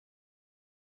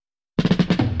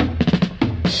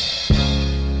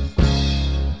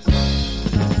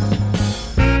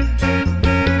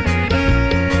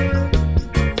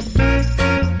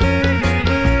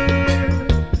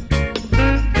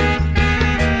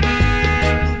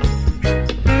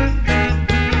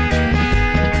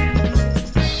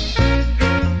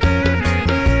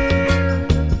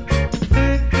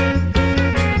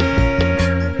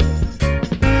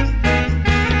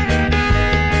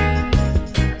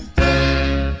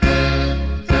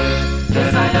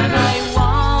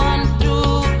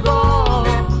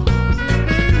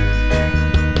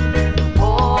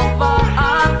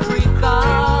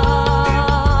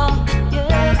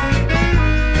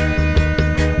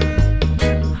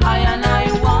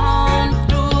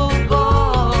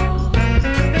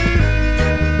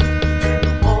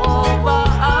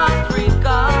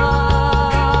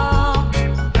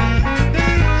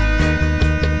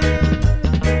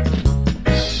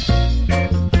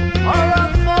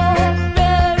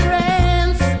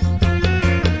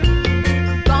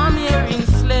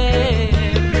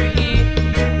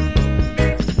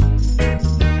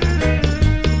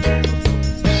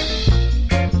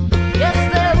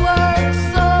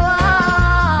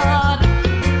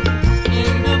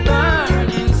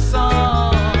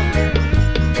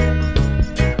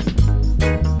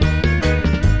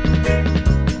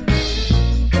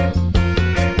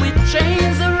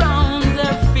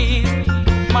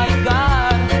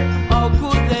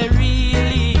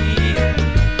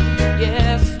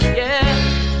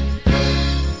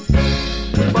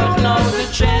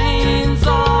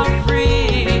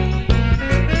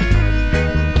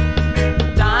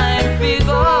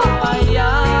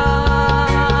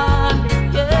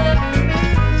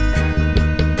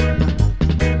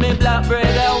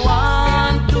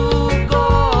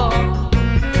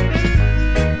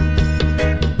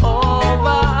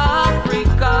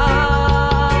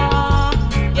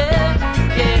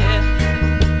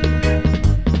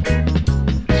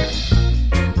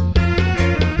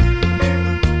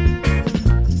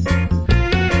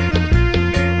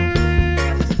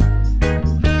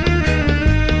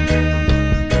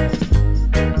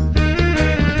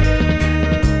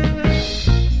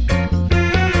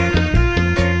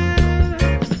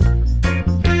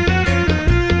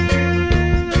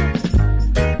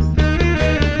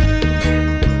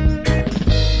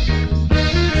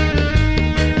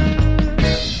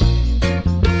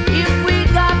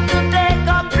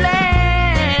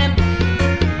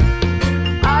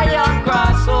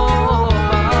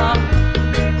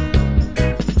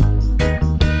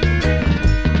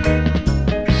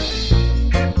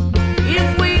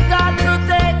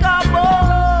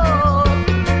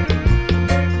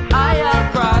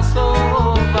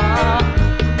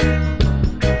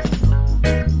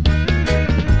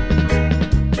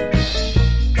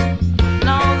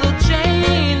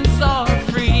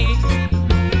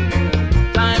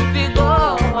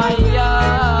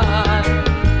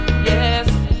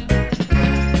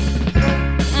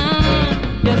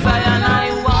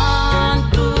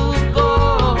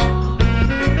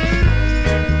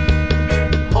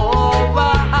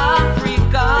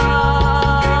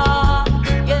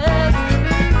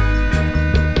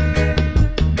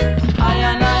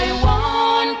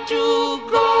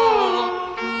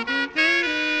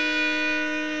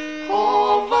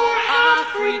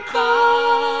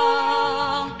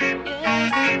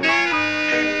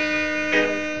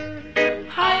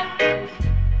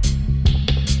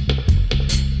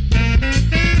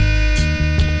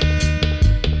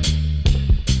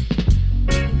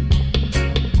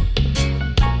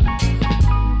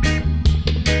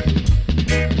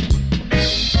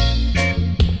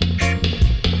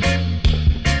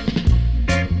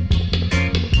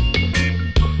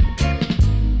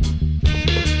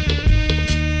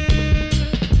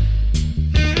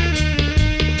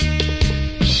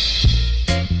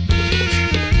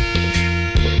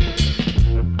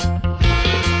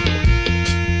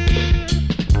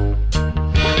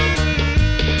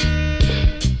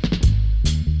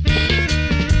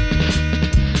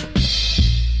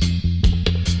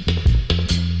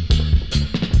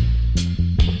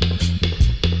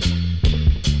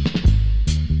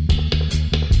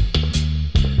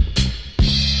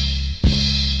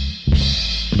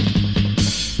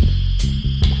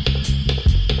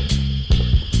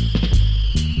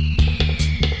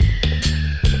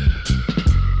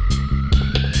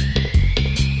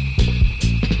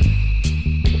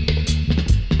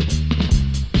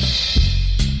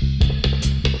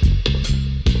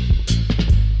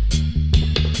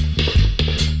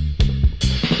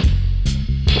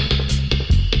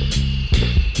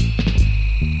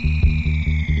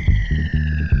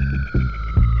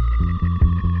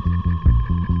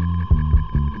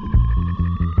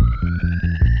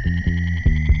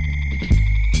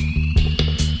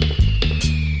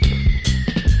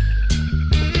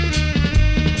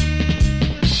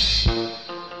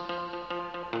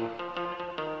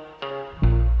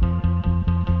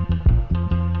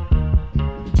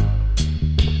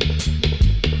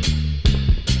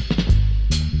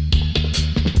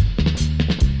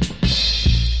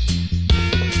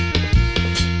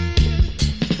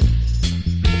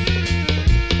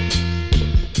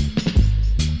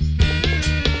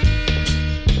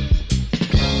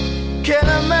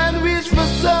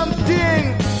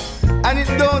and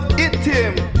it don't hit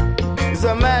him. It's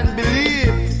a man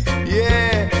belief,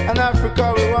 yeah. And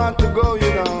Africa we want to go,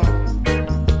 you know.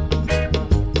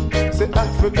 Say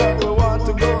Africa we want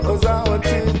to go, cause I want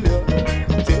to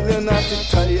till you're not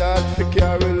tired for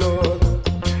carry load.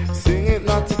 Sing it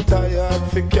not tired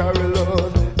for carry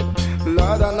load.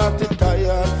 Lord, I'm not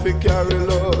tired for carry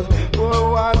load. We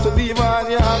want to leave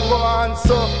on you and go on,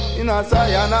 so in a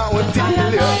Zion I will tell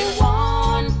you.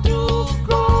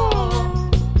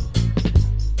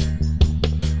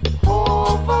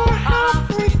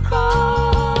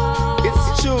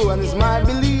 And it's my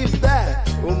belief that,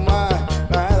 oh my,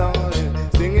 I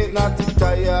don't sing it not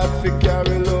tired for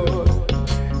carry load.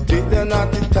 Think they're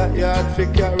not tired for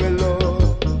carry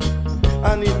load.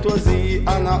 And it was E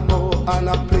and a O and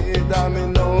a play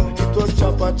domino. It was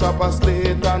chopper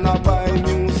slate and a buy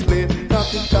new slate. Not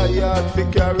tired for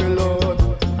carry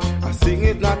load. I sing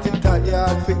it not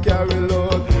tired for carry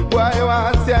load. Why you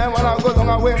want to say I wanna go down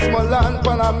and waste my land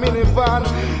on a minivan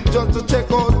just to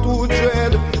check out 2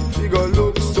 dread? You go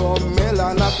look so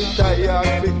melon, not tired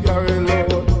for carry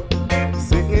load.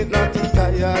 Sing it not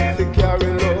tired for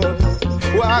carry load.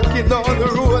 Walking down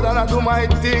the road and I do my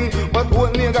thing, but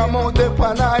one nigga mount up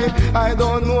and I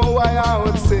don't know why I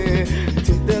would say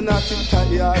they're not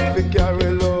tired for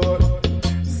carry load.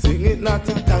 Sing it not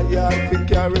tired for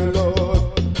carry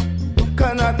load.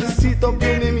 Cannot sit up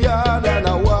in him yard and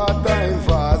a water him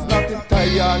fast, not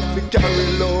tired for carry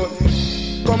load.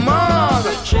 Come on!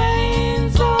 The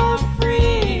chains are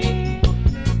free.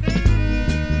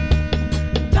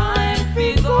 Time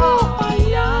for go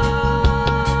higher.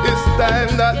 It's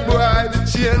time that boy the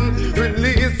chain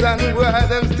release and boy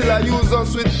them still a use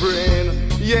us with brain.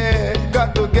 Yeah,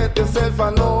 got to get yourself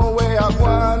and know where you're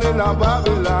going in a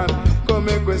Babylon. Come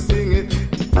make we sing it.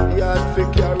 Tired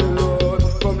for carry load.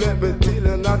 Come let me tell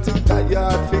you not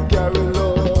tired for carry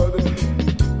load.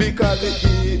 Because the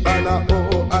E and a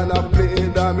O and a play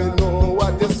that me know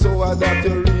what you sow that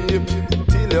you reap.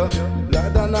 Till you,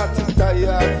 Lord, I'm not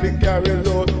tired for carry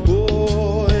load.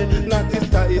 Boy, not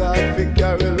tired for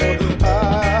carry load.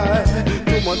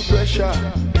 Too much pressure,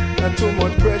 and too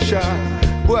much pressure.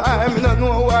 Boy, I don't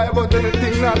know why, but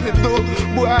anything not to do.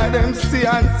 Boy, them see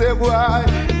and say, boy,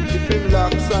 if him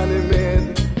laps on him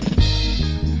head.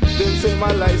 Them say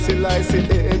my lice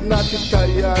head, not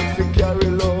tired for carry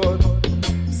load.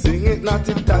 Sing it not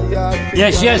tired.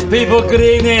 Yes, people, good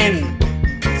evening.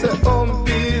 Say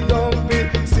humpy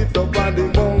dumpy, sit up on the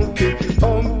monkey.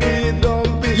 Humpy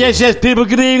dumpy. Yes, people,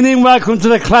 good evening. Welcome to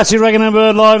the Classic Reggae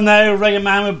Network live now.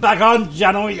 Reggaeman, we're back on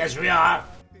channel. Yes, we are.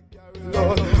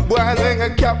 Boy, when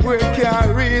a cap where it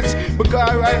can't reach.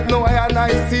 Because right now I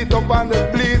sit up on the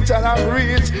bleach and I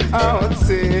reach. I would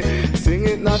say, sing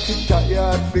it not to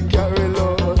tired for carry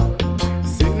load.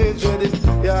 Sing it ready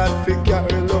tired for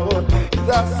carry load. It's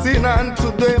a sin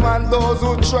unto them and those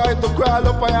who try to crawl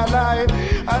up on your night,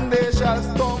 and they shall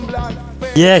stumble and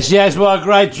fail. Yes, what a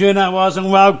great tune that was,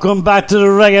 and welcome back to the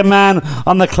reggaeman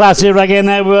on the Classic Reggae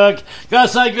Network. Gotta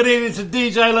say good evening to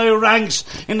DJ Lou Ranks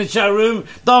in the chat room.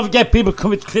 Don't forget, people,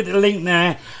 come and click the link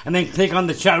there and then click on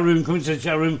the chat room, come into the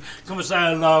chat room, come and say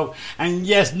hello. And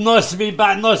yes, nice to be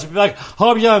back.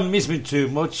 Hope you haven't missed me too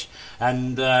much.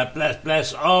 And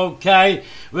bless. Okay,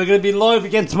 we're going to be live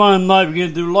again tomorrow night. We're going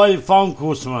to do live phone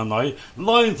calls tomorrow night.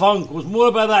 Live phone calls. More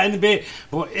about that in a bit.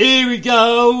 But here we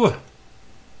go.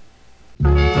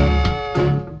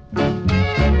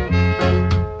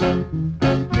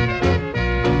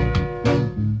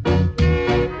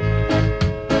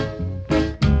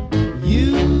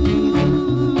 You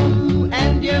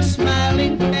and your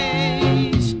smiling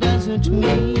face doesn't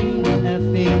mean a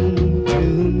thing to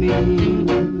me.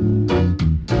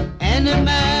 Any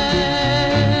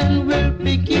man will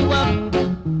pick you up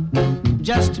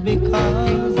just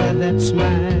because of that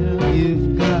smile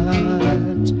you've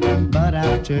got. But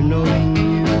after knowing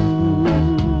you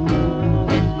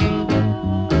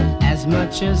as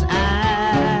much as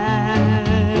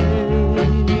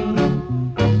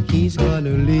he's gonna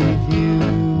leave you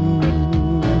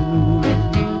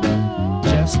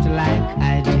just like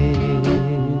I did.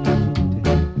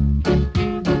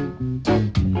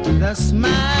 The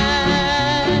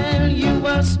smile you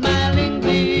were smiling,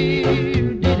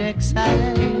 dear, did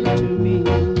excite me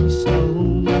so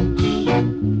much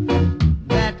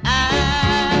that I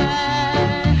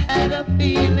had a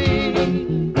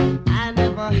feeling I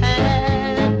never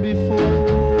had before.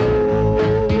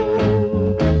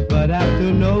 But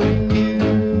after knowing you,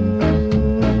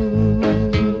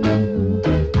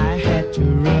 I had to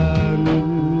run,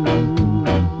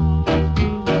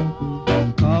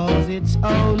 'cause it's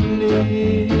only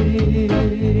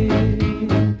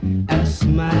a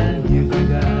smile you've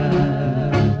got.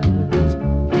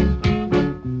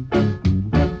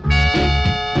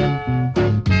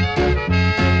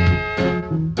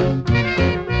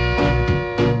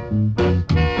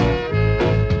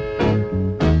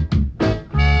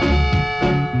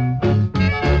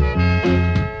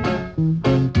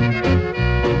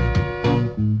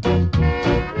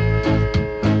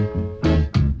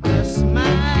 The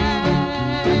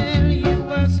smile you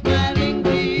were smiling,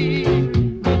 dear,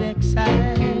 did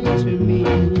excite me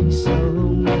so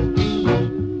much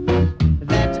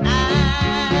that I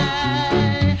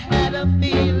had a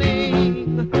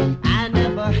feeling I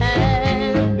never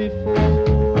had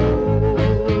before.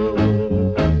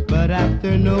 But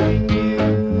after knowing you,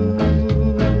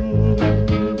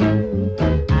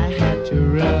 I had to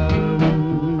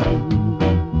run,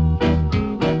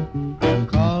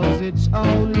 'cause it's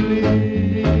only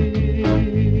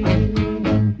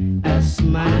a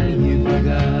smile you've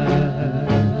got.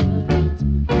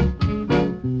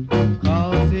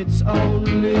 'Cause it's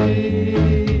only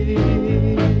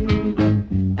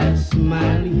a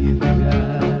smile you've got.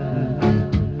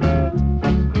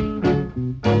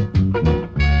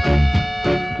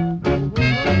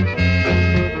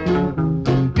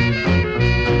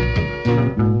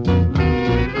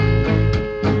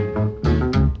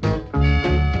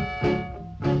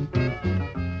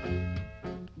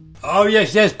 Oh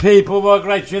yes, people, what a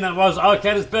great tune that was.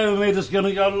 Okay, just bear with me, just going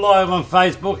to go live on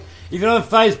Facebook. If you're on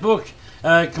Facebook,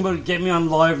 come on, get me on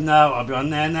live now. I'll be on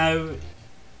there now.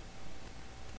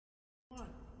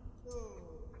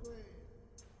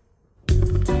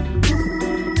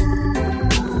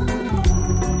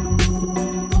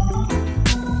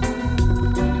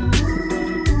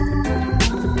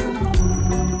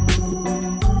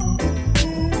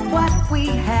 What we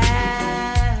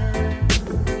have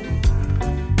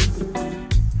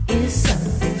is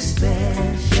something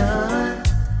special.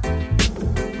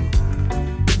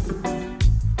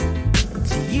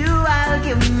 To you I'll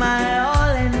give my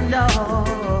all and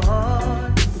all.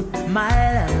 My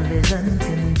love is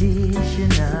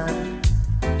unconditional.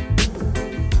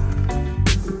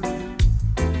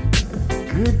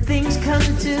 Good things come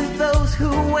to those who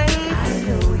wait. I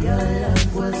know your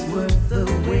love was worth the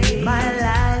wait. My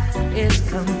life is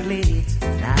complete.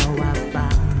 Now I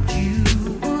found you.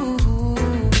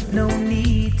 No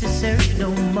need to search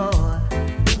no more.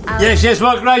 Yes,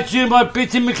 what a great tune by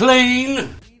Bitty McLean.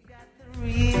 We've got the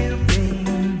real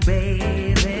thing,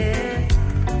 baby.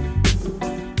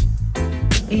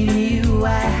 In you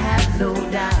I have no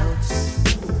doubts.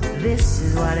 This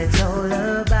is what it's all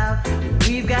about.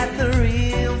 We've got the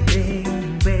real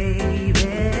thing,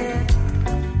 baby.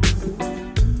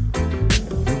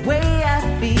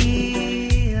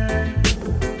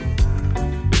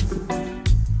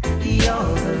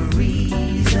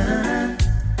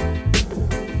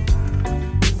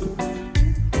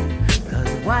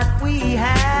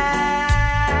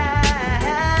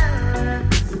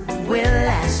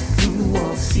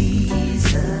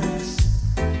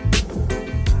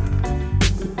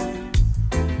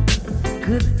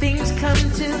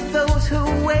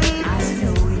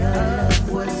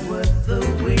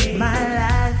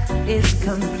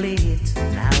 complete.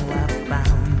 Now I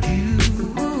found you.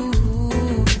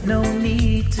 No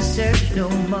need to search no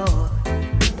more.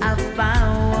 I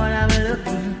found what I'm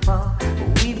looking for.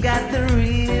 We've got the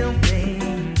real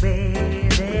thing,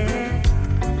 baby.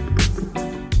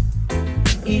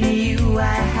 In you I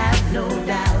have no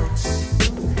doubts.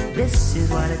 This is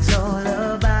what it's all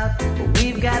about.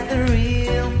 We've got the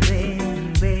real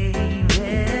thing, baby.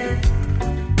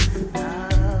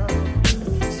 Oh,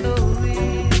 so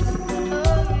real,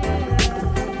 oh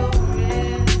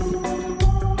real, so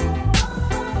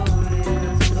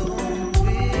real, so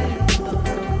real, so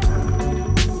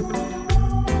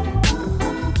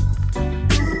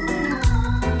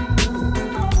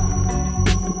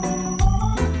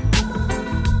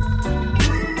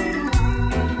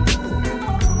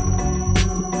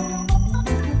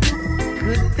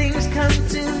good things come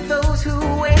to those who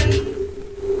wait.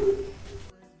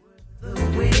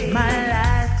 My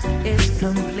life is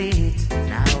complete.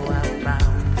 Now I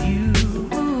found you.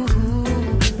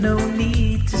 No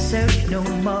need to search no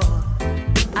more.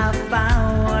 I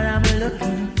found what I'm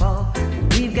looking for.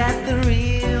 We've got the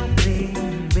real thing,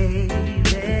 baby.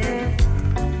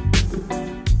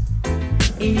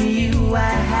 In you I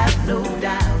have no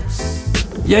doubts.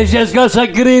 Yes, yes, guys, so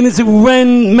good evening to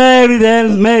Wen, Mary there,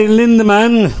 Mary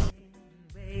Lindemann.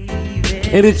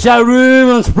 In the chat room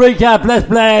on Spreaker, bless,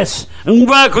 bless. And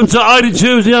welcome to ID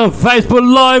Tuesday on Facebook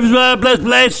Live as well, bless,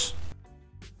 bless.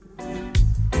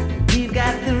 We've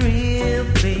got the real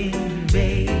thing,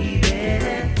 baby.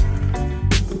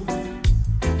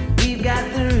 We've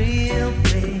got the real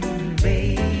thing,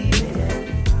 baby.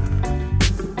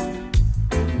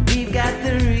 We've got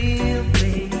the real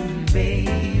thing,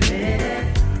 baby.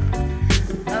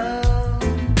 Oh,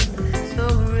 so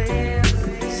real,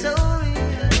 so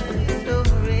real, so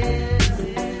real.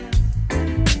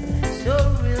 So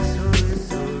real, so real,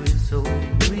 so real, so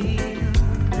real.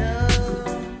 No,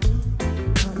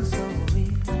 so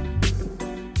real.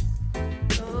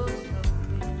 Oh, so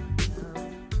real.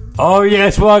 Oh,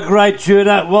 yes, what a great tune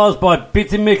that was by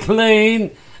Bitty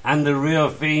McLean and The Real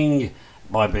Thing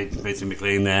by Bitty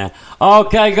McLean there.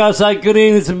 Okay, guys, so good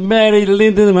evening to Mary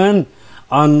Lindemann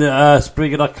on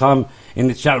Spreaker.com in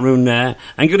the chat room there.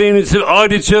 And good evening to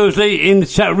ID Tuesday in the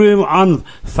chat room on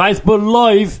Facebook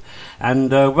Live. And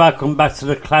welcome back to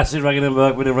the Classic Reggae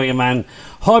Network with the Reggae Man.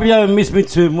 Hope you haven't missed me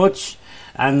too much.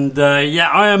 And yeah,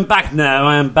 I am back now.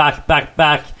 I am back.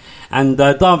 And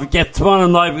don't forget, tomorrow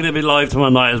night we're going to be live tomorrow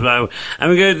night as well. And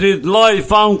we're going to do live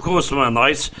phone calls tomorrow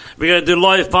night. We're going to do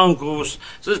live phone calls.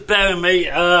 So just bear with me.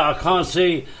 I can't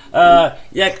see.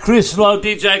 Yeah, Chris Lowe,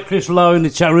 DJ Chris Lowe in the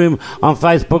chat room on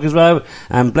Facebook as well.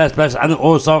 And bless. And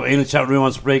also in the chat room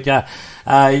on Spreaker.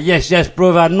 Yes,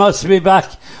 brother. Nice to be back.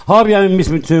 Hope you haven't missed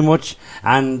me too much.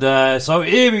 And so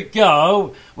here we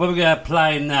go. What we're going to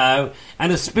play now.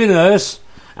 And the Spinners.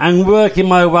 And working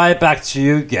my way back to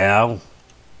you, girl.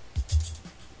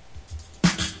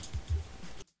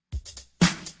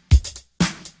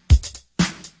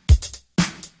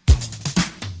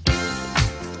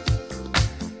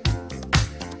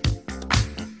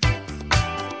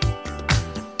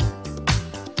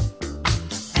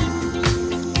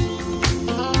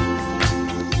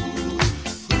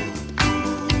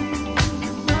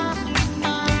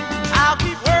 I'll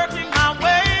keep working my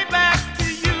way back to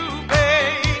you,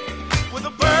 babe, with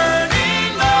a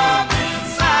burning love in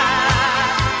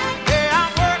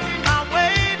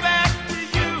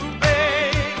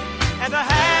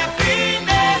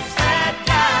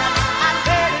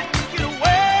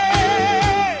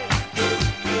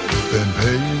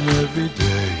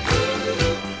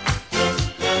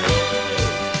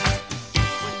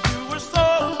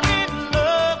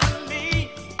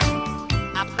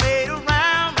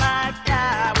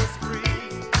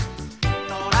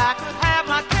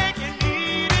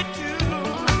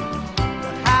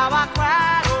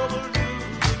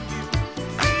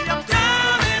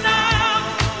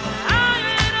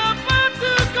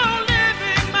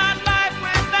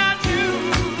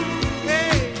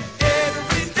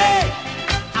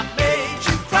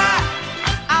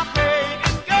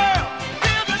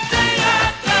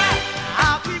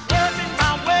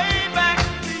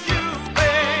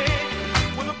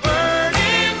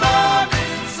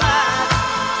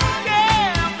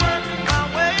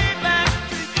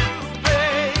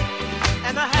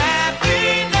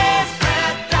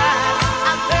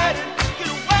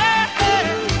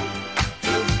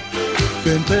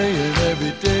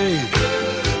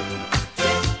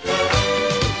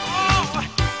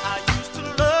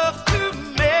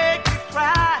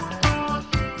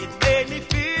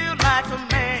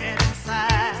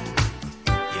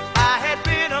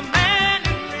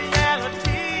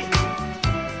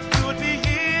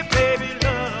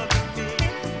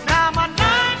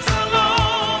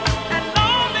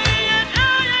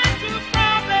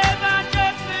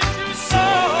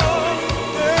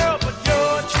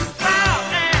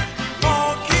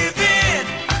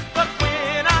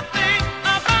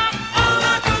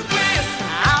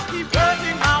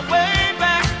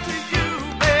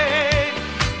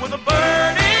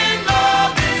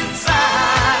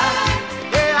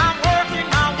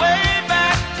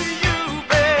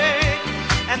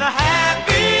and the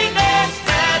happiness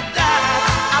that died,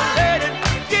 I let it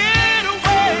get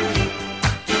away.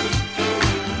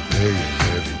 Day and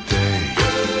every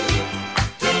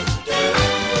day.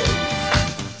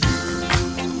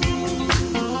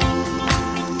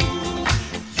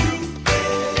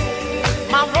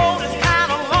 My road is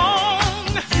kind of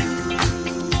long.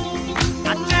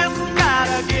 I just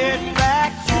gotta get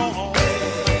back home.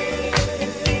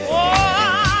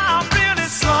 Oh, I'm really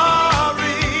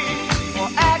sorry for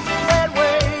acting that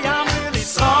way. I'm really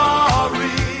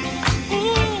sorry.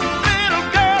 Ooh, little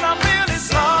girl, I'm really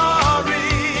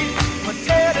sorry for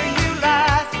telling you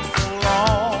lies for so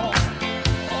long.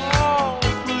 Oh,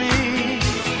 please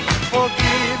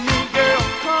forgive me, girl.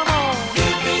 Come on,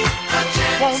 give me a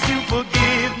chance. Won't you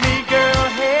forgive me, girl?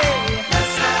 Hey, let's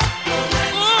start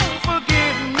again.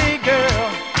 Forgive me, girl.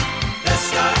 Let's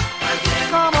start again.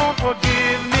 Come on,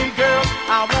 forgive me, girl.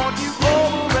 I want you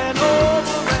over and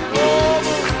over and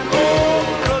over and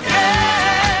over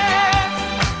again.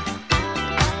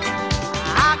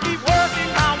 I keep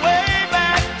working my way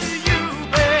back to you,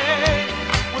 babe,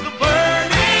 with a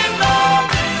burning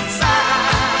love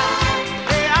inside.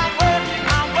 Hey, I'm working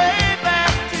my way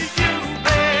back to you,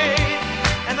 babe,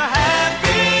 and the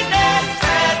happiness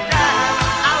that died,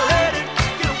 I let it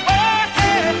get away.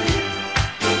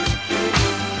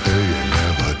 Day and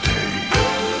every day.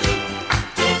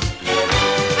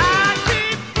 I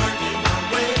keep working my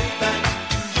way back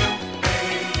to you,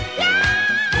 babe.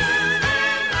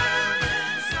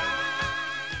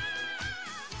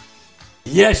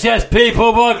 Yes, yes,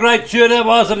 people, what a great tune it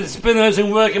was, and the Spinners,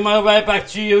 and working my way back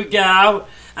to you, gal.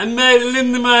 And Mary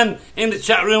Lindemann in the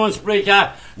chat room on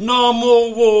Spreaker. No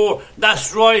more war.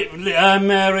 That's right,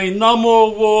 Mary. No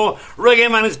more war. Reggae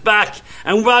Man is back.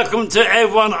 And welcome to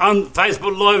everyone on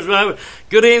Facebook Live as well.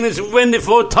 Good evening, it's Wendy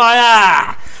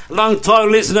Fortaya, long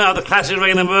time listener of the Classic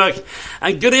Reggae Network.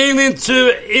 And good evening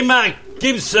to Emma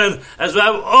Gibson as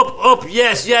well. Up,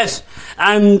 yes, yes.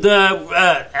 And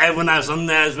everyone else on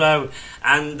there as well.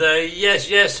 And yes,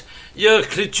 you're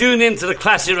tuned in to the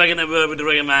Classic Reggae Network with the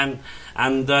Reggae Man.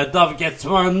 And don't forget,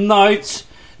 tomorrow night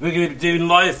we're going to be doing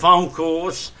live phone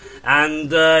calls.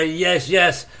 And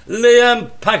yes, Liam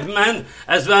Pac-Man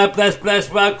as well. Bless,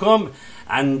 welcome.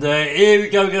 And here we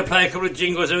go. We're going to play a couple of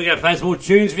jingles and we're going to play some more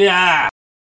tunes for you.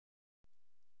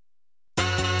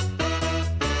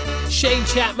 Shane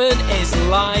Chapman is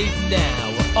live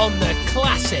now on the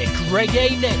Classic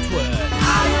Reggae Network.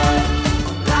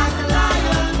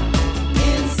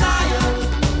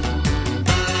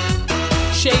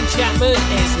 Shane Chapman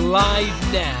is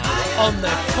live now on the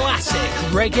Classic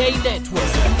Reggae Network.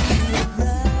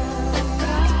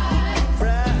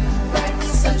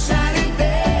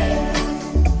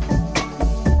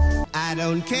 I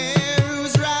don't care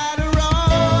who's right or wrong.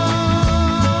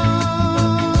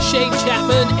 Shane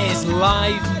Chapman is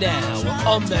live now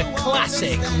on the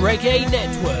Classic Reggae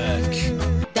Network.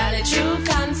 That a true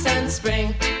constant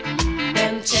spring.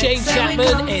 Shane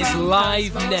Chapman is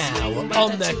live now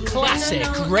on the Classic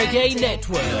Reggae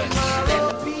Network.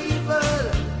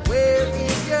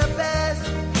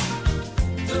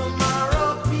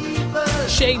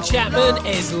 Shane Chapman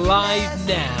is live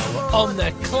now on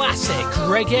the Classic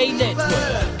Reggae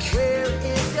Network.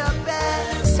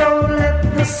 So let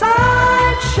the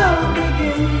sideshow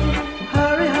begin.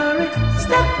 Hurry,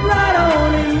 step right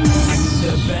on in.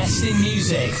 The best in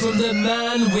music from the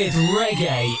man with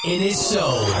reggae in his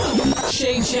soul.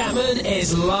 Shane Chapman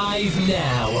is live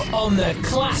now on the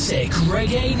Classic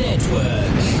Reggae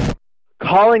Network.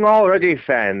 Calling all reggae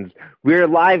fans, we're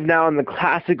live now on the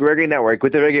Classic Reggae Network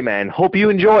with the Reggae Man. Hope you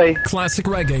enjoy. Classic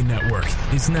Reggae Network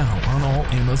is now on all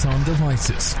Amazon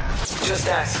devices. Just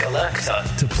ask Alexa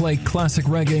to play Classic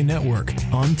Reggae Network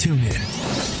on TuneIn.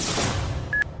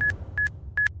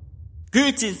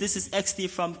 Greetings, this is XT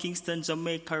from Kingston,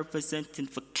 Jamaica, representing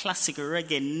for Classic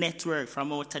Reggae Network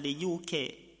from out of the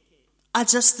UK.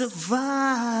 Adjust the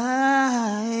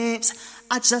vibes.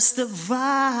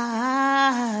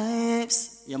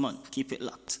 Yeah, man, keep it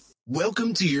locked.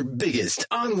 Welcome to your biggest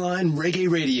online reggae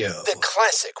radio. The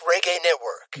Classic Reggae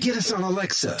Network. Get us on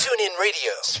Alexa, TuneIn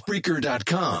Radio,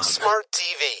 Spreaker.com, Smart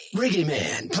TV. Reggae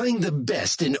Man, playing the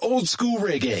best in old school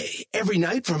reggae every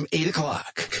night from 8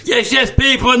 o'clock. Yes,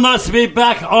 people, nice to be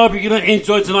back. I hope you're going to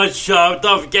enjoy tonight's show.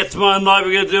 Don't forget, tomorrow night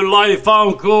we're going to do live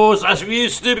phone calls as we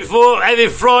used to do before. Every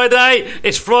Friday,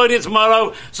 it's Friday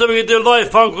tomorrow, so we're going to do live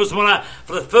phone calls tomorrow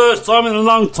for the first time in a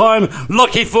long time.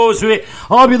 Looking forward to it.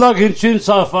 I hope you're liking the tune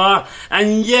so far. are.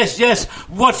 And yes,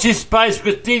 watch this space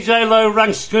because DJ Low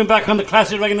Ranks is coming back on the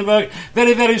Classic Reggae Network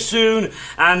very, very soon.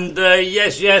 And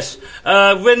yes,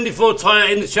 Wendy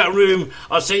Fortyre in the chat room.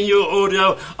 I'll send you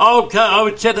audio. Okay, I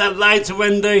will check that later,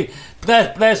 Wendy.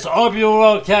 Bless. I hope you're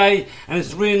okay. And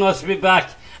it's really nice to be back.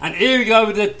 And here we go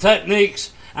with the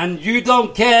techniques. And you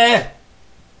don't care.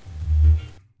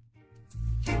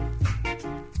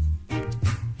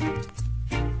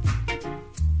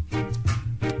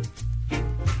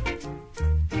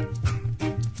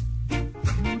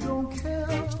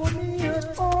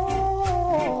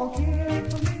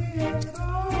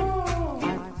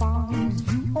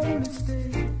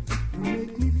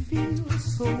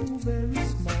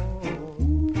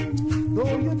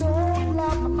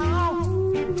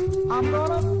 I'm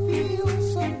gonna feel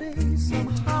someday,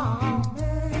 somehow,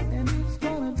 and it's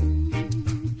gonna be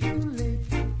too late.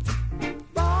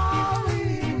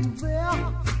 Darling,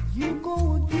 there you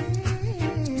go again,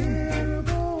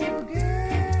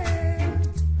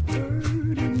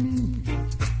 hurting me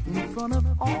in front of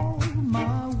all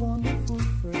my wonderful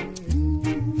friends.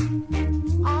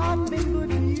 I've been good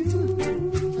to you,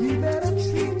 you better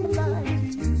treat me like you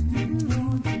used to do,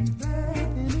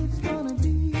 and it's gonna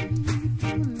be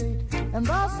too late. And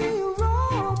I see you run.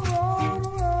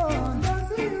 And I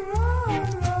see you run.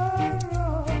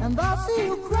 And I see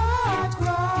you cry,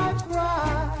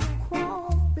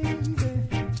 baby.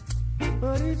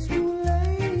 But it's too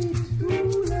late,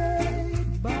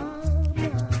 bye-bye.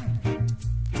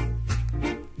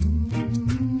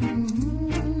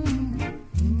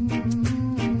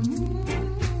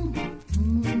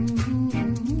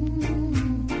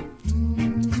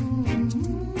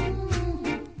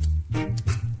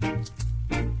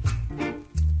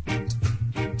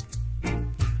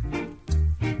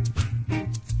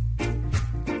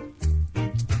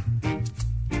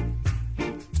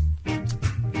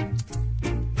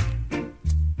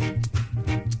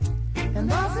 And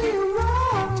I see you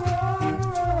run,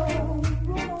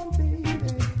 baby.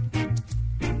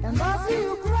 And I see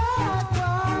you cry,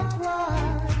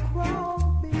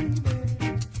 baby.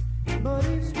 But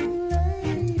it's too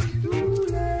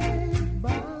late,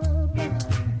 bye-bye.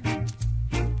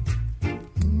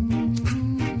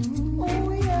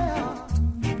 Oh yeah.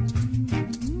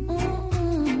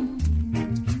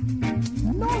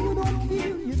 No, you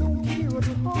don't kill at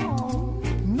all.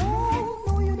 No,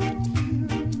 you don't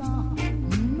kill now.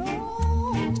 No,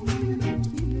 you don't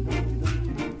kill.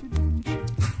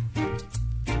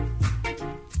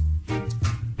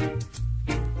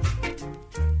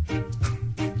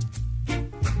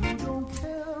 You don't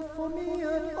care for me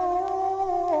at all.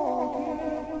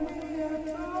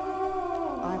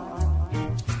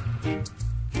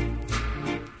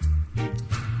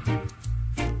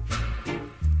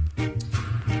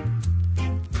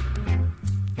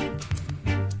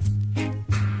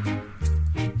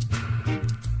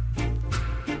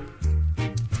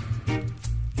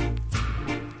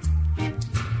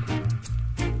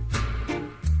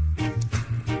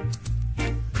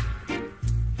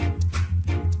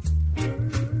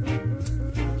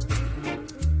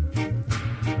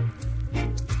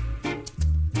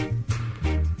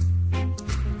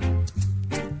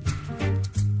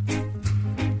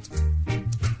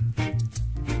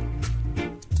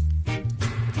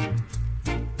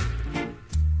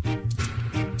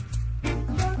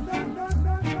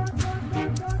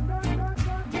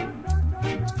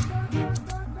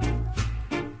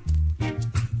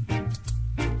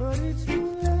 But it's too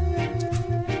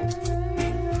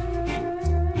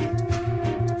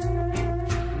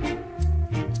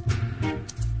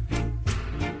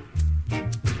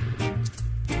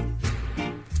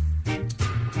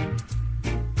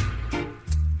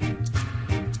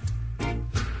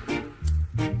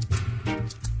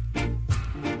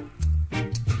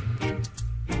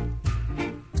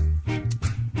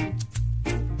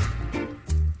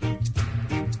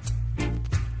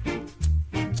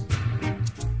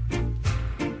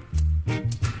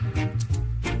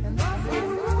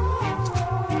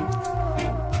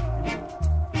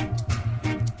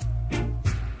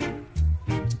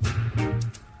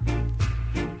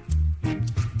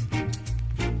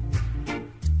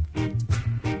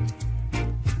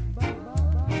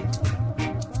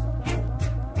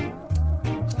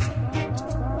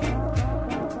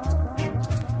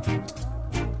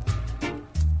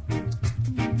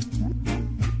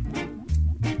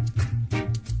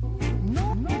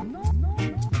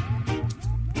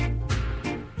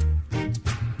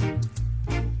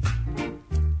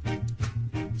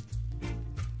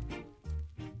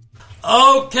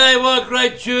Okay, what a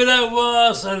great tune that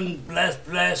was, and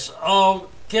bless.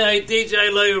 Okay,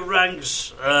 DJ Lou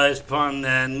Ranks is putting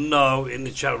there no in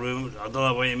the chat room. I don't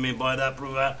know what you mean by that,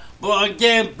 brother. But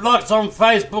again, blocked on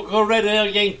Facebook already.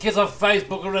 Again, kids off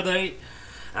Facebook already.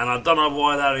 And I don't know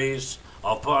why that is.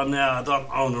 I'll put on there, I don't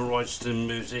own the rights to the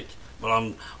music. But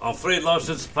I'm free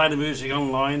license to play the music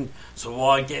online. So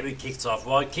why get me kicked off?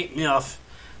 Why kick me off?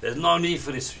 There's no need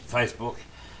for this Facebook.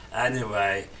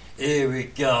 Anyway, here we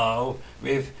go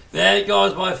with There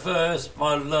Goes My First,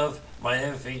 My Love, My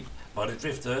Everything, by the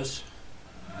Drifters.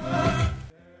 There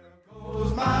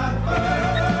goes my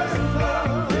first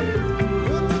love,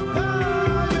 with the guy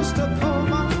I used to call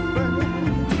my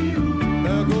friend.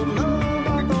 There goes love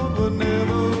I thought would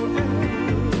never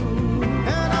end,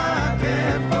 and I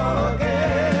can't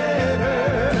forget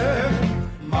her.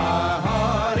 My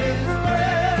heart is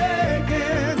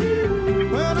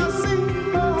breaking when I see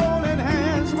her holding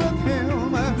hands with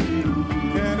him,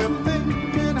 and I'm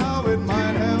thinking how it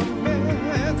might have been.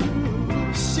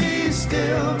 She's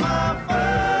still my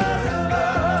first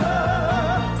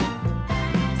love.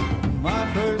 My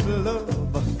first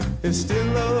love is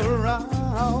still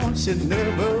around. She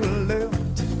never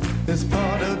left this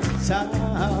part of the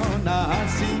town. Now I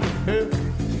see her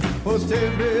most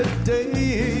every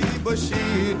day, but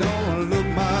she don't look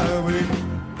my way.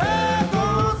 There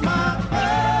goes my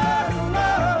first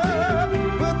love,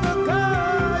 with the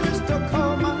guy I used to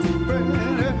call my friend.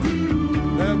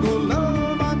 There goes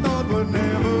love I thought would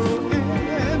never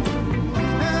end,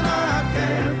 and I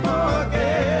can't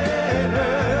forget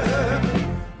her.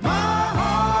 My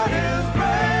heart is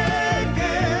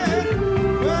breaking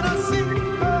when I see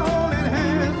her holding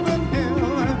hands with him,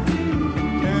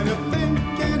 and I'm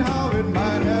thinking how it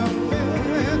might have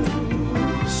been.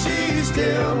 She's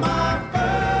still my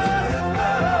first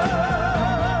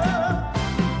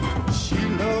love. She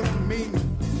loved me,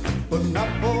 but not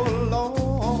for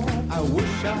long. I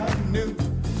wish I knew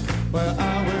where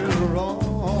I went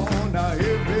wrong. Now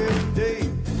every day,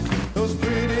 those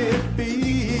pretty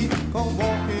feet come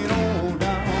walking on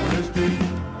down the street.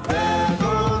 There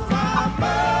goes my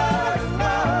first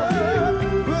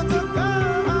love, with the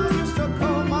guy I used to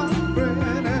call my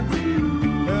friend.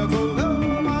 There goes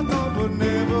love I thought would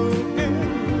never end,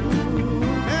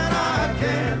 and I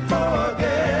can't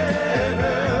forget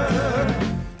her.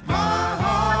 My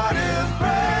heart is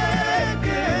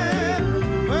breaking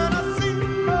when I see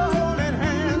her holding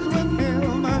hands with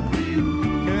him,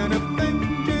 and I'm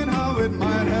thinking how it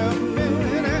might have been.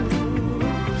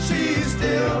 She's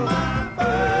still my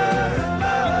first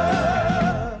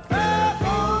love. There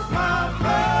goes my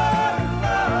first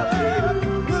love,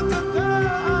 with the guy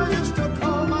I used to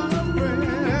call my friend.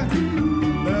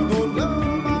 There goes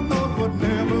love I thought would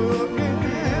never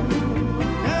end,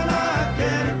 and I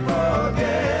can't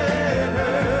forget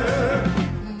her.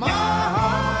 My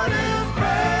heart is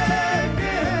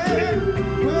breaking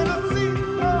when I see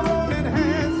her holding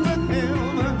hands with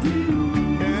him,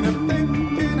 and I'm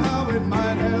thinking how it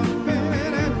might have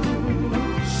been.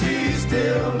 She's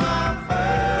still my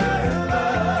first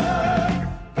love.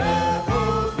 There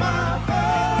goes my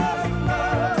first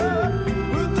love,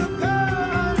 with the guy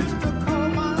I used to call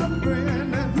my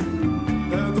friend.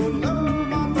 There goes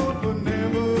love I thought would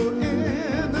never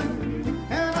end,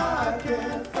 and I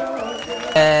can't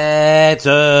forget.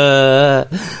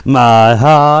 My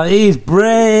heart is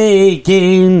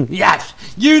breaking. Yes,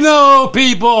 you know,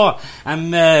 people.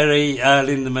 And Mary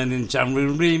Lindemann in chat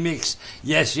room remix.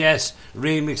 Yes,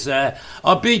 remix there.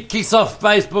 I've been kicked off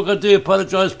Facebook. I do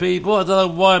apologise, people. I don't know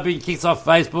why I've been kicked off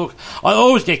Facebook. I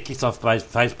always get kicked off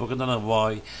Facebook. I don't know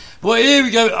why. But here we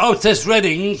go. Otis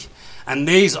Redding. And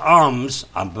these arms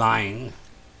are mine.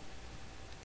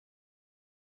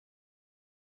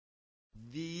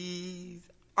 These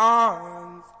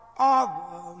arms are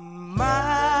mine.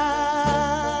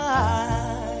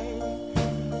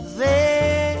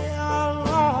 They are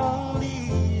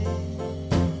lonely,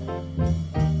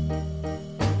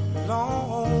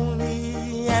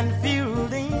 lonely and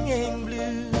feeling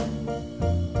blue.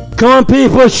 Come on,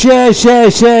 people. Share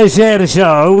the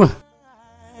show.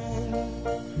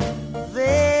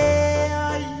 They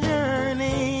are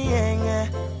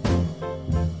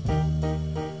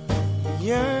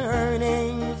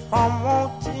yearning from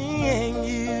wanting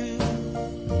you,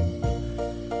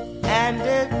 and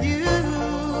if you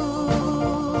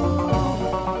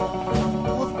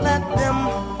would let them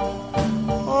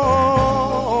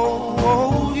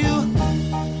hold you,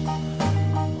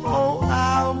 oh,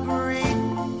 how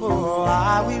grateful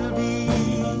I will be.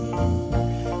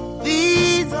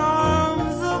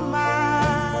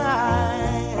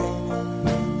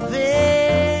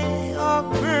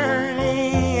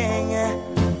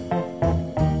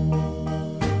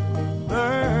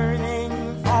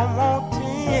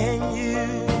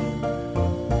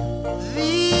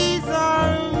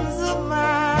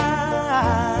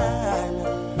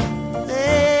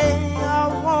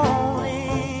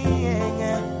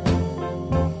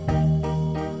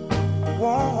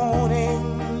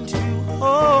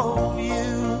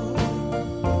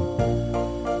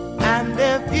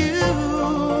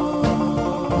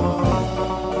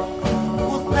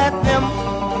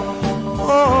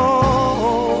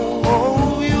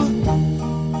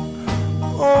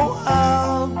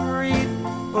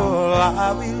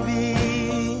 will be.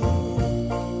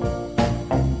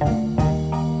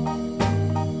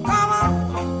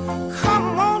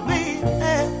 Come on, baby.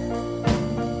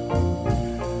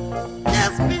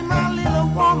 Just be my little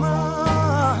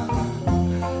woman.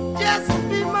 Just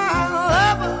be my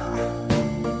lover.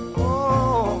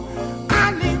 Oh,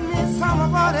 I need me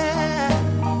somebody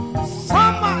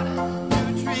to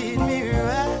treat me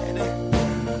right.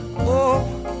 Oh,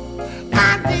 I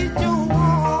need your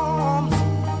arms,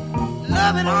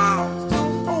 loving arms to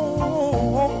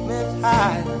hold me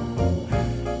tight.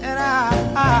 And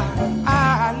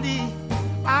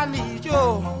I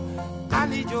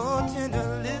need your tender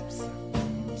lips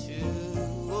to.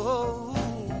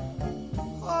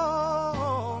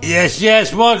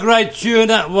 Yes, what a great tune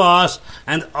that was.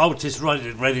 And Otis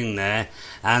Redding there.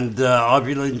 And I hope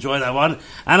you'll enjoy that one.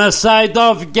 And I say,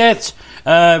 don't forget,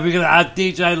 we're going to have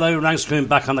DJ Low Ranks coming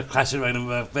back on the Classic Radio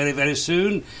Network very, very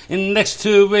soon. In the next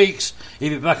 2 weeks,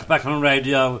 he'll be back on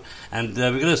radio. And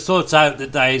we're going to sort out the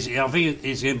days. I think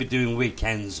he's going to be doing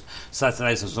weekends,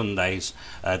 Saturdays and Sundays,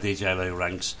 DJ Low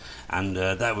Ranks. And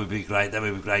that would be great.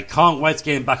 Can't wait to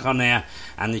get him back on there.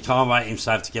 And he can't wait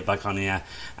himself to get back on here.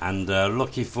 And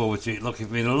looking forward to it. It's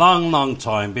been a long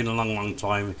time.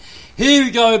 Here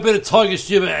we go, a bit of Tiger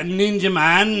Stewart and Ninja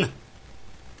Man.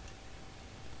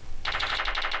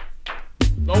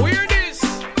 Now hear this.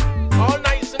 All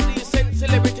nice and decent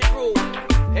celebrity crew.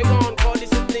 Hang on, call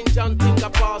this is Ninja and Tinga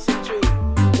passing through.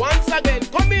 Once again,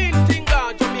 come in,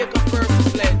 Tinga, Jamaica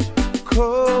versus Sledge.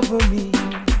 Cover me.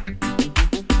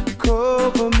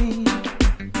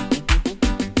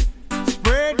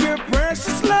 Spread your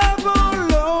precious love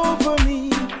all over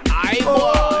me.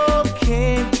 Oh,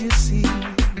 can't you see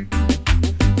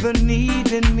the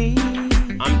need in me?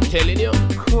 I'm telling you.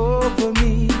 Cover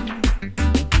me.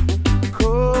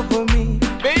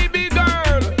 Baby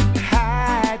girl.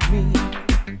 Hide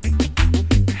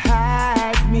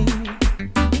me.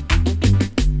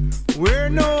 Where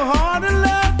no heart of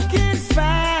love can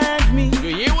find me.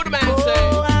 You hear what the man say?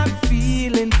 I'm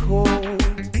feeling cold.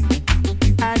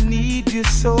 I need you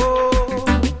so.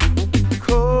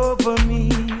 Cover me.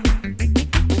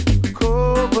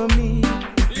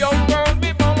 Young girl,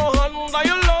 be follow under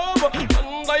your love.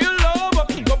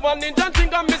 Come on, Ninja,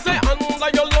 think I me say under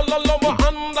your love.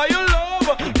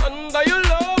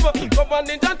 Come on,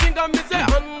 Ninja, think I me say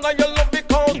under your love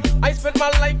because I spent my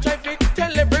life trying to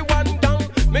tell everyone down.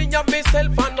 Me and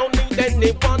myself, I don't need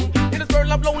anyone. In this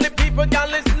world of lonely people,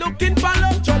 girl is looking for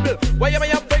love trouble. Why am I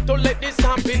afraid to let this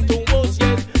happen to us?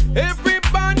 Yes,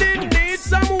 everybody needs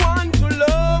someone to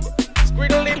love.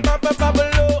 Squiddly bubble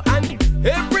bubble, and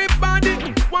everybody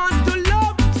want to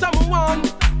love someone.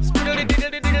 Squiddly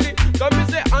diddly diddly. Come me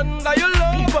say under your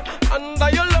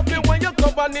love me when you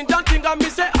come and Ninja think I me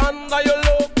say under your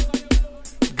love.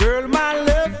 Girl, my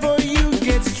love for you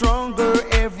gets stronger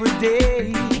every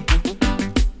day.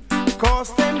 'Cause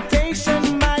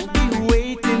temptation might be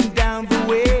waiting down the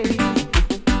way.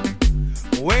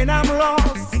 When I'm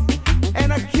lost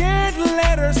and I can't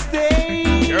let her stay.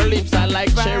 Your lips are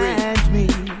like cherry.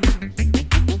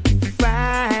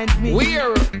 Find me.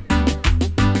 Where?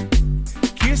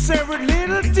 Kiss every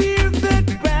little tear that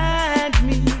bind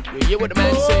me. You hear what the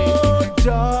man say? Oh,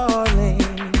 darling,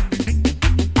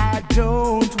 I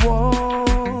don't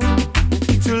want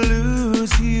to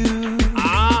lose you.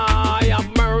 I have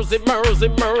mercy,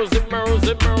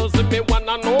 me one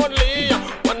and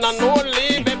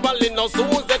only, Beverly no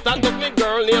Suzette and me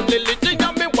girl named Lily. She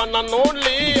got me one and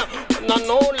only,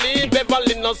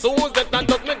 Beverly no Suzette and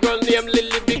me girl named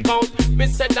Lily because me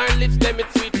said her lips them it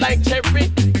sweet like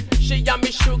cherry. She and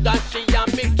me sugar, she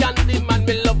and me candy man,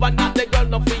 me love another girl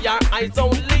no for your eyes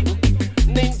only.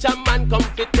 Ninja man come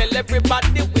to tell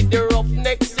everybody with the rough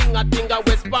neck sing a thing a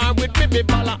West Bar with me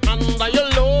baller under your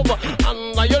love.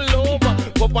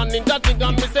 Go for Ninja thing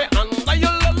and me say under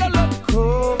your love.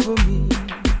 Cover me.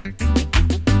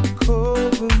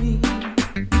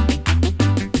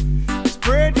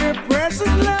 Spread your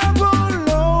precious love all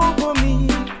over me.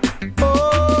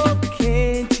 Oh,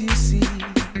 can't you see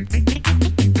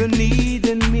the need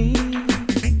in me?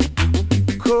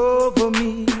 Cover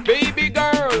me. Baby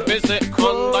girl, me say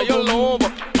under your love.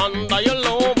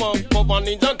 Cover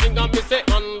Ninja thing and me say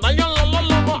under your love,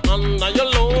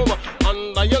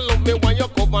 me when you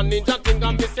cover Ninja thing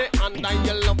and me say under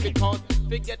your love because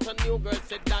forget a new girl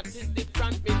said that is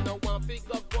different. Me no one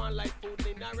figure one like food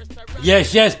in a restaurant.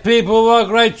 Yes, people, what a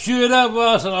great tune that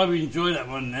was, and I've enjoyed that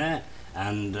one there.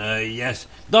 And yes,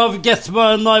 don't forget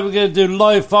tomorrow night we're going to do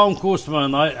live phone calls tomorrow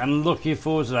night, and looking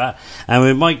forward to that. And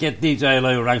we might get DJ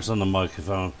Low Ranks on the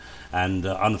microphone and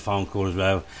on the phone call as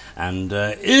well. And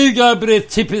here you go, a bit of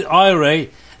Tippet Irie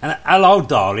and hello,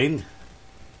 darling.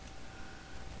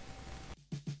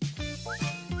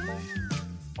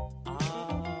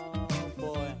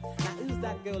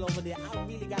 over there, I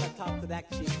really gotta talk to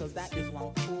that chick, cause that is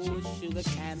one cool sugar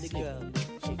candy girl.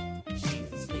 Chick,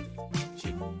 she's a slick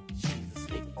chick, she's a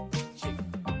slick chick.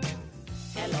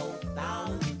 Hello,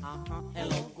 darling,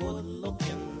 hello, good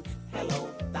looking. Hello,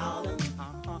 darling,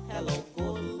 hello,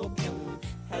 good looking.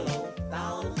 Hello,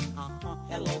 darling,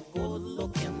 hello, good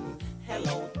looking.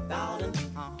 Hello, darling,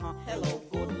 hello,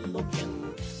 good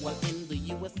looking. Well, in the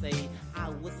USA, I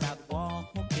was out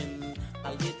walking.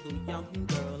 A little young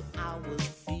girl I was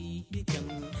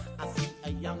seeking. I see a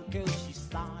young girl, she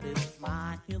started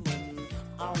smiling.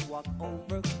 I walked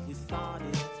over, we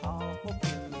started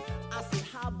talking. I said,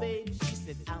 hi babe, she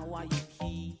said, how are you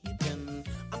keeping?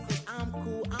 I said, I'm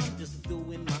cool, I'm just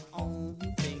doing my own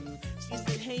thing. She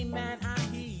said, hey man, I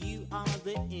hear you are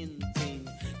the in thing.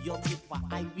 You're tip for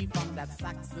Ivy from that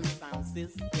Saxon sound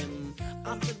system.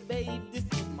 I said, babe, this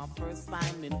is my first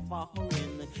time in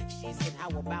foreign. She said, how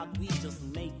about we just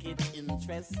make it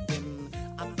interesting?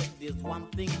 I said, there's one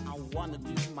thing I wanna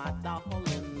do, my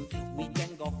darling. We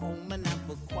can go home and have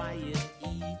a quiet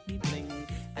evening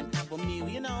and have a meal,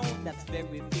 you know, that's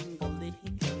very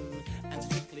finger-licking. And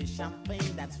strictly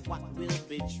champagne, that's what we'll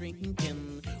be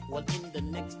drinking. Well, in the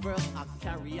next verse, I'll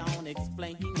carry on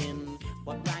explaining.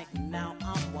 But right now,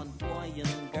 I want boy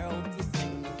and girl to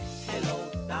sing.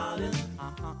 Hello, darling,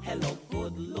 hello,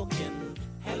 good looking.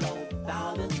 Hello,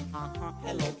 darling,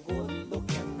 hello, good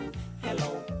looking.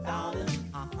 Hello, darling,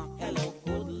 hello,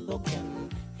 good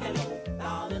looking. Hello,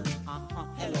 darling,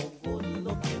 hello, good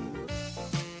looking.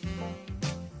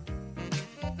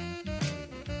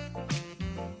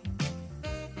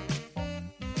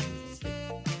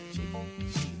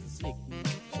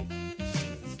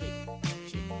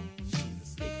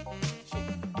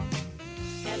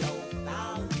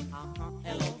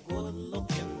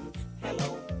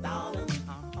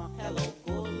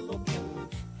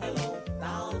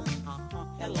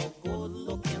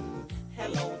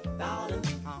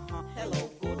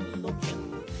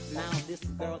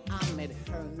 Girl, I met,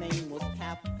 her name was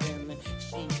Catherine.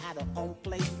 She had her own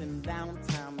place in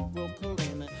downtown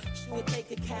Brooklyn. She would take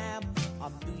a cab,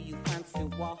 or do you fancy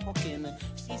walking?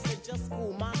 She said, just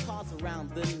school, my car's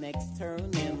around the next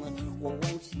turning. Well,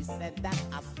 when she said that,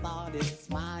 I started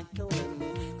smiling.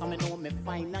 Coming home and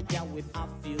find a girl with a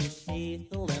few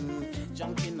shilling.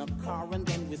 Jumped in a car and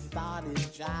then we started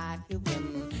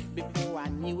driving. Before I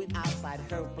knew it, outside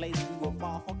her place we were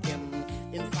walking.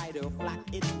 Inside her flat,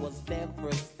 it was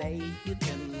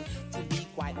devastating. To be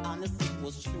quite honest, it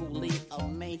was truly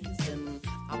amazing.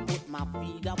 I put my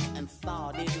feet up and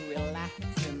started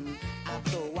relaxing.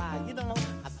 After a while, you know,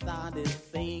 I started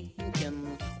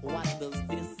thinking, what does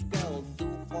this girl do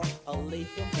for a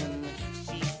living?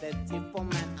 She said, Tipper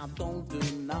man, I don't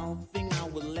do nothing. I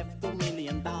was left $1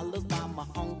 million by my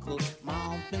uncle, my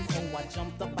aunt. So I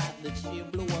jumped up at the chair,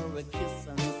 blew her a kiss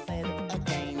and said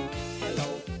again,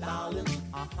 hello, darling,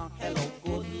 hello,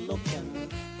 good looking.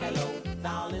 Hello,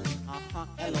 darling,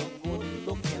 hello, good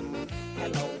looking.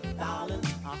 Hello, darling,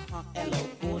 hello,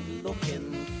 good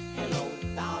looking. Hello,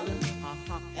 darling,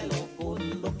 hello, good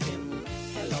looking.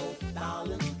 Hello,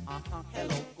 darling,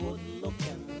 hello, good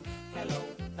looking. Hello,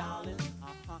 darling,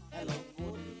 hello,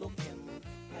 good looking.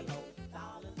 Hello,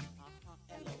 darling,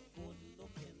 hello, good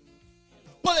looking.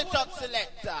 Pull it up,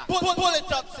 selector. Pull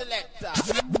it up, selector.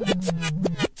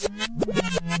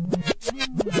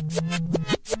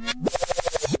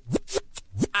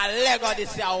 A Lego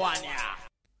this year one, yeah.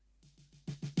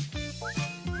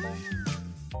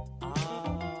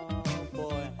 Oh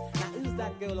boy, now who's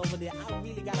that girl over there? I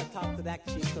really gotta talk to that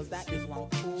chick, cause that is one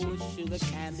cool sugar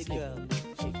candy girl.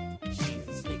 Chick, she's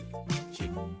a slick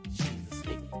chick, she's a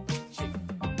slick chick.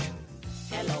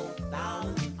 Hello,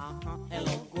 darling,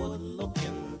 hello, good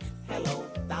looking. Hello,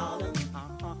 darling,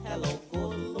 hello,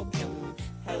 good looking.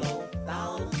 Hello,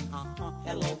 darling,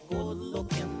 hello, good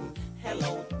looking.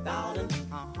 Hello, darling,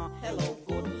 hello,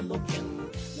 good looking.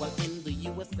 Well, in the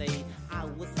USA, I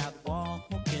was out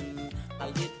walking. A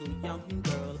little young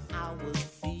girl I was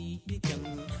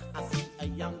seeking. I see a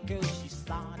young girl, she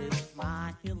started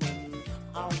smiling.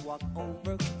 I walked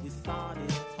over, we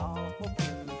started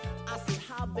talking. I said,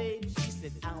 hi babe, she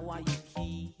said, how are you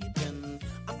keeping?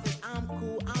 I said, I'm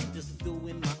cool, I'm just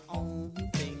doing my own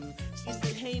thing. She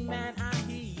said, hey man, I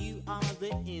hear you are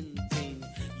the in thing.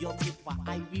 You're tip for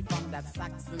Ivy from that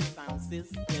Saxon sound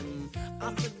system.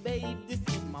 I said, babe, this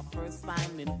is my first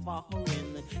time in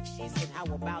foreign. She said, how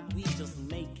about we just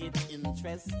make it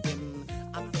interesting?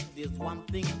 I said, there's one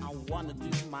thing I wanna do,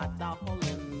 my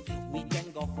darling. We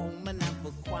can go home and have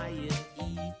a quiet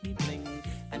evening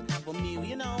and have a meal,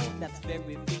 you know, that's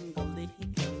very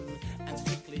finger-licking and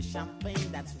strictly the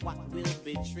champagne, that's what we'll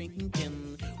be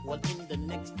drinking. Well, in the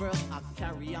next verse, I'll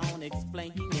carry on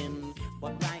explaining.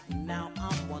 But right now,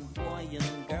 I want boy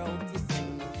and girl to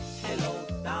sing. Hello,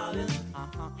 darling,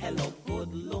 hello,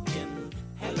 good looking.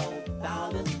 Hello,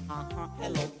 darling,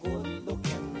 hello, good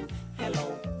looking.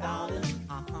 Hello, darling,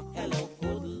 hello,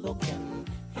 good looking.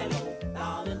 Hello,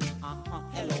 darling,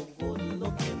 hello, good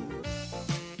looking.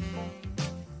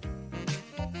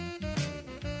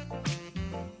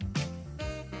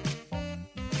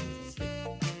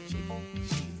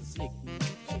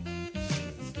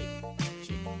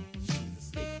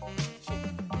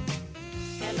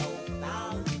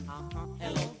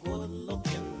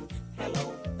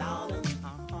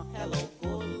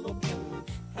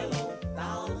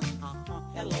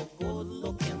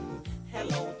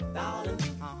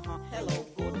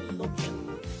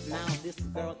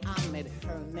 Girl I met,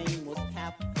 her name was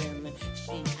Catherine.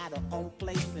 She had her own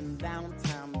place in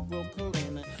downtown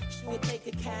Brooklyn. She would take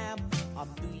a cab, or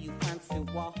do you fancy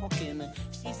walking?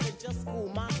 She said, just go,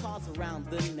 my car's around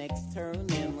the next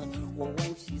turning. Well,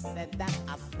 when she said that,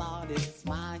 I started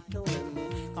smiling.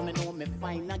 Coming home and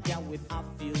find a girl with a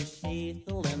few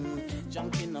shilling.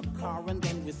 Jumped in a car and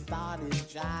then we started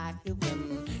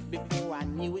driving. Before I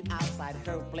knew it, outside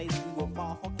her place we were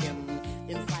walking.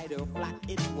 Inside her flat,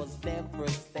 it was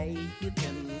devastating.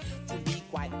 To be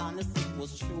quite honest, it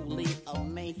was truly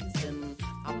amazing.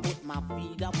 I put my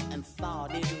feet up and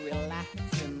started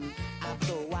relaxing.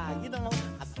 After a while, you know,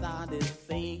 I started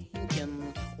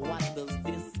thinking, what does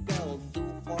this girl do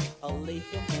for a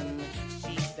living?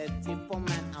 She said, Tipper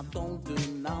man, I don't do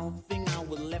nothing. I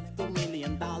was left $1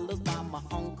 million by my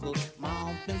uncle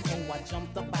Marvin. So I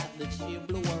jumped up at the chair,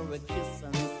 blew her a kiss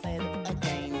and said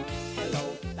again,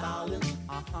 hello, darling,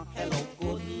 hello,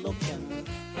 good looking.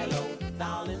 Hello,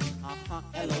 darling,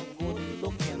 hello, good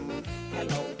looking.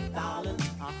 Hello, darling,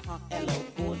 hello,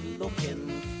 good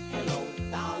looking. Hello,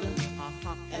 darling,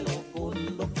 hello, good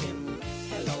looking.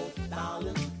 Hello,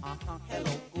 darling,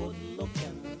 hello, good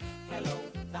looking. Hello,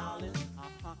 darling,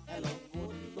 hello,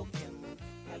 good looking.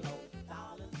 Hello,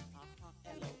 darling,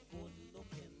 hello, good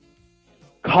looking.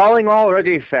 Calling all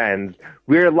reggae fans.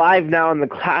 We're live now on the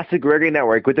Classic Reggae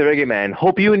Network with the Reggae Man.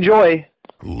 Hope you enjoy.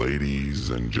 Ladies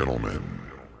and gentlemen,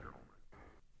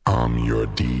 I'm your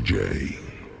DJ.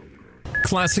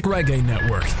 Classic Reggae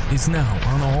Network is now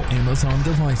on all Amazon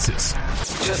devices.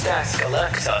 Just ask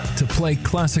Alexa to play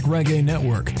Classic Reggae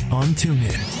Network on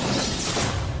TuneIn.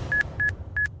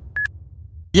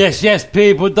 Yes,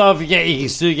 people, don't forget you can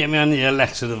still get me on the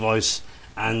Alexa device.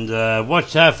 And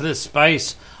watch out for the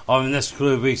space of the next couple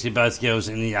of weeks about to go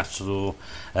in the App Store.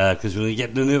 Because we're going to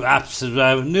get the new apps as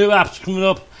well. New apps coming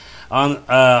up on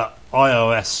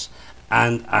iOS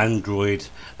and Android.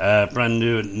 Brand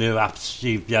new apps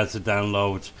you'll be able to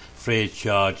download free of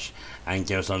charge and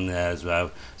get us on there as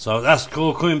well. So that's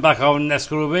cool, coming back over the next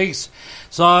couple of weeks.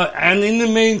 So, and in the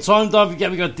meantime, don't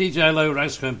forget we got DJ Low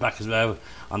Ranks coming back as well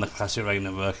on the Classic Reggae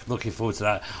Network. Looking forward to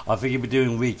that. I think he'll be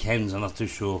doing weekends, I'm not too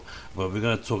sure, but we're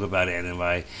going to talk about it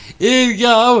anyway. Here we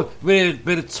go with a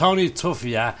bit of Tony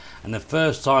Tuffia and The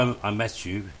First Time I Met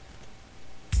You.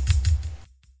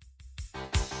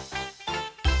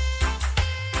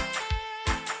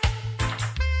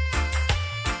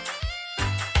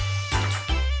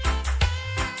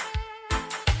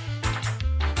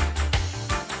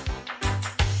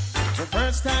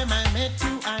 First time I met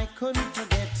you, I couldn't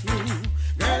forget you.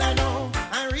 Girl, I know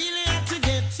I really had to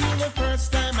get you. The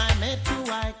first time I met you,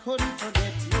 I couldn't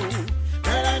forget you.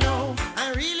 Girl, I know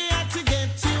I really had to get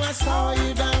you. I saw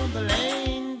you down the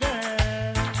lane,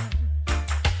 girl.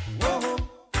 Whoa,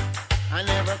 I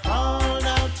never called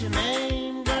out your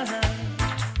name, girl.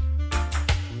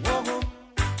 Whoa,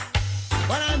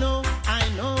 but I know, girl.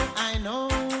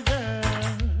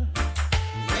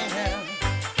 Well,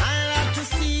 I'll have to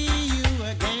see you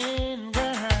again,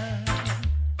 girl.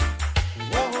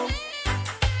 Whoa,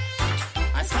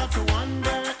 I start to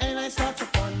wonder and I start to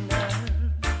ponder.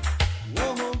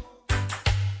 Whoa,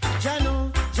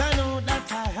 Jano,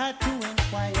 that I had to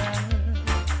inquire.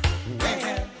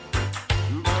 Well,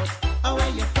 but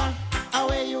where you from?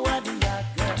 Where you are, the yard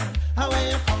girl?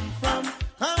 Where you come from?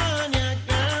 Come on, yeah,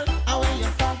 girl. Where you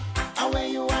from?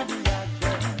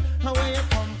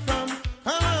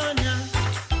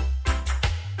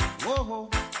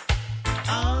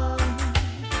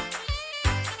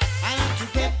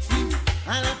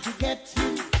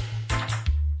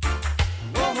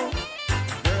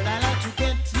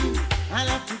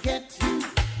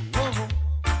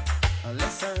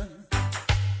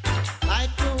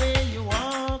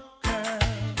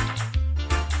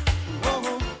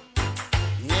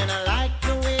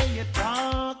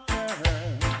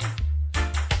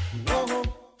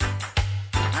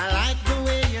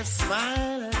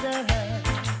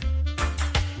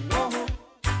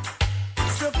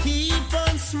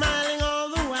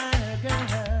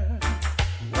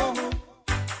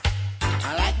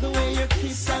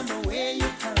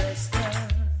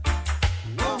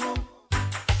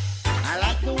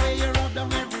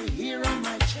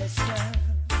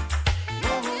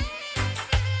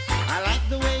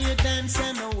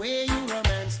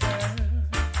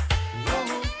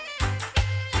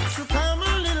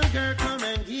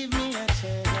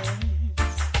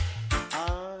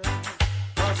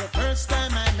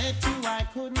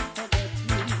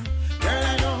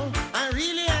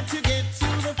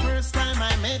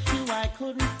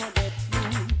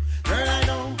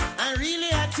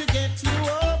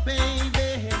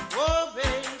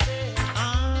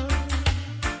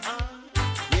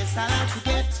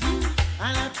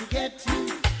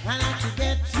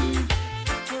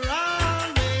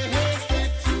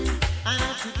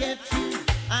 get you.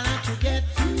 I like to get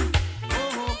you.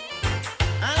 Oh,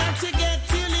 I like to get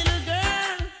you, little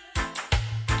girl.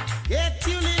 Get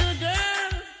you, little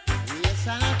girl. Yes,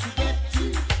 I like to get you.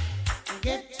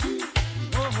 Get you.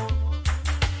 Oh,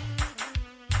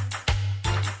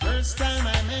 first time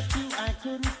I met you, I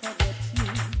couldn't forget you.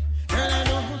 Girl, I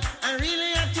know I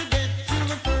really had to get you.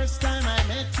 The first time I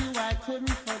met you, I couldn't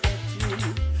forget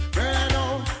you. Girl, I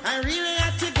know I really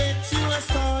had to get you. I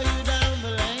saw you down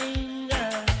the lane,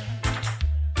 girl.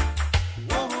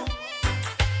 Whoa,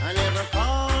 I never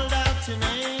called out your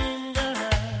name, girl.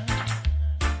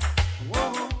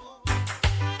 Whoa,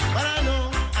 but I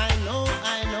know,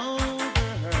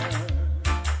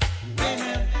 girl.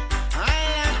 Well, I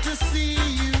like to see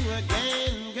you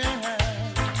again, girl.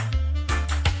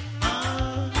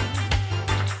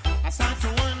 I start to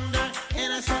wonder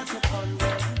and I start to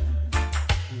ponder.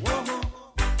 Whoa,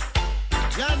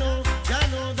 you know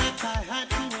that I had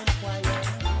to inquire.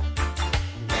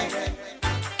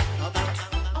 Well,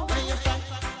 where you from?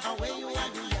 Where you are,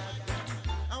 you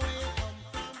are. Where you come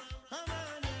from? Come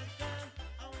on, girl.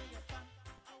 Where you from?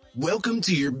 Welcome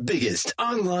to your biggest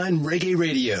online reggae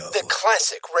radio. The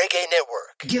Classic Reggae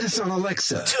Network. Get us on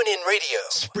Alexa, TuneIn Radio,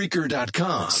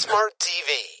 Spreaker.com, Smart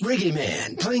TV. Reggae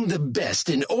Man, playing the best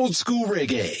in old school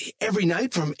reggae every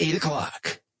night from 8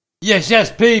 o'clock.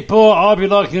 Yes, people. I'll be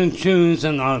liking tunes,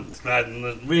 and it's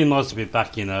really nice to be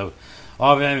back, you know.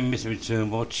 I haven't missed me too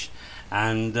much.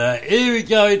 And here we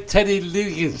go, Teddy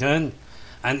Livingston.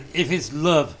 And if it's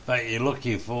love that you're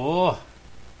looking for.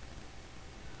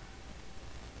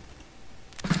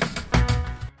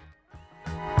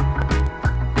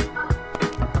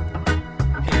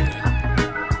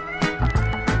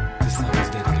 This song is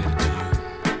dedicated to you.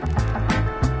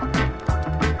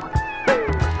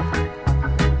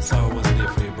 Sorry I wasn't there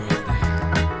for your birthday,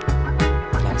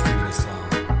 but I'm singing this song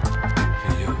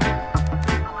for you.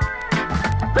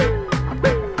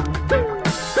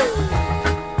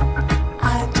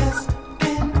 I just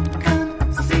can't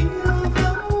conceal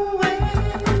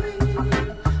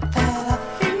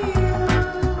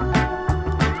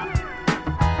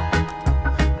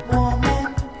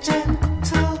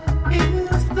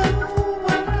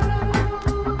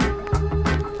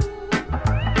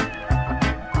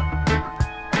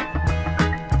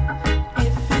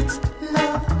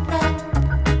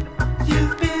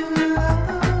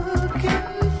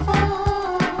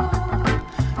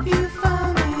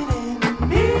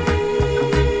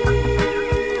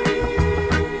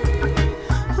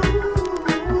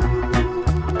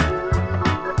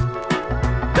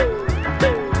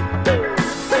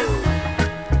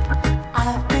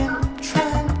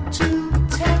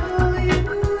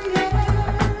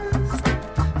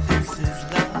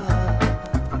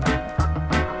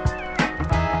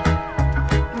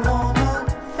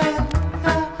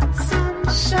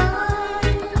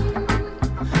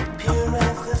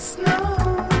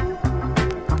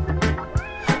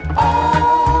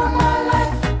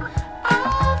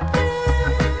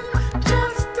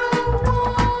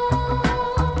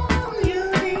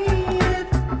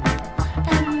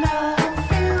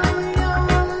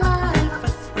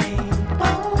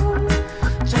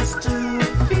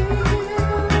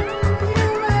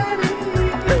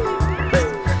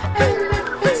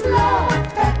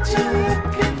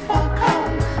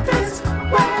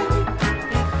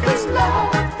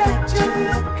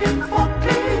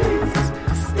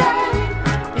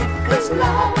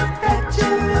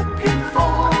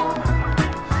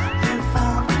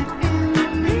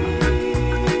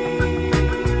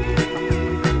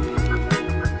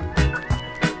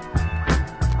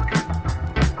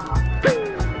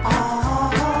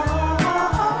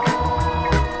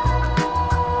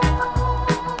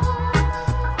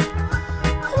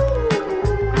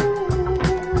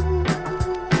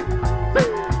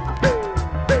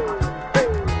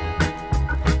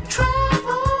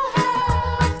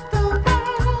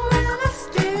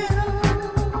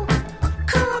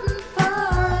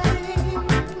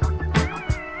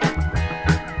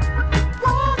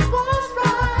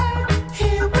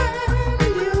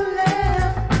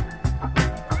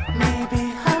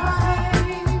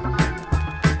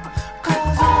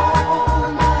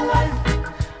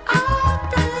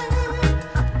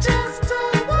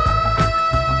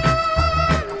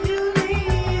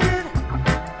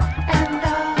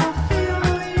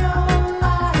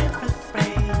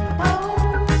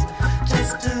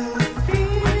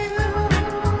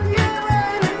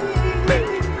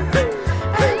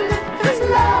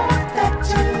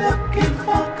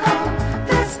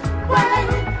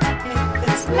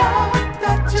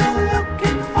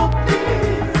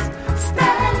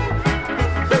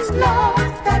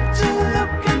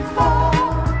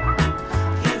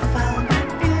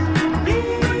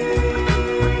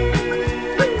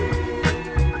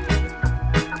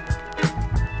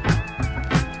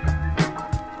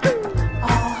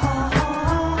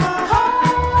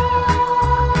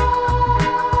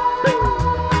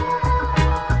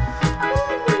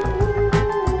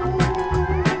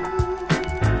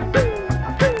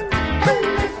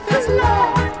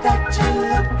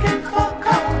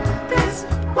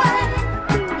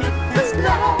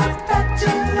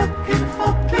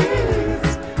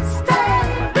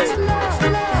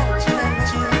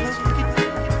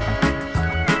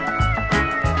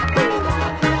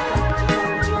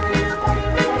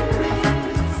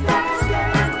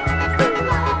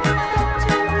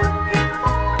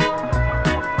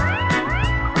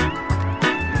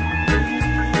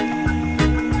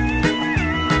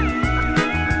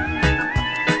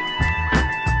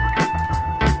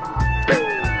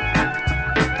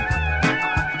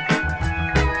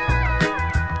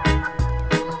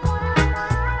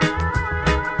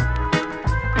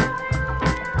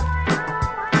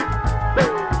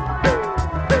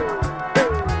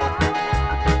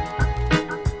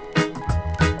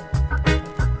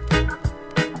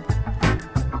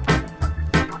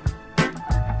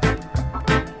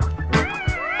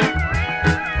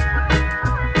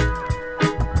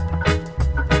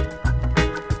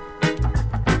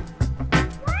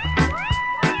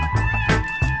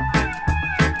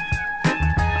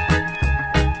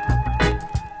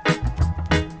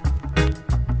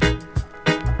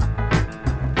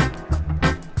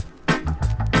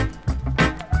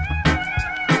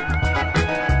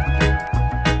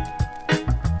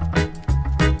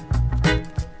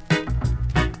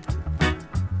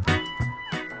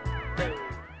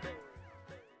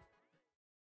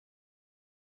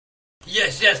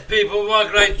Yes, people, what a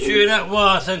great tune that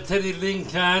was, and Teddy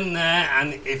Lincoln there,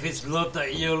 and if it's love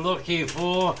that you're looking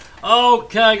for.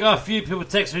 Okay, I got a few people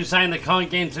texting me saying they can't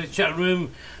get into the chat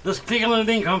room. Just click on the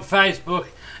link on Facebook,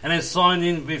 and then sign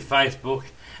in with Facebook,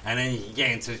 and then you can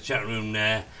get into the chat room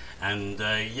there. And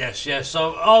yes,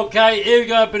 so okay, here we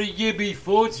go, a bit of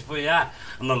UB40 for you, and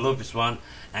I love this one,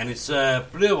 and it's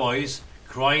Blue Eyes,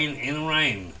 Crying in the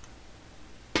Rain.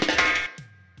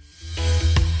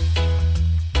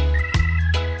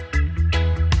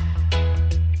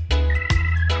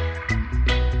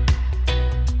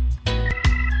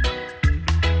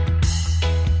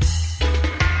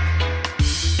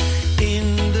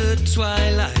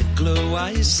 Twilight glow,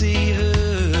 I see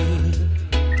her.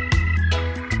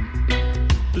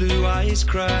 Blue eyes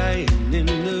crying in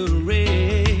the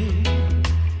rain.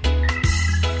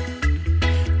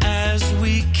 As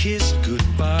we kissed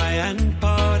goodbye and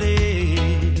parted,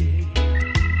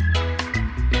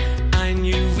 I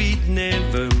knew we'd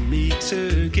never meet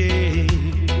again.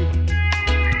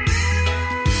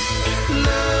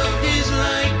 Love is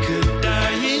like a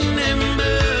dying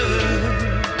ember.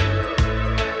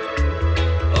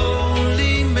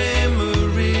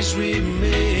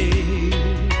 Remain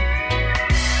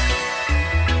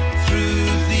through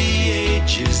the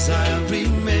ages. I'll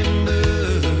remember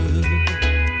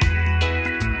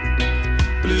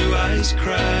blue eyes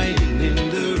crying in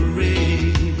the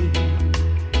rain.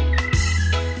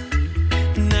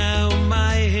 Now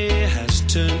my hair has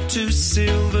turned to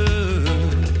silver.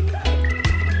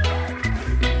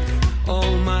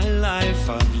 All my life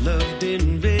I've loved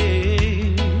in vain.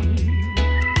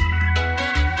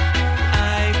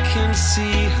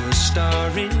 See her star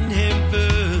in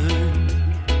heaven.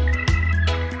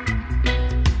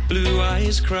 Blue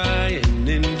eyes crying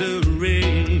in the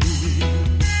rain.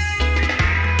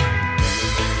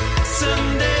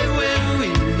 Someday when we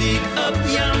meet up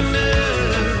yonder,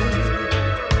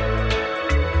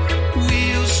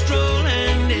 we'll stroll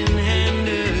hand in hand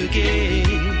again,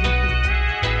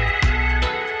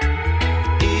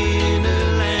 in a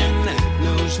land that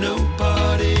knows no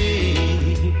parting.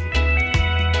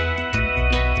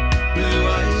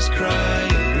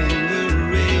 Crying in the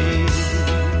rain.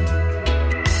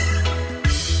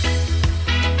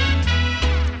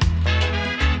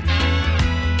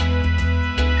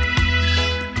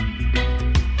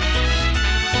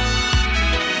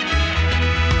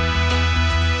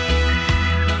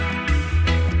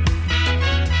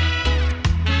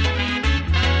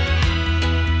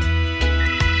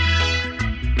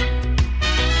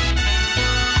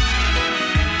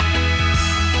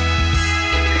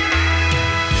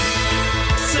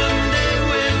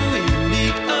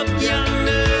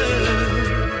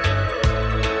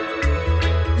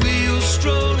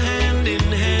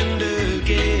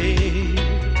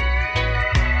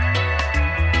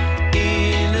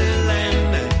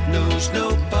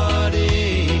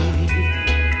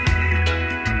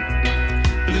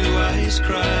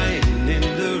 Crying in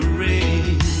the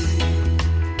rain.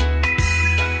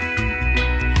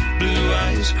 Blue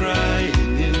eyes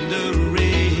crying in the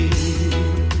rain.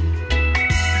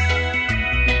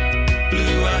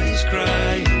 Blue eyes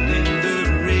crying in the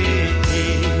rain.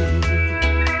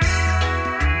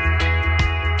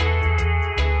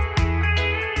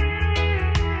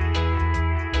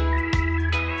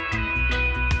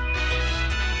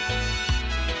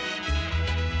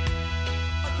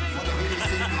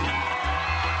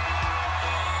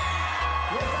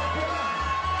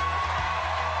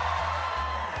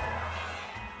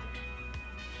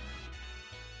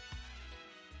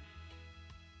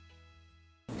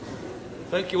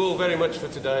 Thank you all very much for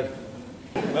today.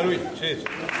 Louis, cheers.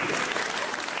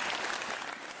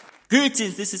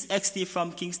 Greetings, this is XT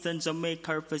from Kingston,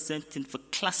 Jamaica, representing for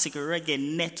Classic Reggae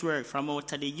Network from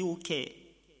out of the UK.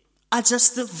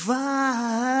 Adjust the vibes,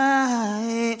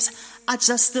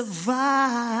 adjust the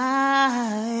vibes.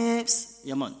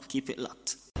 Yeah man, keep it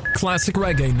locked. Classic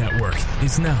Reggae Network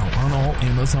is now on all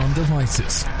Amazon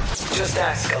devices. Just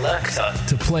ask Alexa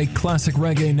to play Classic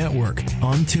Reggae Network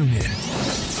on TuneIn.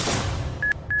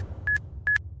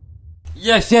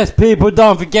 Yes, people,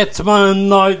 don't forget tomorrow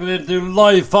night we're going to do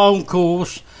live phone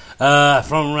calls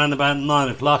from around about 9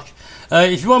 o'clock.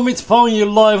 If you want me to phone you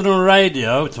live on the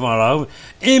radio tomorrow,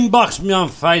 inbox me on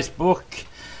Facebook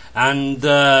and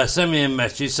send me a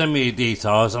message, send me your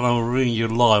details, and I'll ring you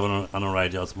live on the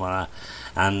radio tomorrow.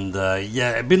 And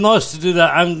yeah, it'd be nice to do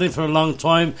that. I haven't done it for a long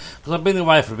time because I've been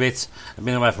away for a bit. I've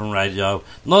been away from radio.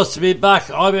 Nice to be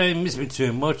back. I haven't missed me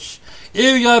too much.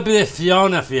 Here we go, a bit of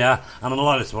Fiona for you, and I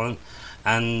like this one.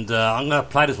 And I'm going to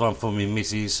play this one for me,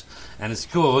 missus, and it's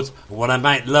called When I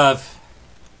Make Love.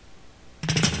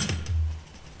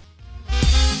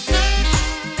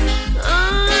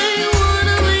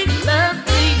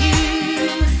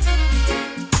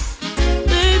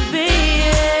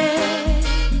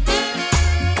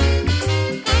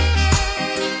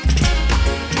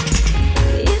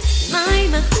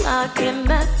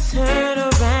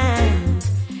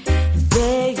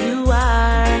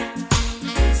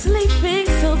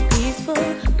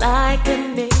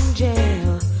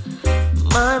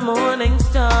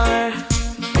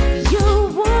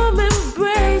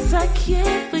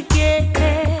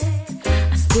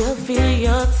 feel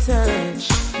your touch.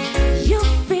 Your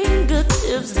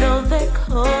fingertips, though they're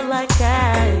cold like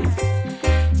ice,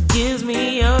 gives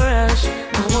me a rush.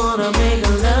 I wanna make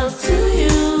love to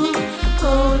you,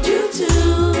 hold you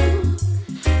too.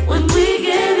 When we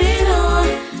get it on,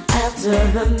 after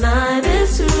the night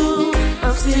is through,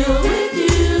 I'm still with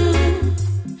you.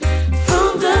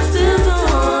 From dusk till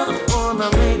dawn, I wanna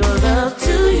make love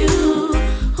to you,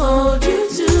 hold you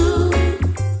too.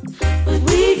 When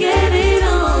we get it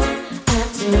on,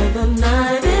 after the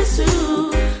night is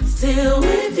through, still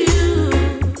with you.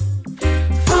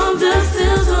 From dusk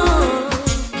till dawn,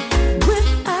 with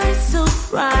eyes so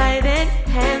bright and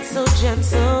hands so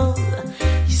gentle,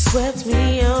 you swept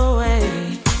me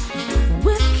away.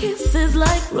 With kisses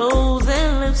like rose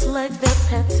and lips like their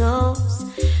petals,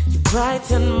 you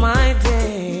brighten my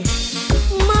day.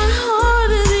 My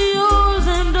heart is yours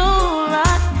and all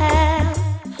I have.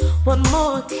 What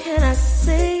more can I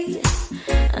say?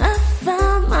 I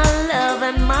found my love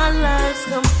and my life's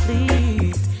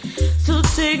complete. So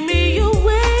take me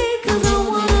away, 'cause I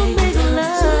wanna make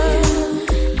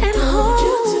love and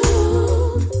hold you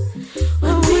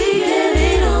when we get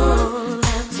it on.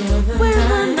 When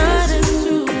the night is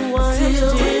through, I'm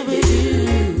still with you.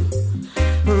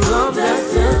 From dusk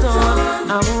till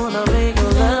dawn, I wanna make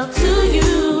love to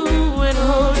you and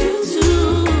hold you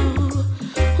too.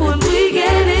 When we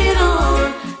get it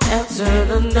on, after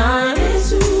the night is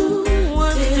through,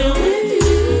 I'm still with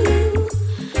you.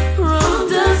 From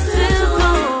dusk till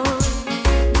dawn,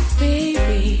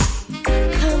 baby,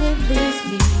 come and please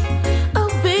me. Oh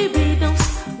baby, don't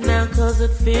stop now, 'cause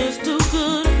it feels too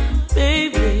good.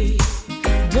 Baby,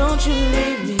 don't you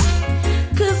leave me,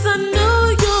 'cause I know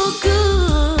you're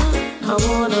good. I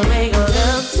wanna make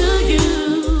love to you,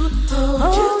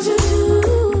 hold you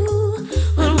too.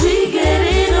 When we get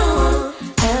it on,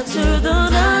 after the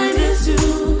night is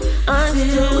through, I'm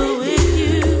still with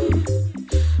you.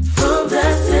 From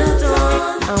dusk till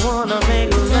dawn, I wanna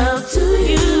make love to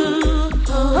you,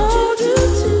 hold you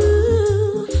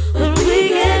too. When we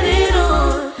get it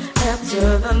on, after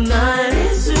the night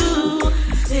is through,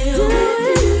 still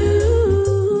with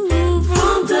you.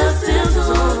 From dusk till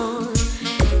dawn,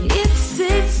 it's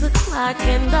 6 o'clock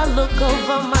and I look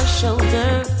over my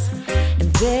shoulders, and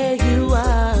there you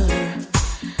are,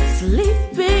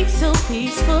 sleeping so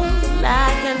peaceful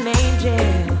like an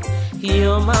angel.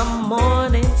 You're my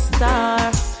morning star.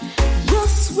 Your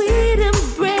sweet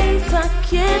embrace I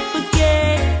can't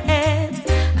forget.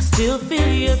 I still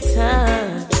feel your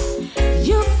touch.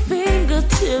 Your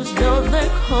fingertips, though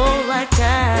they're cold like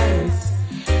ice,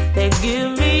 they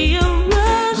give me a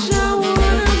rush. I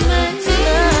wanna make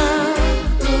love,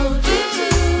 hold you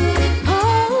too.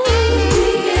 Oh, when we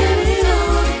get it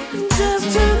on, just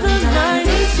till the night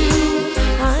is through,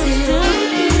 I'm still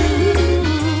with you.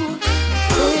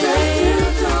 From dusk till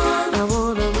dawn, I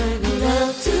wanna make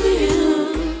love to you,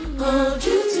 hold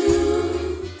you too.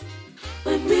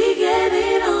 When we get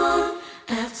it on,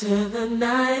 after the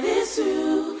night is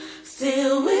through,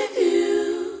 still with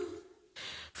you.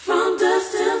 From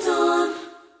dusk till dawn.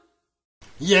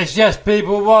 Yes,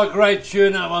 people, what a great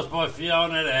tune that was by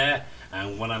Fiona there.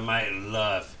 And When I Make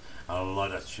Love. I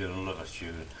like that tune, I love that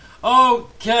tune.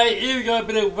 Okay, here we go, a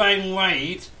bit of Wayne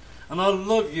Wade. And I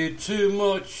love you too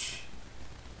much.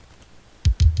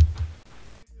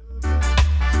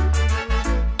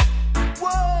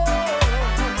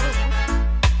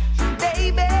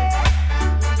 Baby,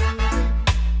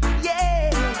 yeah.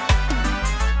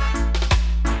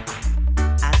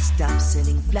 I stopped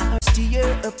sending flowers to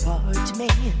your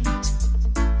apartment.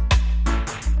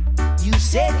 You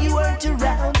said you weren't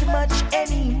around much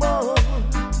anymore.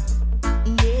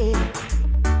 Yeah,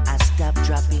 I stopped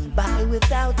dropping by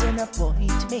without an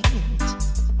appointment,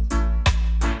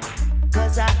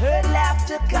 'cause I heard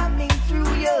laughter coming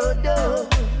through your door.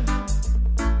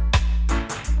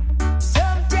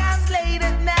 Sometimes late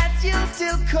at night you'll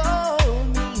still call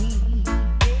me,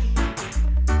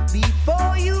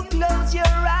 before you close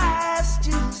your eyes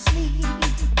to sleep.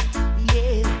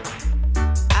 Yeah,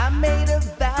 I made a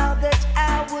vow that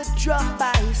I would drop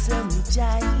by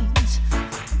sometimes,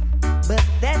 but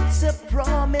that's a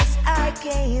promise I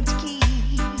can't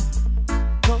keep,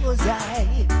 'cause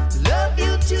I love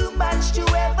you too much to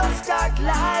ever start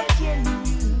liking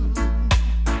you.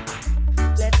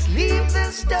 Let's leave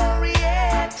the story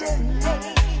at an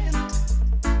end.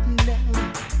 No,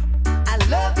 I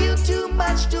love you too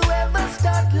much to ever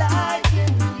start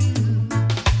liking you.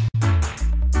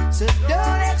 So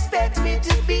don't expect me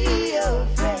to be your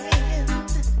friend.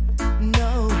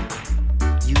 No,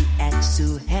 you act so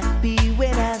happy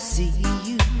when I see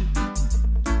you.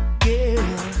 Girl,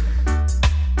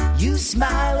 you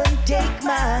smile and take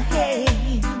my hand.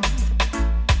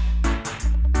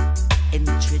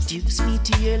 introduce me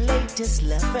to your latest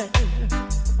lover.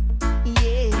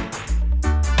 Yeah,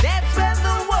 that's when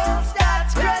the world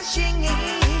starts crushing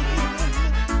in.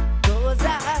 'Cause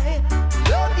I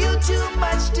love you too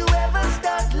much to ever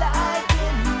start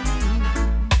liking you.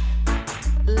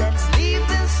 Let's leave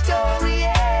the story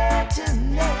at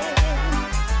an end.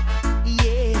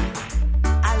 Yeah,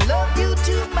 I love you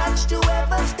too much to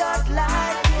ever start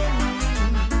liking you.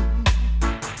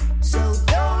 So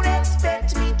don't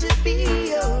expect me to be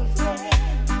your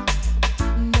friend.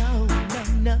 No, no,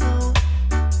 no.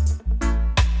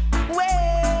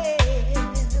 Well,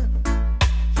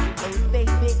 oh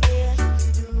baby,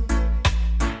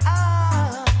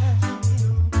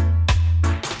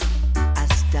 I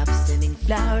stopped sending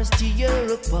flowers to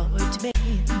your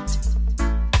apartment.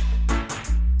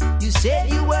 You said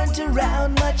you weren't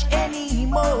around much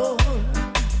anymore.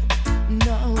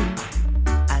 No,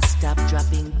 I stopped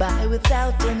dropping by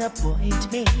without an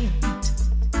appointment.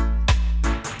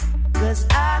 'Cause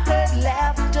I heard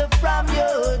laughter from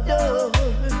your door.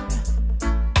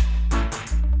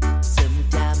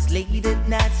 Sometimes late at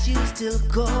nights you still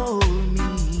call me,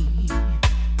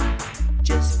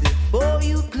 just before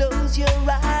you close your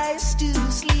eyes to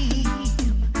sleep.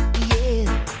 Yeah,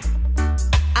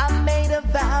 I made a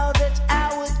vow that I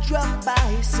would drop by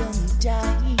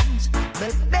sometimes,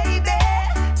 but baby,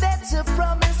 that's a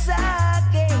promise I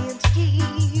can't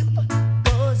keep.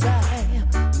 'Cause I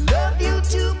love you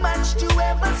too much to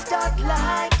ever start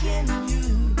liking you.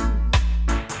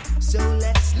 So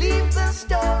let's leave the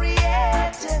story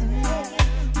at an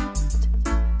end.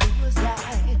 'Cause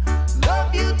I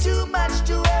love you too much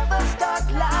to ever start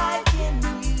liking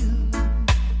you.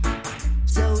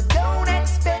 So don't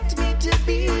expect me to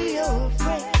be your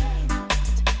friend.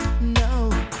 No,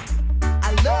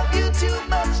 I love you too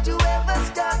much to ever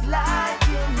start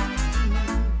liking you.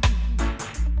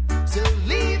 So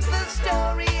leave the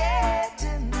story at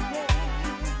an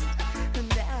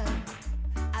end.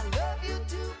 I love you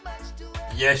too much to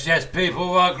ever. Yes, yes, people,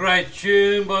 what a great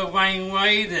tune by Wayne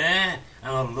Wade there.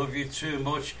 And I love you too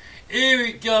much. Here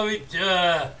we go with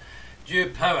Joe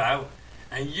Power,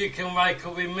 and you can wake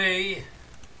up with me.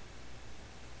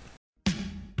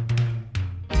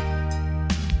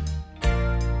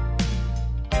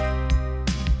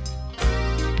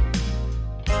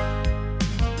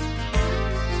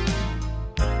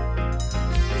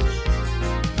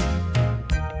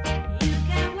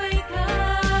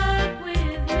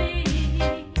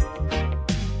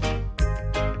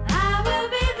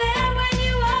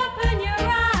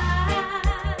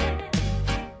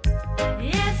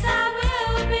 Yes, I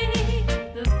will be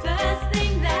the first thing.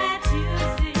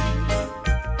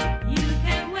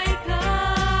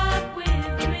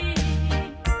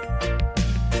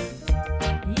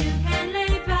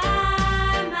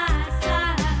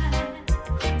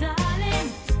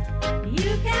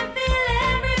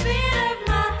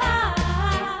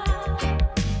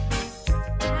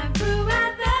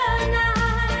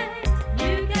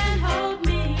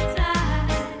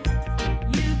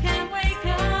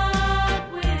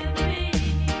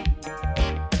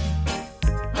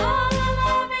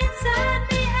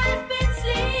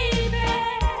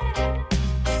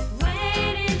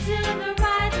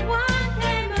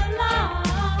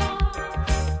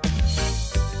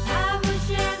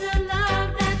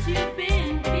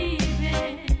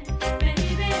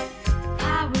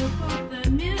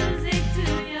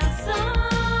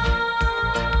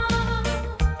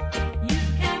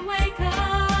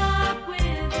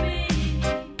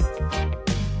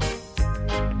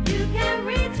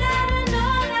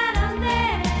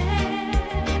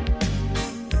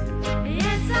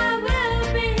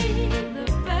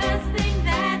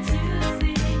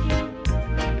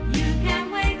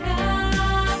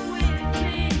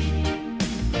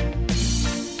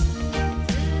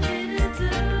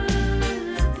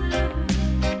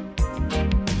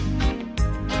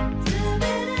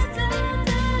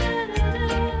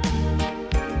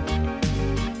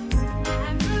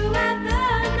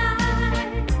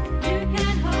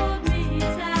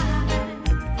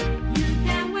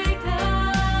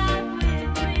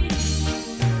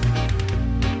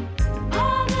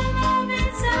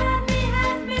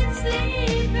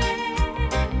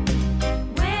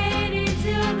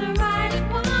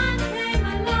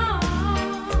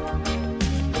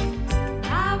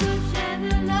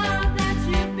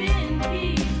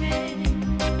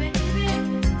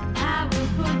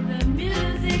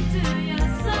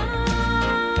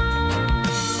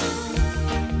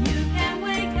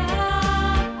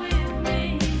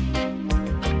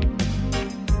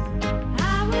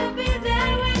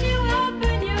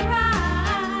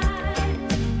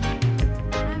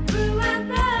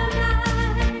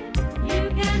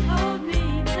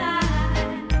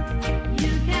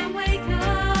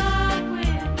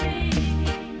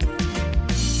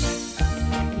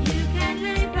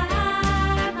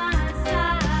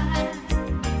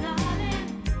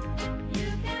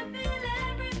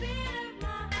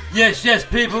 Yes,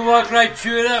 people, what a great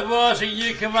tune that was, and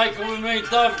you can make it with me.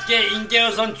 Don't forget, you can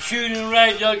get us on Tuning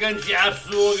Radio, go into the App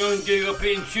Store, go and Google, put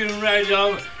in Tuning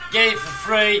Radio, get it for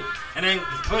free, and then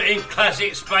put in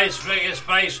Classic Space, Reggae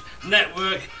Space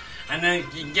Network, and then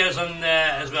you can get us on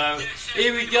there as well.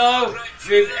 Here we go,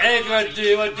 with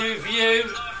Everything I Do For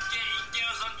You.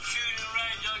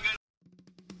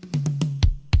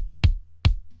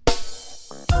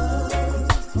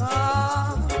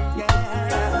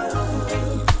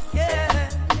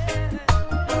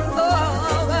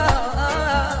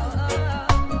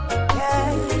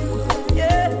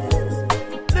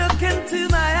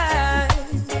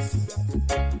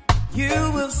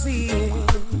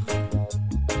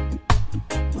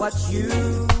 What you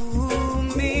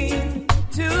mean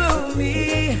to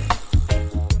me.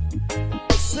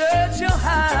 Search your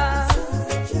heart,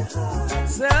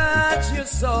 search your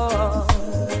soul.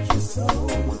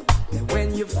 And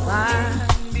when you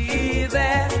find me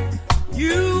there,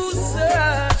 you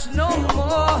search no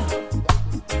more.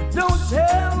 Don't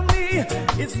tell me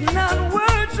it's not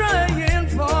worth trying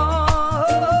for.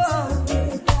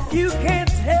 You can't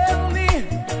tell me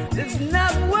it's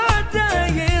not worth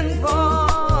dying for.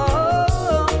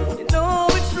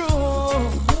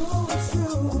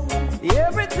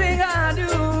 Everything I do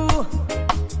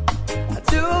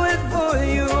it for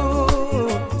you.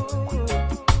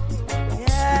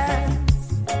 Yes.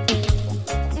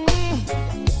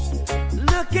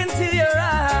 Look into your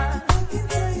eyes.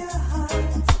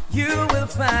 You will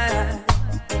find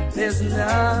there's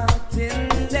nothing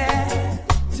there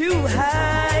to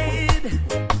hide.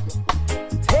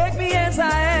 Take me as I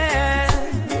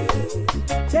am.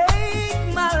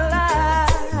 Take my life.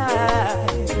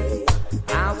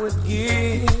 I would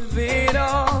give it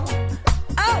all.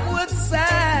 I would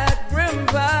sacrifice.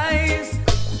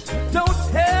 Don't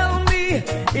tell me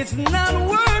it's not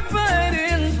worth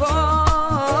fighting for.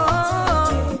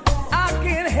 I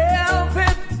can't help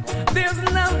it. There's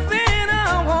nothing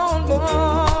I want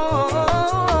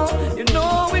more. You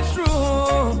know it's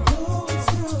true.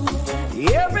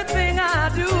 Everything I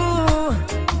do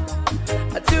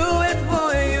it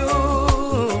for you.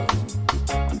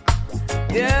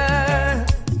 Yeah.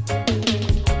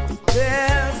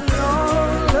 There's no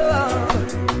love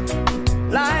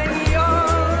like your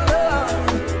love,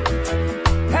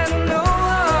 and no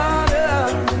other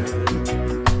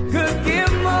could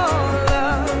give more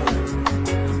love.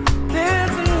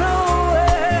 There's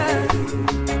nowhere,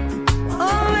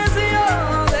 only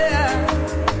you're there,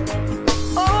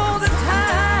 all the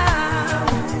time,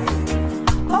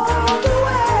 all the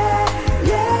way,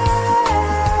 yeah.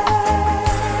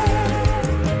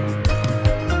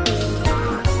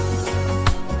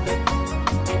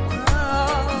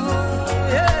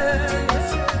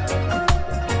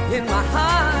 In my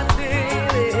heart,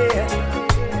 baby.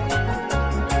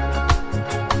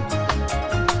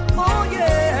 Oh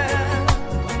yeah.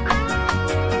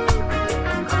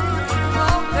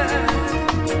 Okay.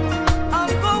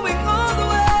 I'm going all the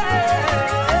way.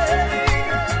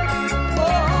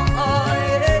 Oh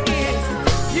yes.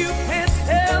 You can't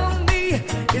tell me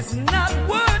it's not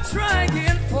worth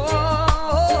trying for.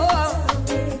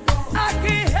 I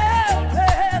can't help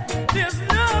it. There's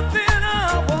nothing I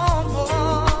want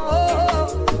more.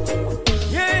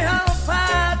 Yeah, I'll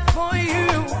fight for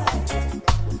you.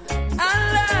 I'll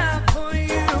lie for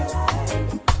you.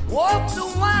 Walk the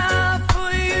while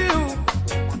for you.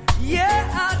 Yeah,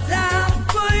 I'll die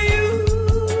for you.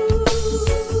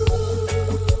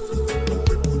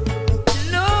 You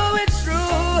know it's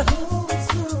true.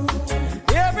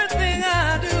 Everything I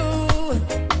do.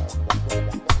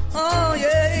 Oh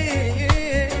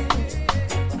yeah,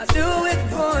 I do it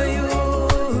for you.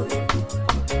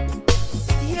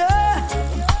 Yeah,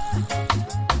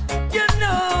 you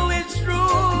know it's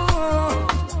true.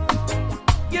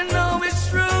 You know it's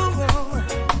true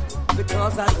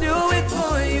because I do it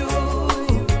for you.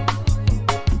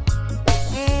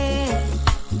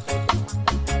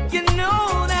 You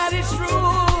know that it's true.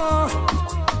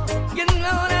 You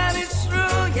know that it's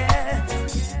true. Yeah,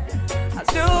 I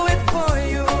do it for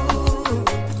you.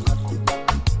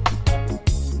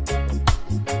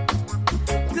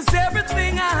 'Cause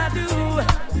everything I do,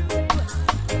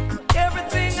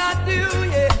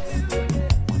 yes,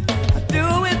 I do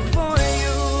it for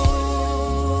you.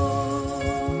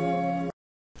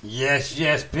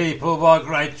 Yes, people, what a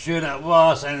great tune that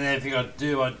was, and everything I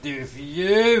do it for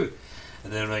you.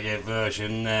 The reggae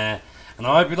version there. And I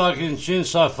hope you like the tune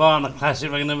so far on the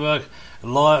Classic Reggae Network,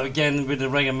 live again with the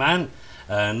Reggae Man.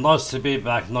 Nice to be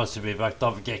back. Don't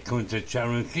forget, come into the chat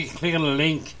room, click on the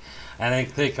link, and then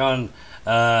click on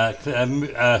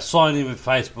sign in with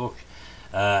Facebook,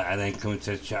 and then come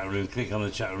into the chat room, click on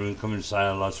the chat room, come and say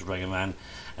hello to reggaeman.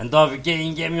 And don't forget, you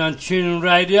can get me on TuneIn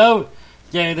Radio.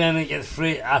 Get in and get the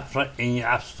free app in your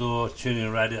app store,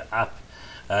 TuneIn Radio app.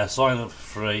 Sign up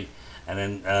for free, and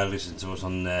then listen to us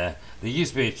on there. There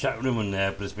used to be a chat room on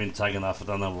there, but it's been taken off. I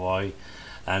don't know why.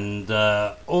 And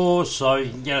also, you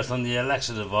can get us on the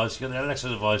Alexa device. You got the Alexa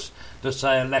device. Just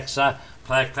say, Alexa,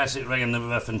 play Classic Reggae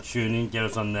Network and tune in. Get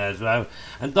us on there as well.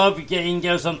 And don't forget, you can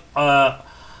get us on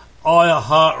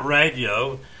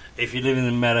iHeartRadio. If you live in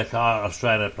America,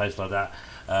 Australia, a place like that,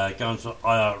 go on to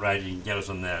iHeartRadio. You can get us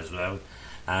on there as well.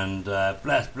 And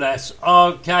bless.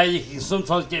 Okay, you can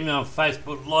sometimes get me on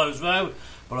Facebook Live as well,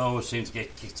 but I always seem to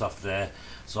get kicked off there.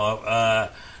 So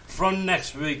from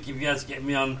next week, if you guys get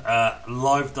me on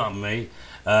live.me,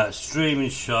 streaming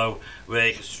show where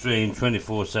you can stream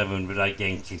 24/7 without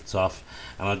getting kicked off,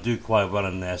 and I do quite well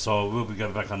on there, so we'll be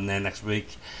going back on there next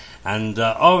week. And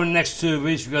over the next 2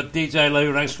 weeks, we've got DJ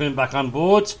Lou Ranks coming back on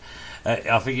board.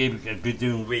 I think he'll be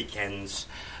doing weekends,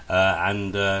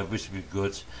 and which will be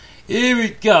good. Here we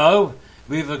go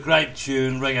with a great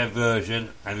tune, reggae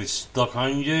version, and it's Stuck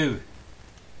on You.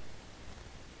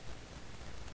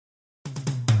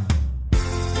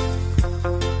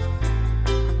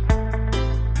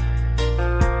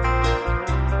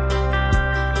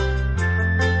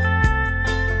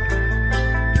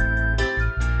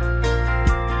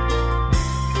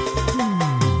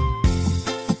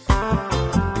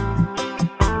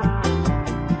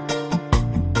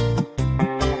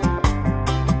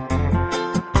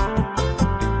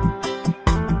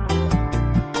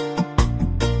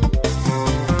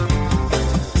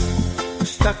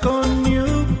 Stuck on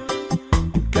you,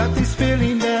 got this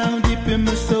feeling down deep in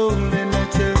my soul and I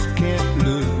just can't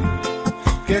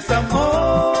lose. Guess I'm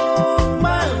on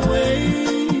my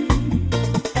way.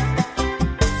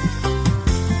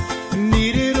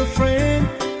 Needed a friend,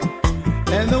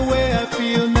 and the way I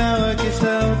feel now, I guess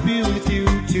I'll be with you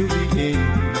till the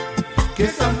end.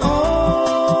 Guess I'm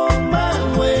on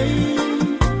my way.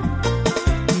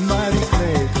 Mighty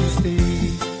glad to stay.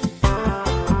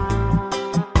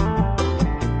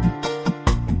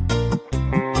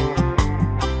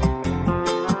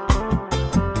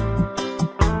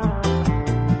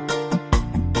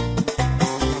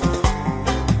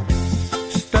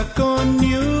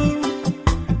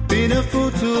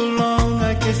 For too long,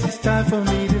 I guess it's time for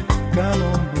me to come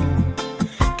on home.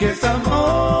 Guess I'm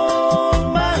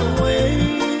on my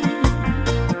way.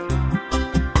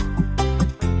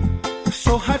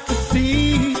 So hard to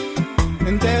see,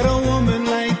 and that a woman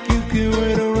like you can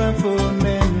wait around for a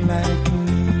man like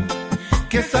me.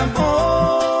 Guess I'm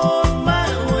on my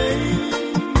way.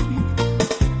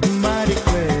 Mighty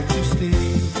glad to stay.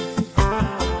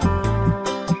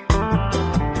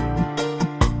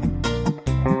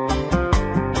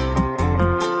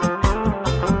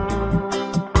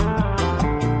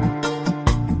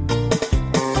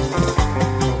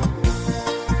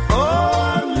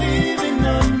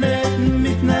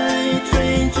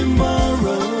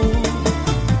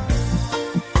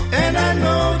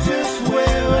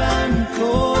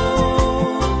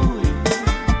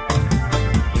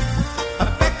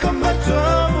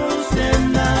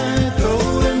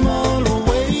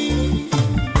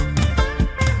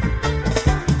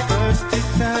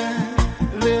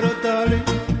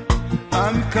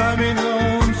 Coming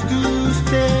home to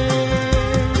stay.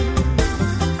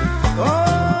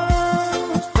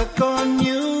 Oh, stuck on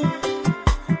you.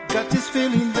 Got this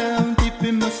feeling down deep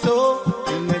in my soul,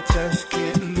 and I just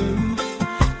can't lose.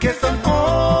 Guess I'm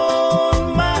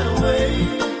on my way.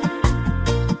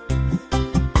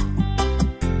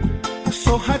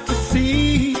 So hard to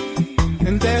see,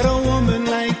 and that a woman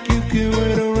like you can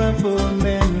wait around for a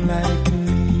man like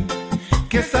me.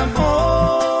 Guess I'm on.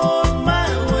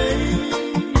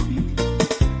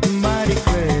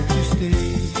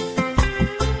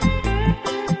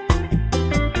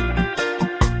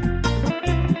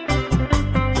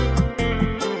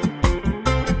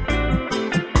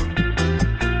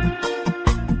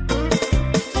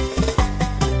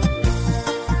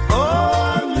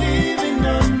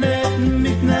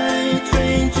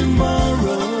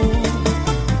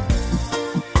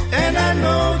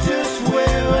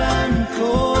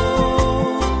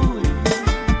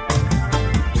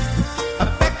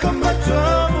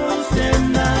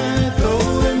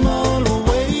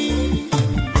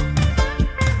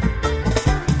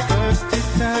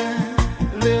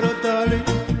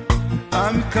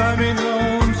 Coming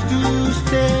home to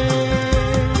stay.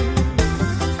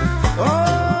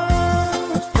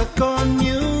 Oh, stuck on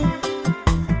you.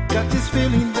 Got this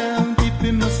feeling down deep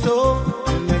in my soul,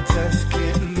 and I just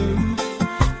can't lose.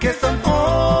 Guess I'm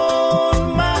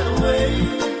on my way.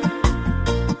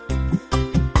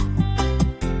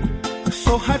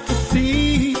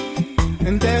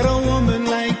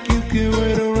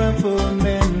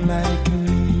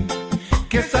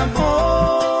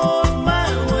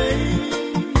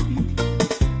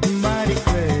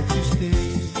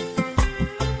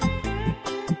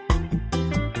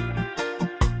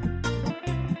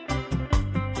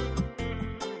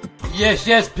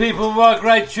 Yes, people, what a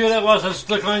great tune that was. I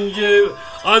stuck on you.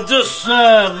 I just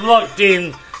logged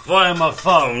in via my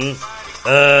phone,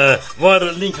 via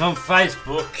the link on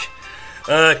Facebook.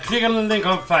 Click on the link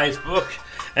on Facebook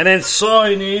and then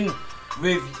sign in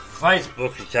with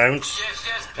Facebook accounts.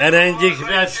 And then you can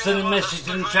be able to send a message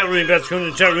in the chat room. That's come in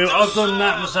the chat room. I've done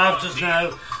that myself just now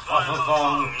off my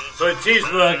phone. So it is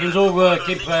working, it's all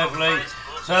working perfectly.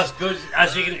 So that's good,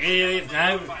 as you can hear it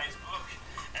now.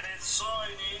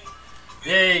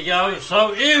 There you go.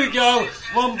 So here we go.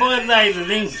 One by Lady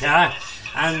Linker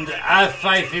and Have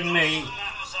Faith in Me.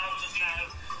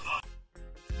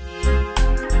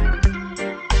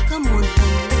 Come on,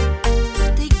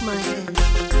 honey. Take my hand.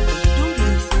 Don't be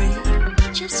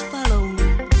afraid. Just follow me.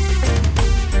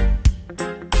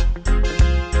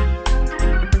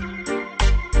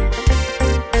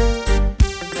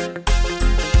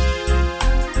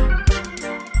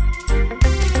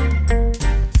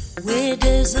 Where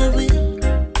there's a will,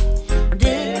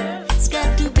 there's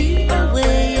got to be a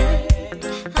way.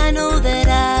 I know that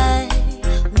I,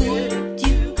 with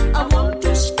you, I want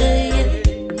to stay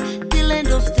till end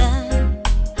of time,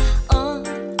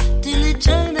 till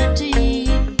eternity.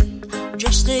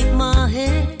 Just take my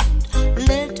hand,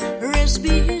 let rest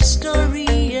be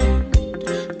history, and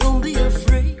don't be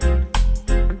afraid.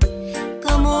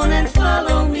 Come on and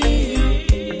follow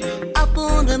me up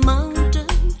on the mountain,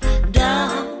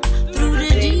 down through the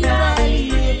deep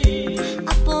valley,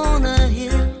 up on a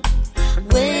hill,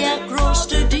 way across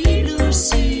the deep blue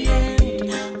sea,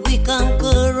 and we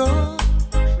conquer all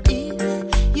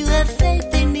if you have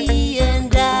faith in me,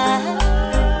 and I'll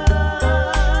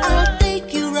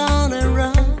take you round and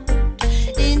round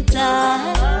in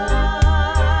time.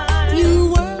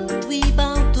 New world we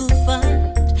bound to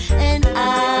find, and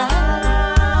I'll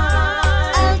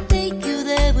take you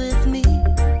there with me.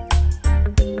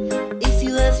 If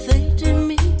you have faith in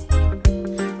me,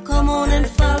 come on and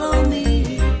follow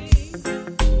me.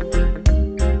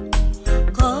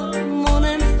 Come on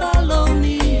and follow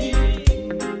me.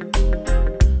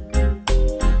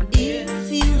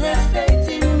 If you have faith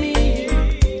in me,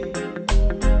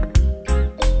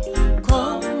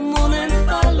 come on and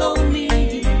follow me.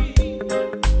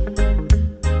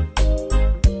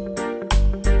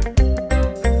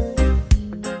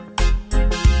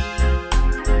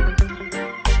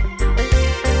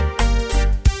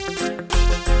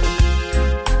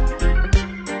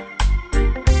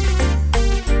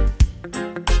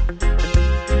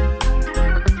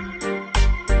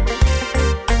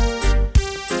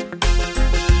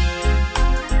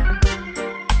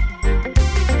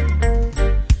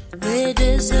 Where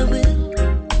there's a will,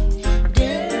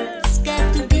 there's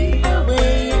got to be a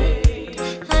way.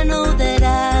 I know that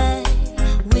I,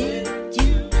 with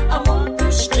you, I want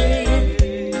to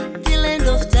stay till end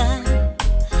of time,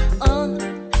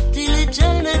 till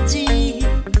eternity.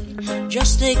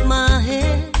 Just take my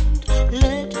hand,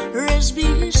 let rest be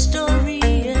history,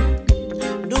 and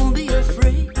don't be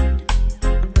afraid.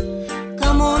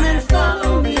 Come on and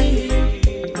follow me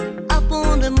up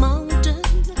on the mountain,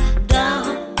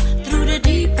 down through the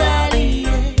deep valley,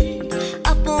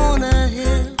 up on a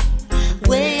hill,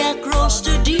 way across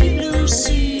the deep blue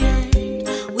sea, and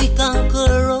we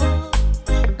conquer all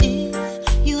if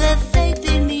you have faith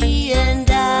in me, and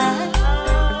I'll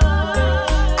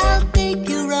take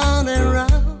you round and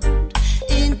round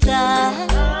in time.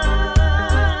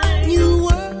 New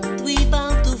world we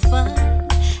bound to find,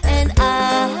 and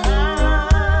I'll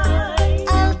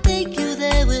take you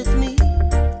there with me.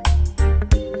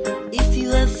 If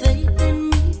you have faith in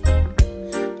me,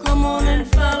 come on and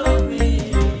follow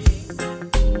me.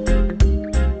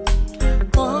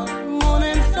 Come on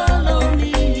and follow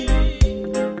me.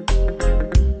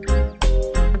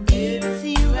 If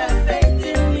you have faith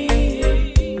in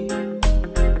me,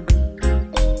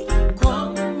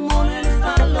 come on and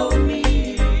follow me.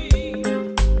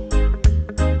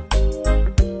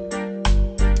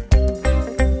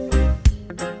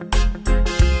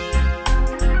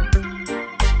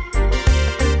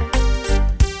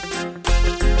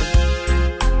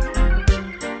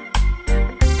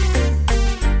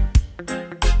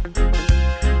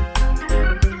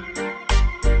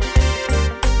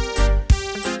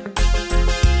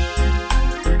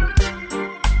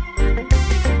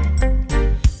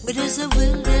 Where there's a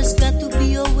will, there's got to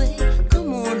be a way.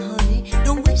 Come on, honey,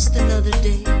 don't waste another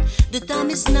day. The time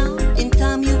is now, in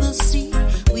time you will see.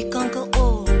 We conquer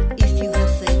all if you have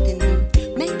faith in me.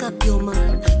 Make up your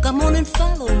mind, come on and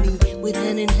follow me. With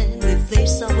hand in hand, we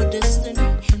face our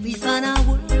destiny. We find our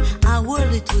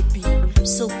world it would be.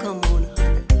 So come on,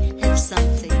 honey, have some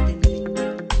faith in me.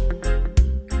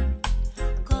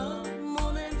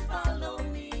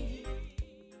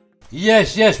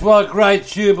 Yes, what a great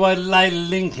tune by Lady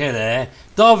Linker there.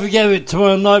 Don't forget,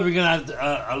 tomorrow night we're going to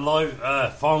have a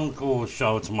live phone call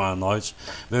show tomorrow night.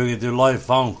 We're going to do live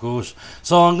phone calls.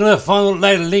 So I'm going to phone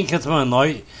Lady Linker tomorrow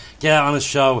night, get out on the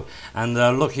show, and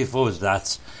looking forward to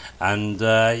that. And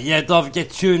don't forget,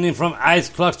 tune in from 8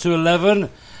 o'clock to 11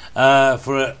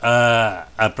 for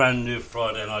a brand new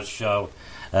Friday night show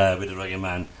with the Reggae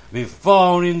Man. We're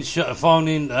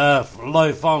phoning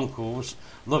live phone calls.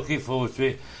 Looking forward to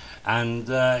it. And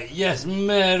yes,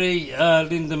 Mary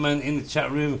Lindemann in the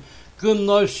chat room. Good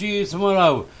night, see you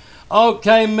tomorrow.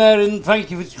 Okay, Mary,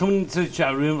 thank you for coming into the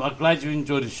chat room. I'm glad you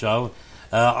enjoyed the show.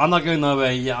 I'm not going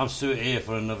nowhere yet. I'm still here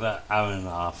for another hour and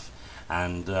a half.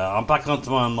 And I'm back on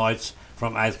tomorrow night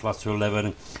from 8 o'clock to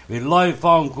 11 with live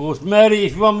phone calls. Mary,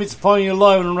 if you want me to phone you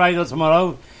live on the radio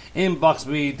tomorrow, inbox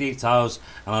me your details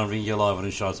and I'll ring you live on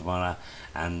the show tomorrow.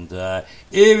 And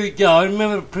here we go.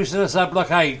 Remember Prisoners at Block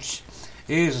H?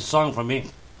 Here's a song from me.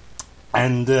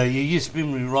 And you used to be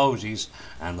with Roses,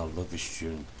 and I love this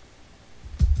tune.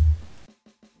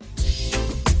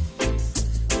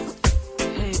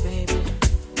 Hey baby,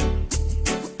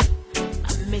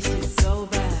 I miss you so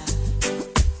bad.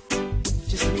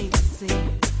 Just need to see you.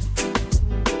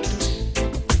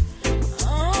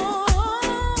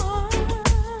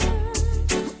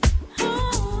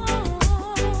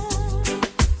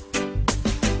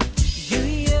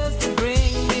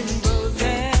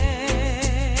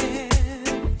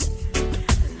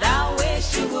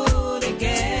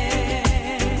 Again.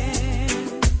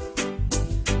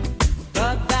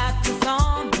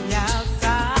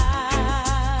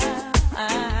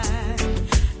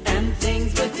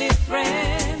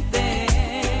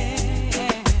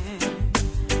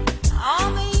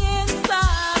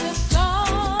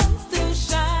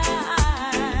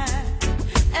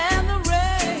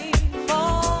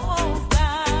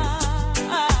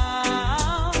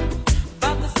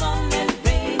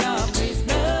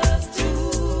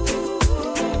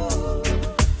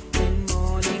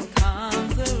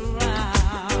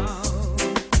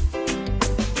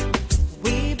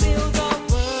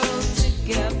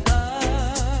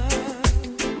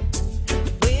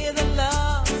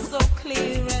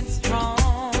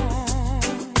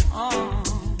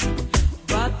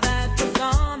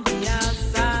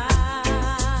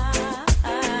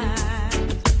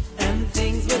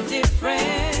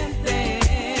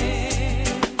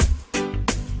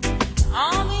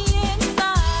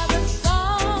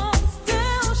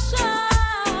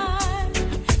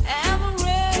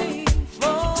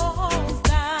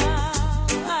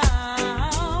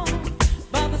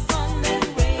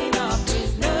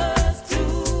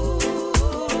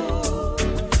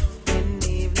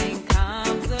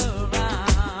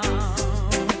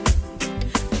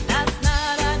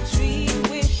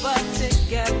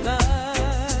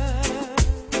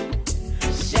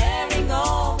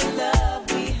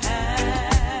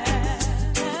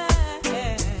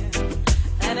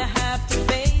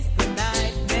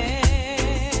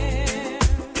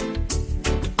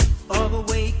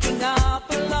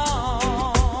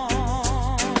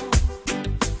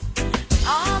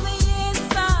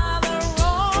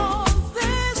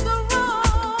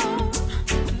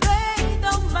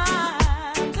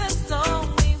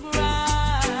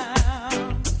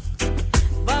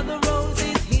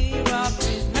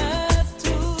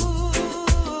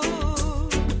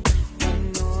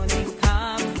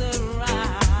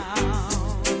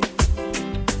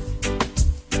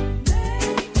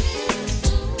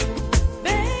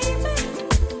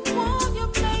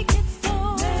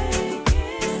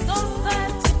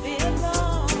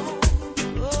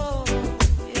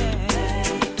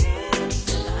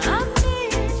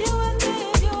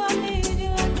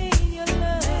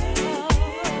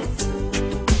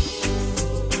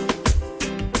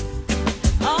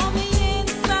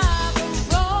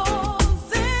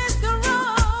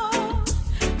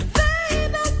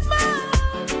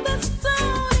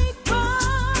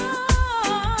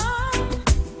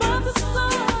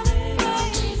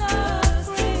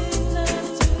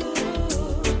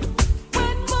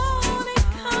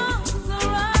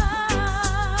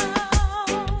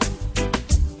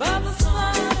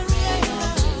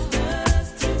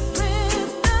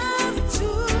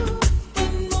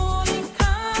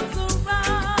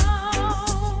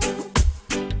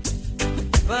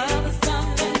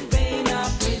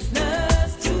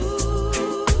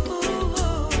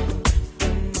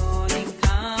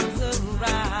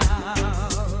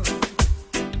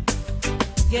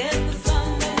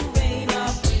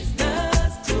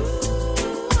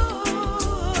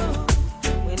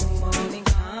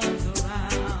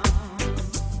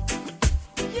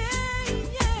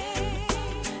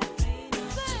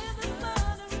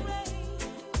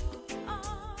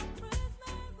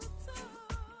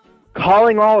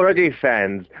 Calling all reggae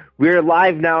fans. We're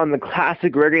live now on the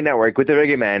Classic Reggae Network with the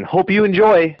Reggae Man. Hope you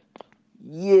enjoy.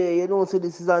 Yeah, you know, so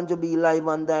this is Andrew B live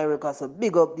and direct. So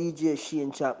big up DJ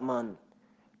Shane Chapman.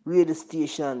 Radio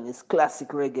station is Classic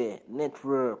Reggae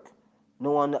Network.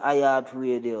 No on the iHeart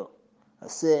Radio. I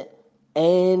say,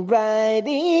 and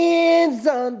writings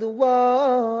on the wall.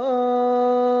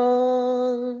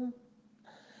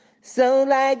 Sound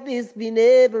like this be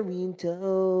never been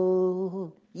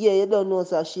told. Yeah, you don't know,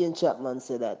 so Shane Chapman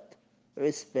said that.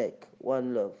 Respect,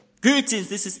 one love. Greetings,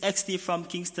 this is XT from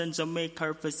Kingston, Jamaica,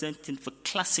 representing for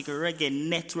Classic Reggae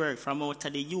Network from out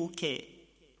of the UK.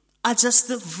 Adjust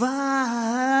the vibes,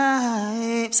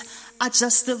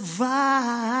 adjust the vibes.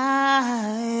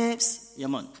 Yeah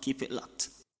man, keep it locked.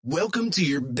 Welcome to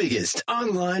your biggest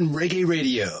online reggae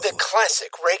radio. The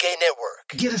Classic Reggae Network.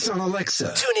 Get us on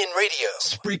Alexa, TuneIn Radio,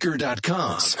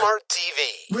 Spreaker.com, Smart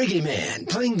TV. Reggae Man,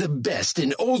 playing the best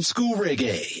in old school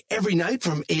reggae every night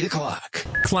from 8 o'clock.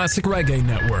 Classic Reggae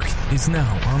Network is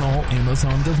now on all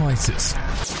Amazon devices.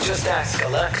 Just ask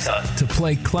Alexa to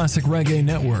play Classic Reggae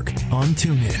Network on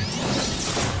TuneIn.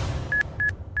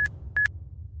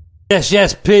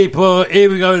 Yes, people, here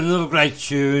we go, another great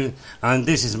tune, and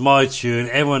this is my tune.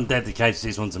 Everyone dedicates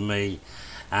this one to me,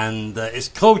 and it's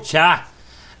Culture,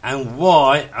 and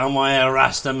Why Am I a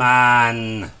Rasta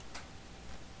Man?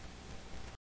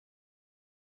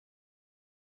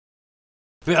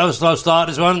 Bit of a slow start,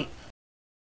 this one.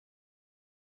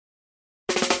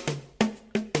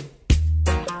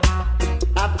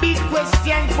 A big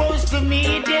question posed to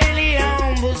me daily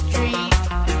on the street.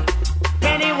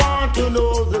 Many want to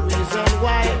know the reason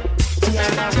why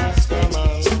I'm a Rasta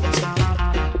man.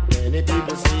 Many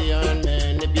people say and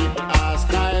many people ask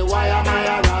why am I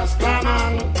a Rasta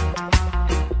man?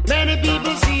 Many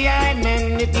people say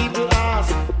many people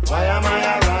ask why am I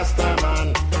a Rasta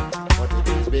man? But it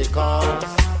is because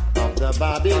of the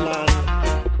Babylon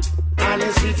and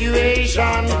the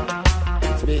situation.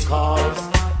 It's because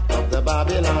of the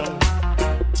Babylon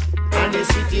and the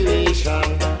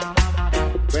situation.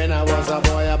 When I was a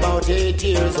boy about 8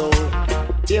 years old,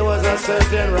 there was a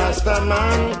certain Rasta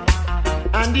man,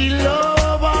 and he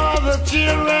loved all the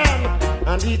children,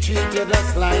 and he treated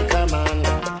us like a man.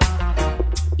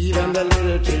 Even the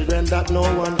little children that no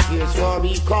one cares for,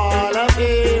 he called up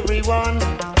everyone,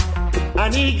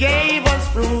 and he gave us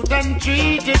fruit and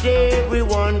treated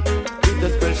everyone with a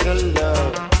special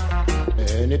love.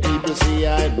 Many people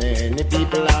say many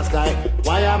people ask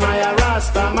why am I a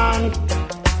Rasta man?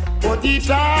 But he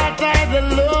taught I the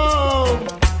love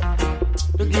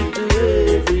to give to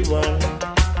everyone.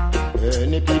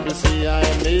 Many people say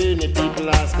many people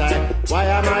ask why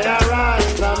am I a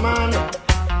Rasta man?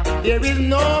 There is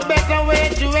no better way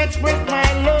to express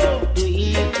my love to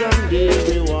each and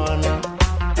everyone.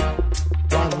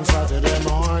 One Saturday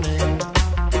morning,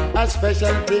 a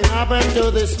special thing happened to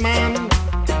this man.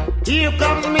 Here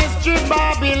comes Mystery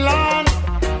Babylon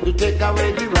to take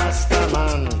away the Rasta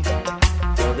man.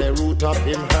 So they root up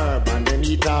him herb and they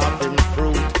eat off him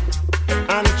fruit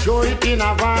and throw it in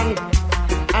a van.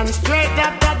 And straight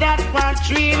after that for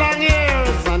 3 long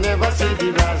years I never see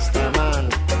the Rasta man.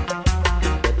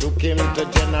 They took him to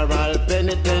General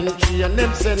Penitentiary and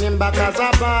them sent him back as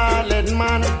a bald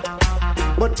man.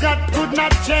 But God could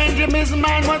not change him, his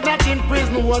mind was not in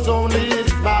prison, was only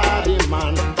his body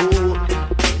man. Oh,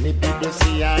 many people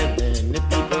see many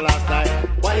people ask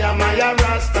why am I a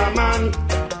Rasta man?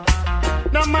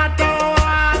 No matter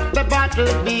what the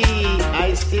battle be,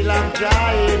 I still am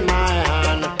trying my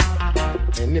hand.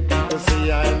 Many people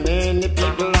say many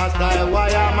people ask why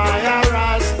am I a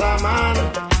Rasta man?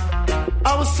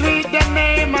 How sweet the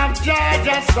name of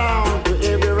Georgia sound to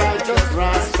every righteous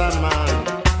Rasta man.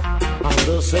 And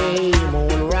the same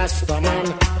old Rasta man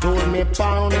told me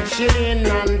pound, shilling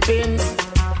and pence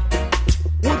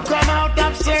would come out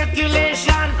of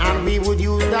circulation and we would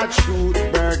use that shoot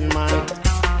bird man.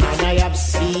 And I have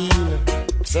seen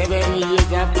 7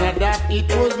 years after that it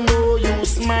was no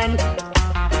use man.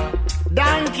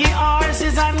 Donkey,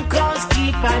 horses and cows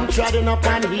keep on treading up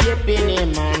and heaping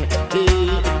him man. Hey,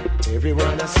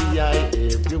 everyone I see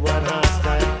everyone ask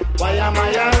why am I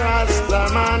a Rasta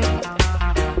man?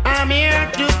 I'm here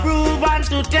to prove and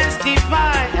to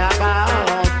testify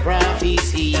about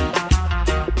prophecy.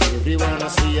 Everyone I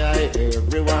see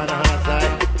everyone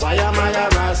ask why am I a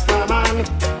Rasta man?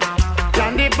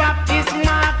 John the Baptist,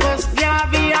 Marcus,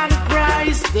 Garvey and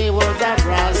Christ, they was a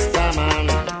Rasta man.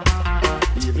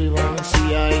 Everyone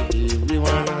see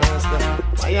everyone ask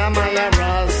why am I a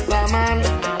Rasta man?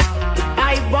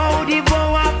 I bow the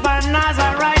bow up a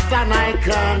Nazarite and I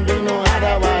can't do no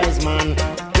otherwise man.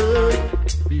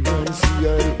 Everyone see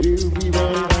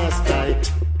everyone ask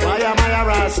why am I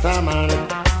Rastaman.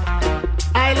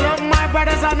 I love my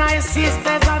brothers and my sisters,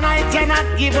 and I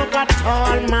cannot give up at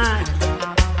all, man.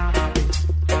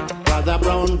 Brother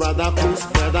Brown, Brother Coos,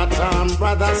 Brother Tom,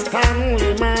 Brother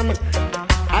Stanley, man.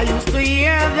 I used to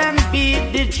hear them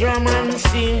beat the drum and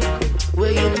sing.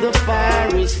 Way in the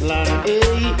forest land,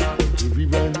 hey.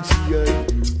 Everyone see I,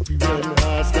 everyone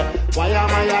Rasta. Why am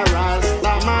I a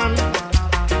Rasta man?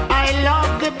 I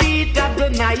love the beat of the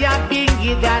Naya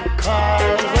Bingy that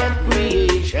calls the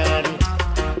creation.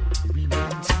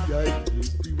 Everyone see I,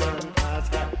 everyone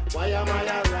Rasta. Why am I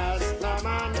a Rasta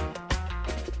man?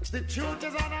 The truth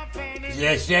is on a finish.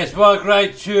 Yes, what a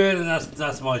great tune, and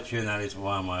that's my tune, that is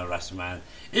Why Am I a Rasta Man.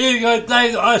 Here you go,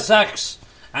 Dave Isaacs,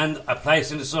 and A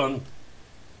Place in the Sun.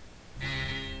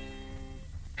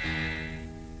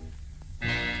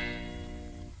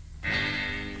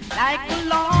 Like a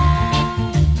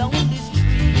long, lonely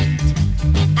street,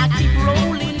 I keep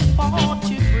rolling for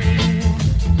to bring,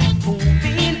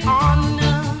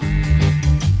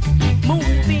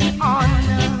 moving on,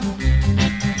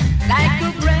 like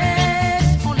a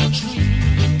grass on a tree.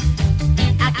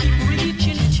 I keep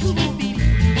reaching to be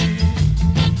free,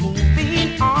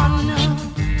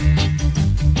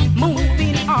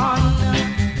 moving on.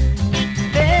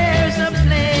 There's a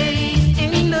place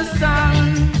in the sun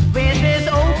where there's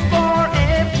hope for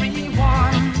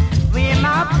everyone, where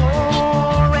my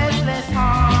poor restless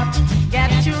heart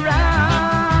gets to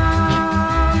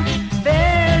run.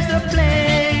 There's a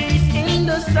place in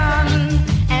the sun,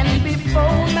 and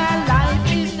before my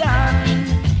life is done,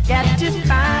 got to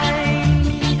find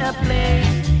me a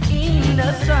place in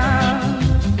the sun.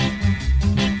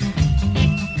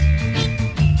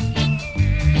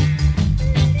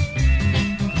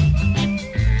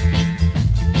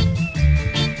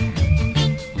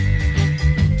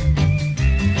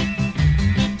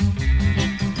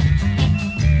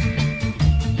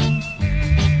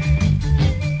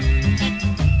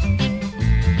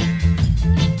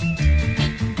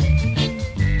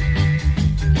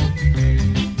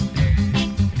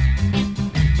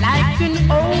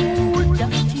 Old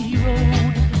dusty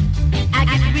road, I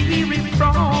get weary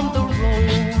from the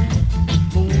road.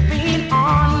 Moving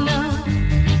on,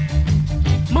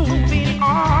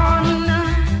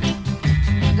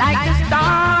 like the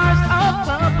stars up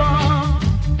above.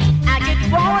 I get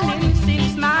warning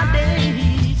since my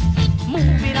days.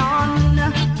 Moving on.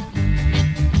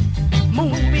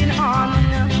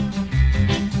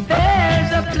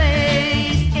 There's a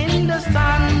place in the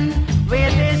sun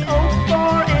where there's hope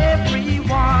for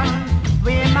everyone,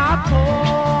 where my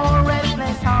poor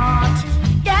restless heart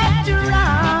gets to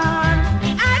run.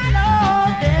 I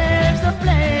know there's a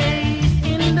place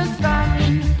in the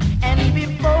sun, and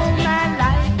before my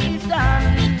life is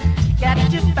done, got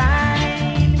to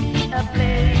find me a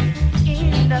place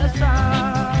in the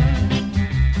sun.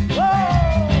 Whoa.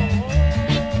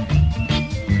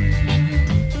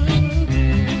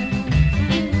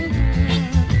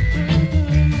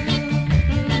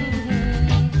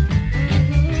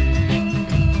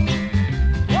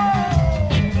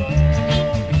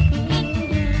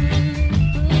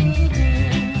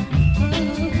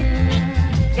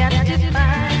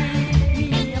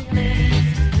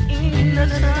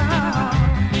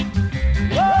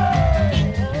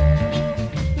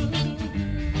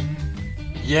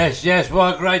 Yes,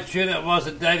 what a great tune it was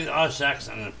of David Isaacs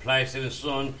and A Place in the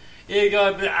Sun. Here you go,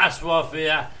 a bit of Aswar for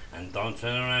you, and Don't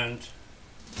Turn Around.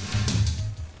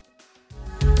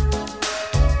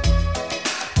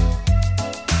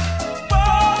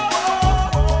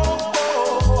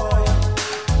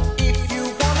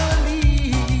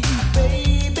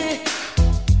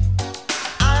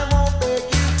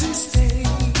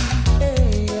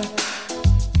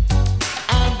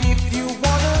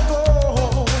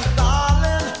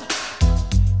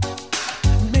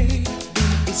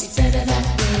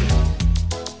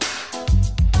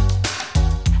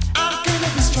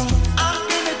 Strong.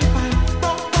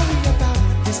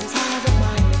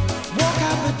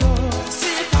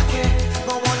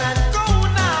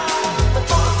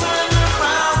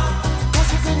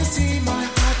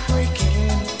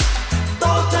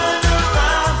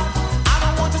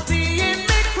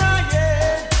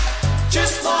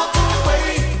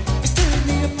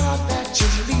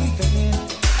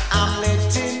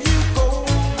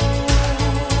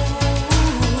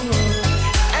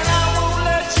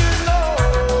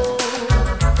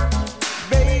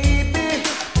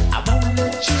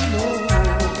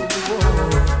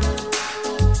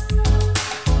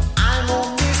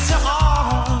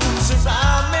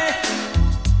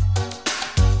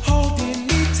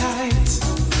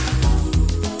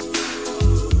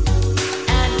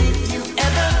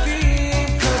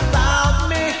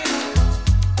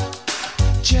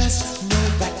 Just know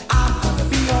that I'm gonna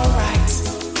be alright.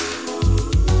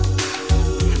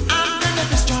 I'm gonna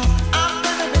be strong, I'm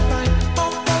gonna be fine.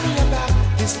 Don't worry about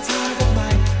this time of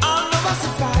mine. I'll never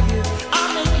survive,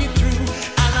 I'll make it through,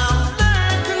 and I'll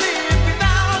learn to live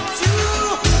without you.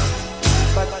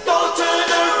 But don't turn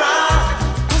around,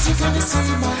 'cause you're gonna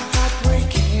see my heart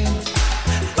breaking.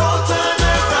 Don't turn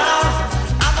around,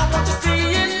 I don't want you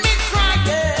seeing me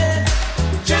crying.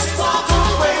 Just walk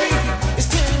away, it's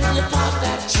tearing me apart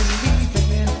that you're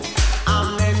leaving. I'm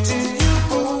letting you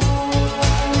go,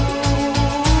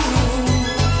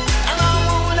 and I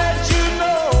won't let you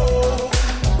know.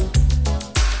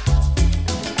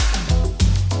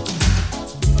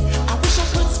 I wish I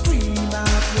could scream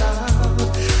out loud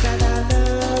that I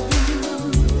love you.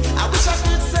 I wish I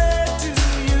could say to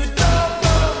you, don't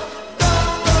go,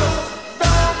 don't go,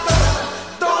 don't go,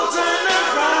 don't turn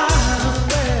around,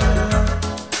 yeah.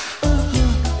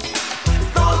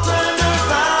 Don't turn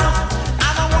around, I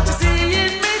don't want you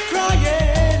seeing me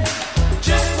crying.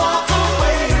 Just walk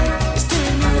away, it's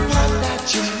tearing me apart that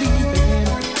you're leaving.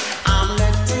 I'm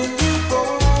letting you go.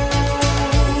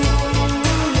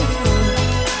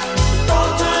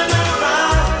 Don't turn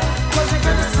around, 'cause you're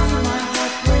gonna see my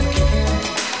heart breaking.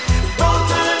 Don't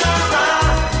turn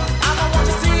around, I don't want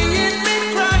you seeing me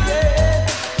crying.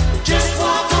 Just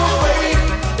walk away,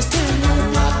 it's tearing me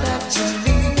apart that you're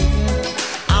leaving.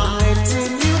 I'm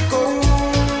letting you go.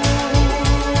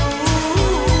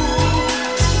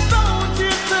 Don't you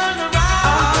turn around,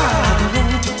 I don't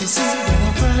want you to see when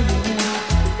I'm crying.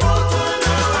 Don't turn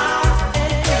around,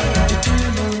 don't you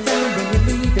turn around when you're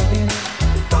leaving.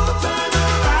 Don't turn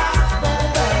around,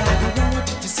 I don't want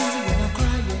you to see when I'm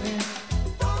crying.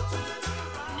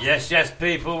 Yes, yes,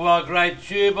 people. Well, great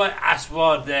tune by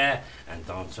Aswad there. And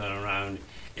don't turn around.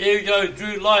 Here we go,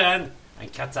 Drew Lion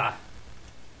and Kata.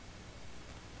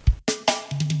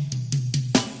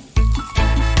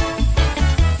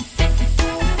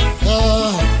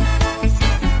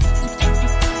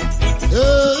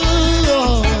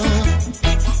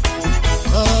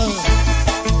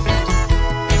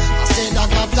 I said I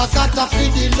got to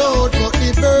feed the load, but the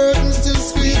burden still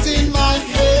squeezing my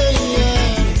head.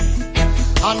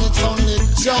 And it's only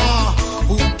Jah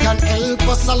who can help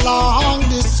us along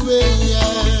this way.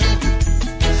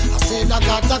 I said I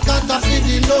got to feed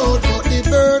the load, but the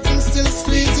burden still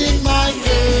squeezing my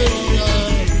head.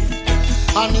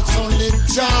 And it's only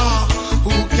Jah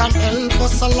who can help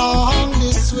us along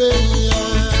this way.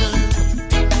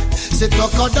 Say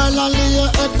crocodile and lay your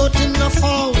head out in the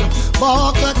foul.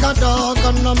 Bark like a dog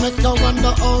and no make you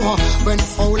wonder how. When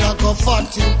foul I go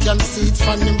fat, you can see it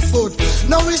from him foot.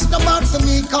 Now it's the bad for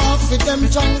me coffee, them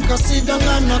junk a sit down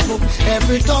and a cook.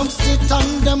 Every dog sit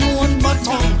on them one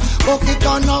bottom. Cook it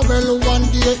on a well, one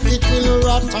day it will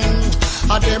rotten.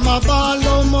 And them a ball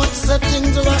how much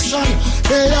settings ration.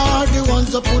 They are the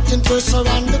ones who put in pressure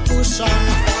on the cushion.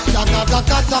 Got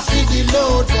to feed the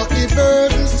load, but the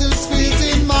burden still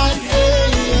squeezing my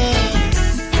head.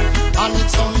 And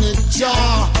it's only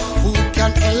Jah who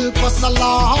can help us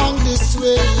along this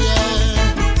way.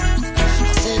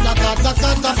 I said I got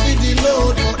to feed the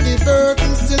load, but the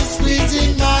burden still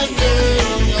squeezing my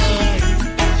head.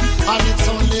 And it's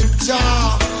only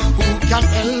Jah who can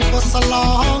help us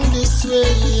along this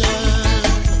way.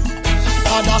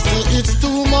 And I say it's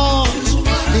too much,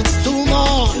 it's too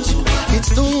much.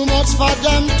 It's too much for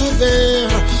them to bear.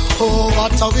 Oh,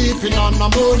 what a weeping on the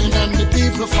morning and the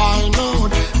people find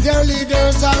out their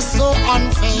leaders are so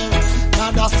unfair.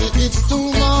 Now I say it's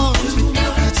too much,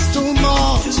 it's too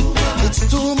much, it's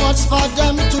too much for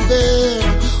them to bear.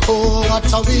 Oh, what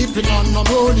a weeping on the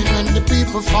morning when the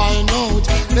people find out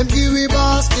them give me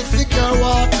basket thicker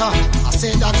water. I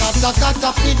said I got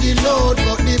to feed the load,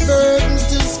 but the burden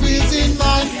still squeezing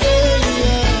my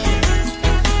head.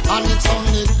 And it's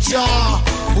only Jah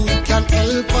who can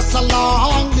help us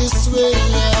along this way.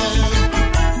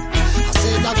 I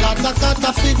said I got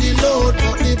to feed the load,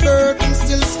 but the burden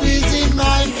still squeezing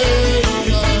my head.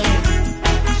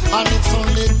 And it's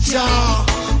only Jah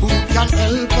who can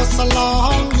help us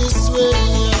along this way.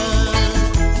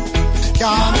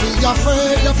 Can't be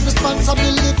afraid of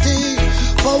responsibility.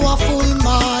 Powerful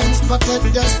minds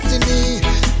protect destiny.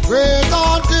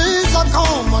 Greater days are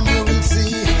come and you will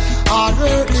see. Hard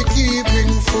work the key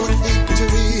bring forth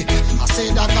victory. I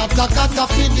said I got to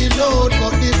feed the load,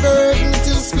 but the burden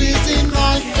still squeezing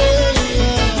my head.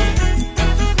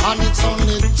 And it's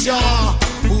only Jah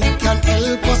who can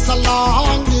help us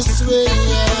along this way.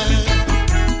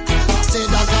 I said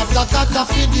I got to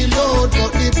feed the load,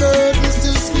 but the burden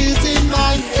still squeezing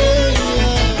my head.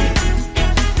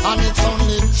 And it's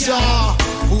only Jah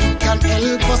who can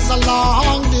help us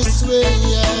along this way.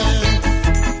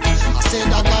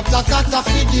 kata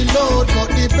for the load, but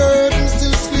the burden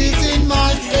still squeezing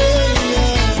my head.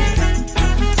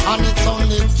 And it's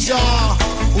only Jah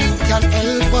who can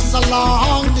help us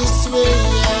along this way.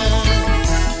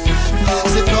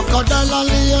 See crocodile and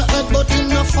lay your head but him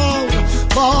no fall.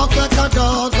 Bark like a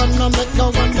dog and no make you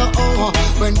wonder how.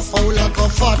 When foul like a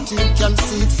fat you can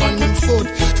see it from them food.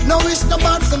 No wish no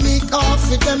bad for me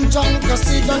coffee. Them junk a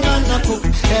sit down and a cook.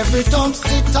 Every time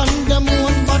sit on them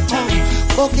own bottom.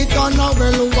 Fuck it on a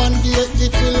well one day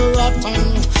it will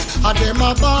rotten. And them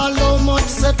a ball how much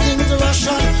settings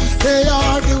ration. They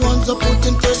are the ones who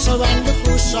putting pressure on the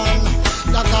cushion.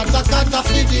 The kata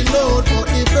for the load, but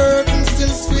the burden still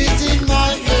squeezing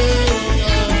my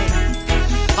head.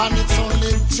 And it's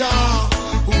only Jah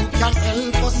who can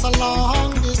help us along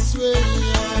this way.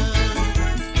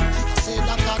 I say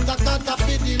the kata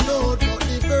for the load, but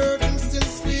the burden still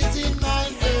squeezing my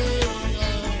head.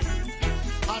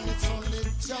 And it's only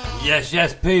Jah.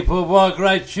 Yes, people. What a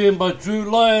great tune by Drew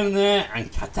Lyon there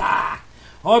and Kata.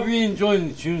 Hope you're enjoying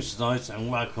the tunes tonight, and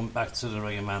welcome back to the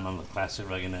Reggae Man on the Classic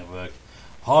Reggae Network.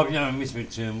 Hope you haven't missed me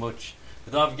too much.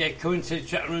 But don't forget, come into the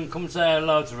chat room, come say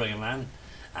hello to Reggae Man.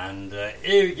 And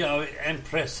here we go,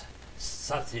 Empress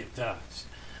Satyata,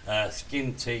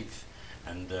 Skin Teeth,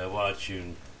 and what a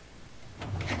tune.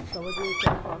 So what do you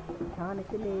say for? Can't make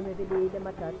the name every day, them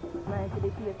a chat. Smile to the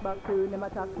face back through, them a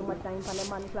talk too much time for the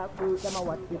man clock fruit, them a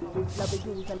watch it. Love the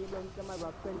juice and the drinks, them a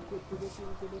rock, friendship to the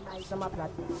things to the night, them a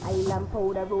plot. Island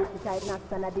powder, rope, tight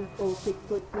knots, and a deep old 6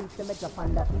 foot trees, them a drop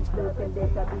on the east, low, and they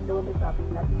shall be low, me stop.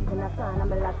 Not even a fan,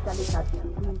 I'm a last of the cat.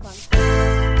 Green pan.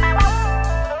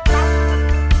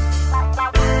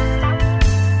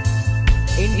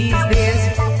 In these days,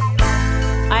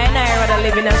 I and I rather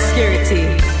live in obscurity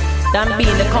than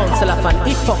being the counsel of an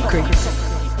hypocrite.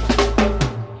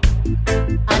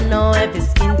 I know every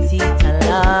skin teeth I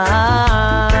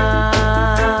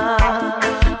love.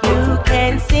 You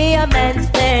can see a man's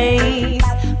face,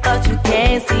 but you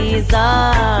can't see his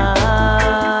heart.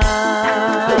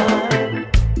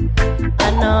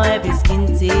 I know every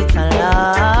skin teeth I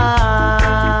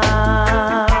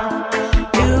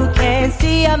love. You can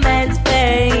see a man's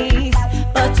face,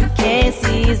 but you can't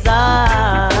see his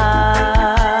heart.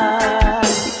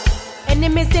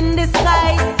 Enemies in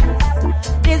disguise,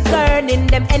 discerning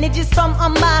them energies from a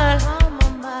mile.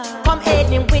 Come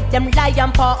aiding with them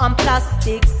lion paw and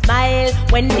plastic smile.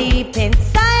 When deep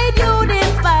inside you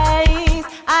despise,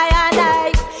 I and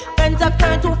I friends have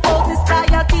turned to forces,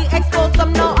 loyalty exposed,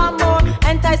 some no more.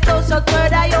 Anti-social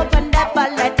third eye open, never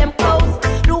let them close.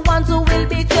 The ones who will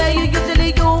betray you,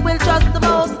 usually you will trust the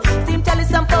most. Team telling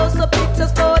some posts of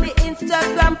pictures for the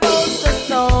Instagram posters.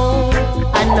 So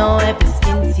I know every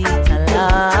skin teeth I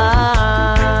love.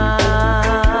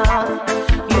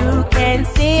 You can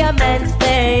see a man's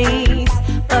face,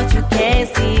 but you can't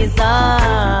see his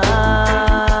heart.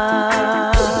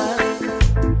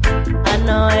 I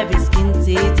know every skin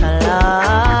teeth I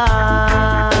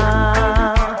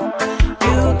love.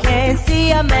 You can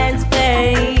see a man's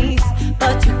face,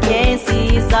 but you can't see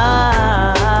his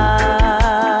heart.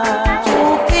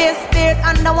 Two-faced spirit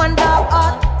and no one dark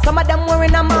heart. Some of them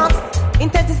wearing a mask.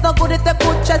 Intent is not good if they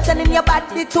put just sending your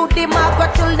body to the mark.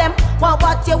 But till them want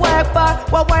what you work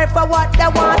for what they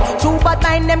want. True bad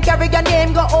mind them carry your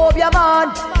name, go over your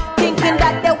man. Thinking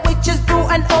that the witches brew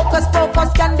and hocus pocus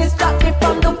can distract me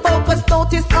from the focus.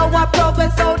 Notice our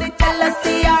progress, so they tell us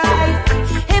see our eyes.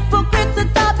 Hypocrites to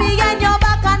top behind your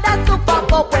back, and that's to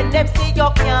fuck up when them see you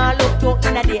can't look you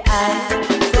in the eye.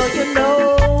 So you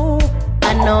know,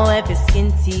 I know every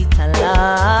skin teeth I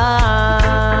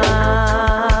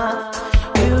love.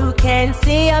 You can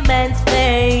see a man's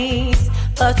face,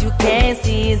 but you can't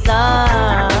see his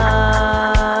heart.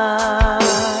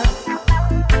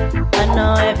 I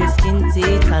know every skin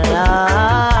teeth I love.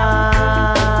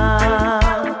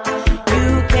 You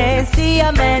can see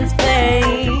a man's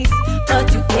face,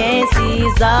 but you can't see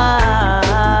his heart.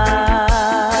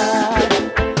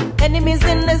 enemies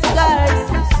in disguise,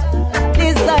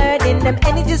 deserting them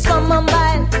energies from a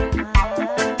mile.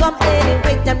 Come in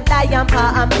with them lion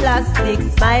paw and plastic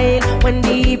smile. When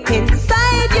deep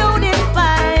inside you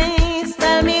despise,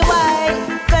 tell me why.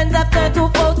 Friends have turned to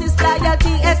forces,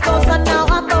 loyalty exposed, and now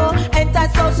I know.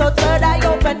 Anti-social third eye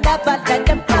open, never let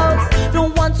them close. The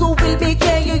ones who will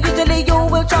betray you, usually you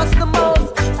will trust the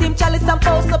most. Steam chalice and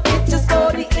post up pictures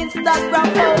for the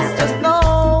Instagram post. Just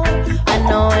know, I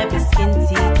know every skin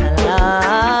teeth I love.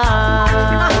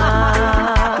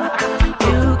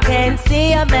 You can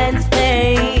see a man's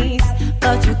face,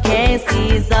 but you can't see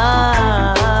his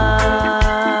heart.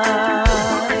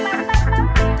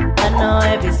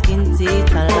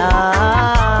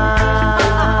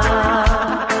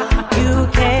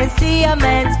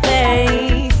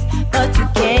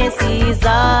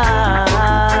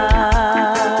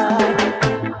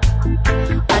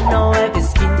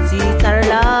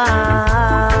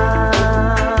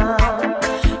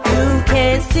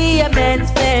 a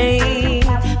man's pain,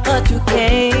 but you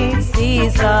can't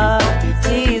Jesus,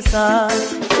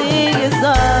 Jesus, Jesus.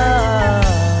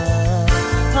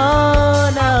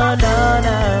 Oh no, no,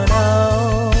 no, no.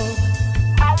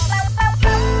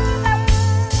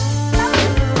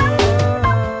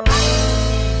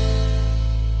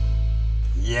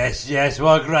 Yes, yes,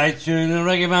 what a great tune. The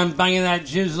reggae man banging that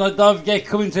tune. So don't forget,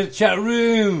 coming to the chat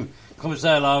room. Come and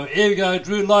say hello. Here we go,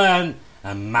 Drew Lyon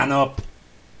and Man Up.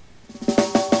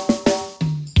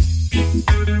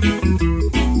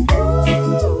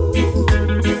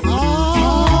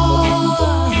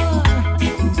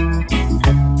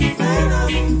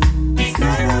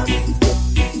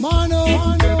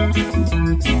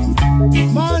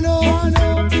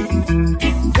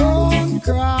 Don't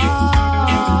cry.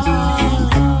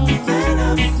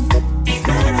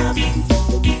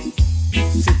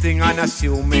 Sitting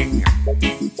unassuming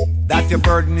that your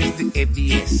burden is the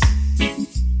heaviest.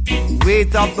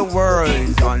 Weight of the world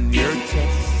is on your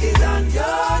chest. Is on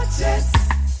your chest.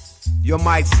 You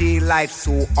might see life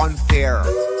so unfair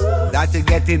that you're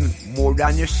getting more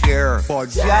than your share. But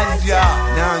Jaja,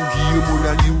 now give you more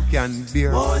than you can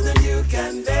bear. More than you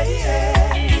can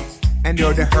bear. And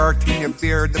you're the hurt and you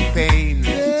bear the pain.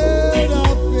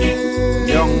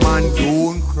 Young man,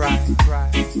 don't cry.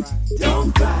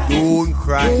 Don't cry. Don't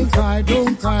cry. Don't cry,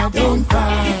 don't cry, don't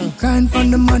cry. Crying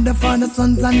from the mother, father,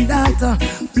 sons and daughter.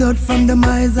 Blood from the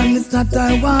mice and it's not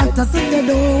our water. So they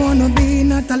don't wanna be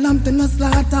not a lamb to no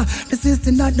slaughter. The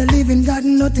system that the living got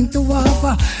nothing to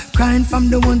offer. Crying from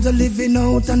the ones who living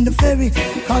out on the ferry.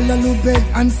 Call a little bed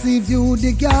and see view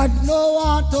the guard. No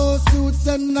auto suits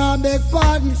and no beg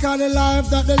pardon. Cause the life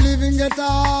that the living get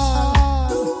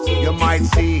hard. You might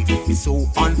say it's so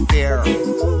unfair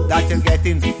that you're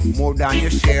getting more than your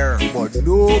share. But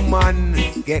no man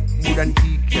get more than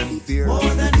he can bear. More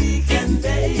than he can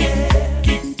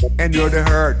bear. And you're the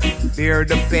hurt, bear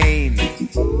the pain.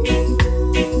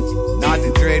 Not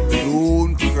the dread,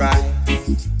 don't cry.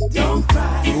 Don't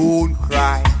cry. Don't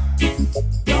cry.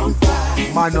 Don't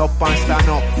cry. Man up and stand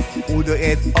up, put the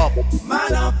head up.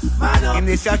 Man up, man up. In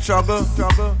this your struggle,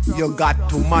 you got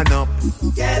to man up.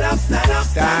 Get up, stand up,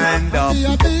 stand up. Be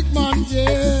a big man,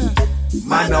 yeah.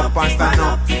 Man up and stand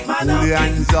up, put your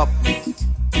hands up.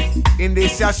 In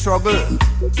this your struggle,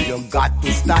 you got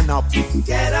to stand up.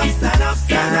 Get up, stand up,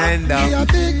 stand up. Be a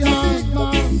big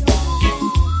man.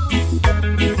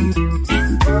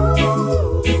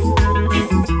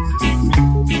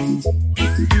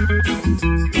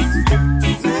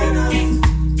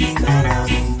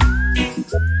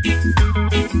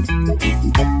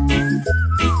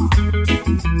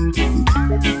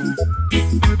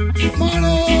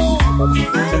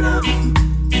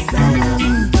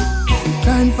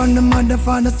 Crying from the mother,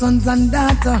 father, sons and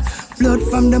daughter. Blood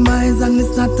from the mines and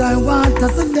it's not our water.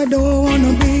 So they don't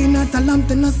wanna be not a lamb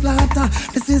to no slaughter.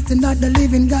 The system that the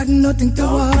living got nothing to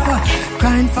offer.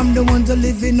 Crying from the ones who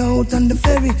living out on the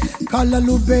ferry. Call a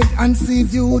little bed and see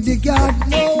view the guard.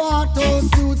 No auto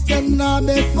suits and no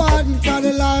beg pardon. Cause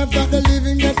the life that the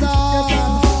living get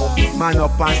hard. Man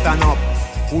up and stand up,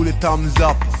 pull the thumbs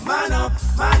up. Man up,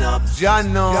 man up.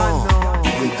 Jano,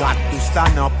 you got to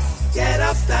stand up. Get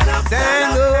up, stand up,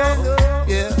 stand up.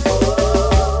 Yeah.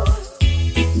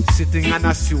 Sitting and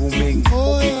assuming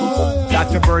that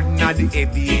your burden are the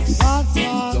heaviest.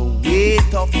 The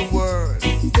weight of the world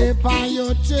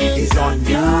is on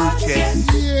your chest.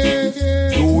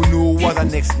 Don't know what the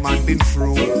next man been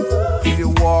through. If you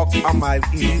walk a mile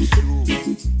in his shoe,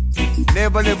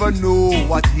 never know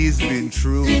what he's been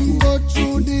through. Him go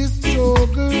through this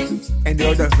struggle, and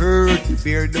you're the hurt,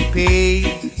 bear the pain.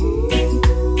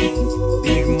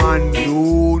 Big man,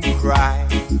 don't cry.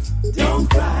 Don't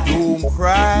cry. Don't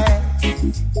cry.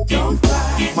 Don't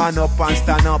cry. Man up and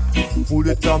stand up. Put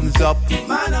the thumbs up.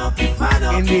 Man up, man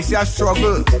up. In this your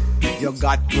struggle, you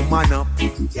got to man up.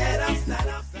 Get up, stand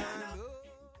up, stand up.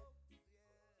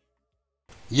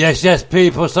 Yes,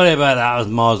 people. Sorry about that. I was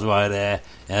miles away there.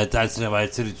 Dancing away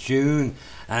to the tune.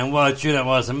 And what a tune it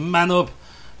was. Man Up,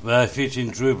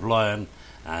 featuring Drew Lyon.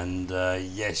 And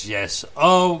yes.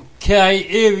 Okay,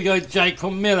 here we go.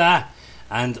 Jacob Miller.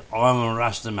 And I'm a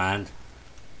Rasta Man.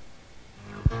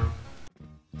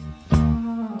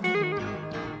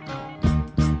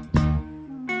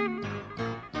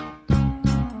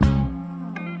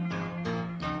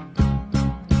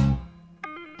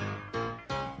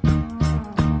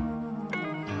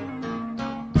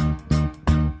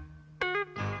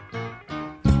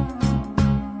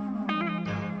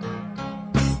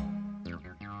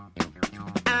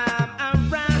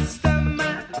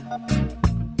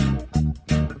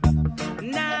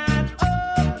 Not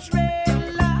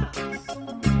umbrella.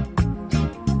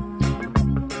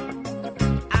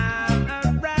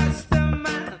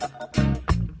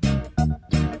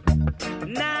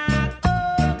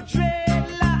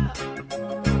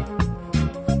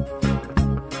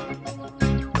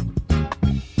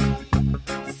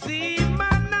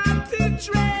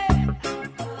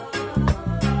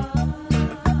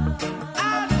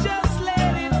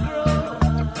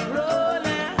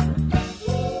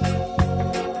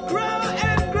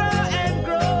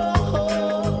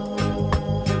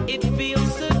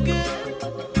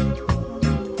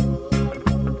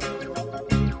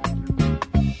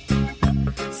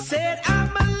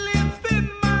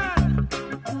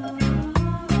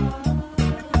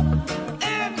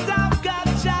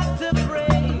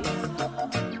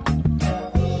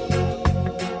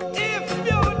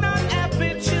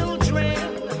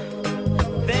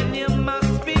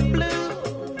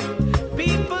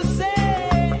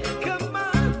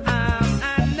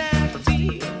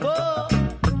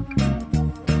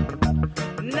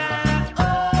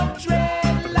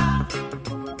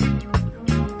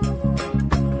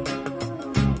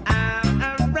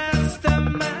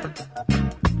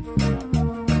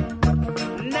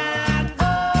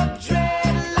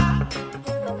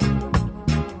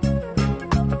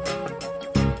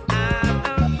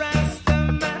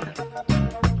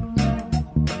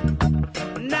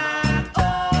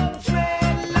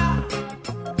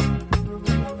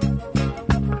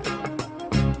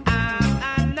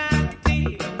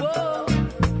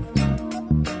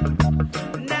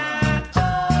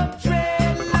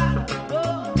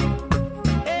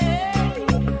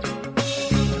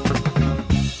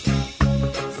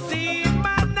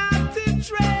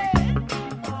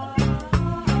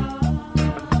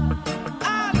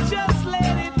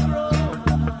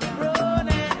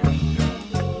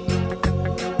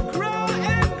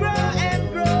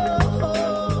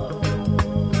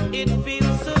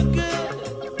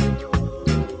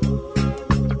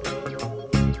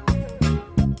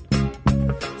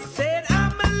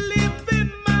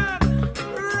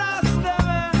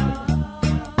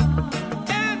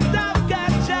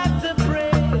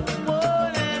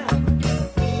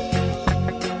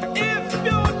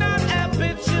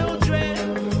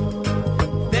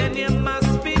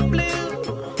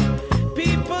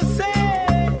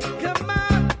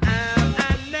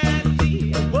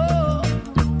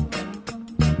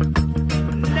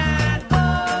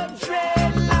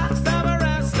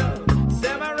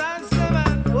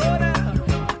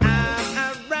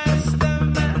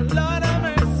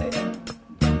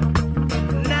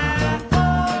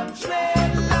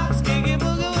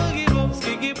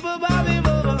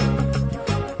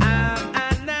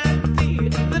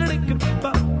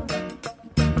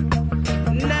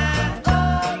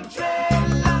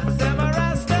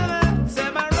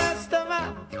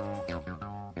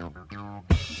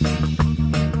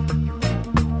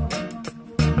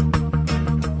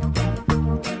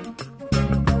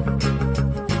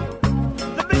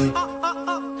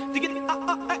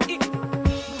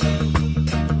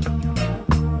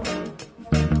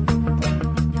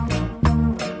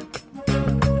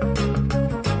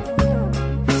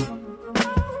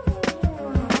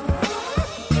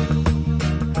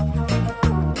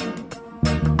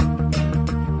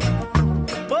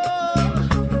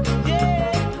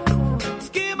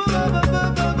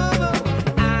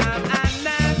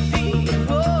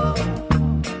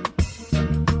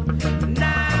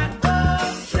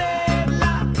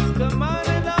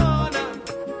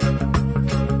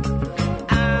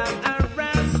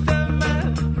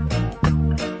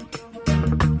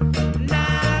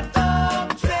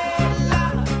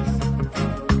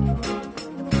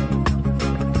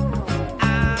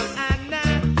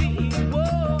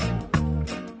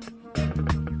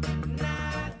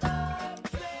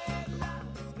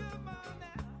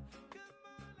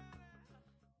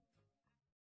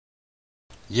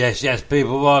 Yes,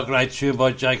 people, what a great tune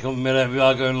by Jacob Miller. We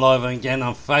are going live again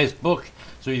on Facebook.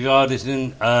 So if you are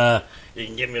listening, you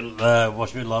can get me,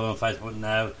 watch me live on Facebook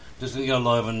now. Just going to go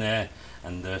live on there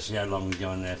and see how long we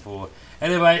go on there for.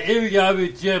 Anyway, here we go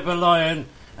with Jerba Lion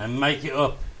and Make It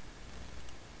Up.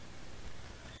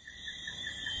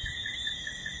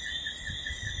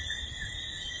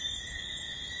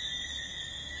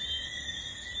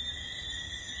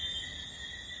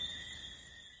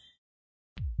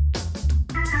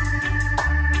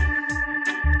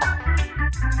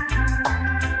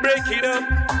 Break it up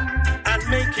and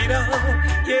make it up,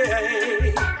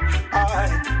 yeah.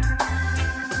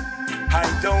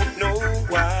 I don't know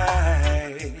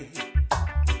why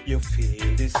you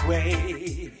feel this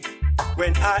way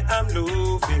when I am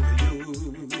loving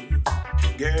you,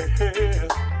 girl.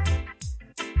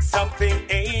 Something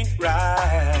ain't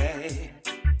right.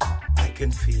 I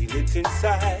can feel it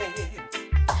inside.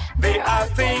 There are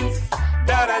things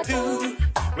that I do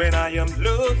when I am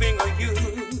loving you,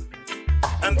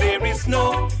 and there is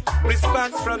no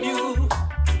response from you.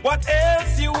 What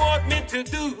else you want me to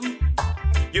do?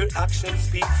 Your actions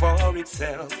speak for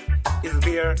itself. Is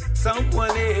there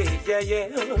someone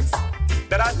else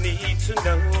that I need to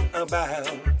know about?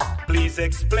 Please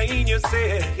explain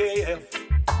yourself.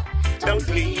 Don't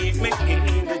leave me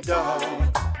in the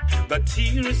dark. The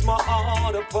tears my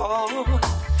heart apart.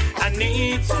 I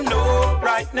need to know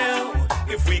right now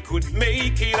if we could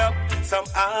make it up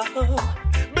somehow.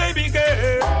 Baby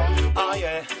girl, oh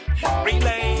yeah,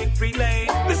 relay,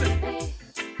 listen.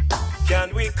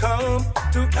 Can we come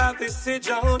to a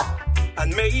decision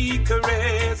and make a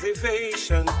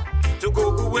reservation to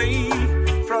go away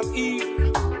from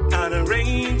here and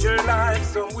arrange your life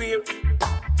somewhere?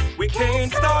 We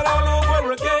can't start all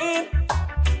over again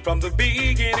from the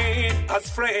beginning as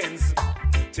friends.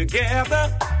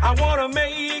 Together, I wanna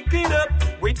make it up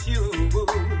with you.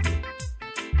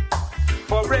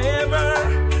 Forever,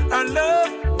 our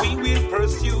love we will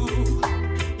pursue.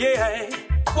 Yeah,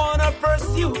 wanna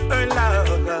pursue our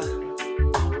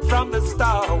love from the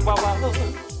start. Wow.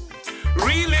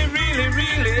 Really, really,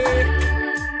 really.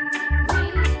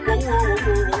 Whoa.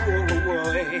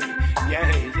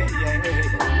 Yeah.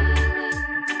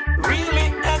 Really,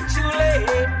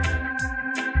 actually,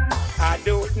 I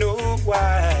don't know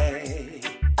why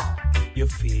you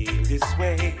feel this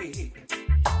way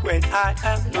when I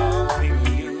am loving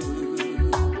you,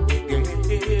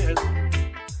 girl.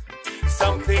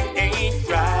 Something ain't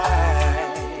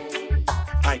right.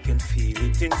 I can feel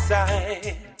it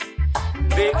inside.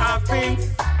 There are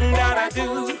things that I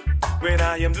do when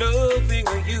I am loving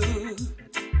you,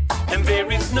 and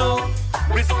there is no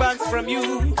response from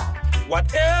you.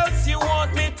 What else you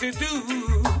want me to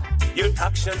do? Your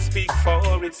actions speak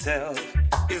for itself.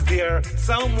 Is there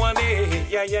someone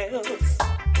else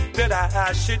that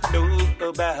I should know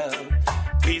about?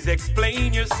 Please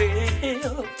explain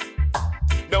yourself.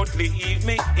 Don't leave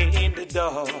me in the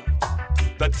dark.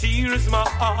 The tears my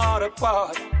heart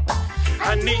apart.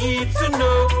 I need to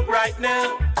know right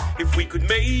now if we could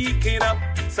make it up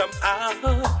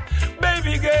somehow.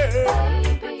 Baby girl,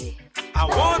 I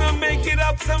wanna make it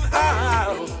up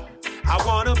somehow. I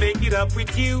wanna make it up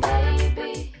with you.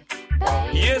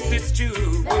 Yes, it's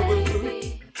true.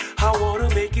 I wanna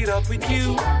make it up with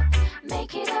you.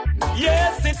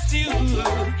 Yes, it's you.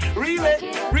 Really,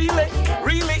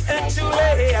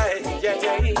 actually.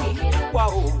 Yeah.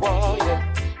 Wow, yeah.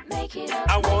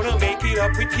 I wanna make it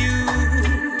up with you.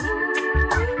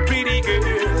 Pretty girl,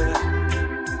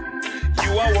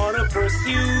 you I wanna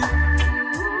pursue,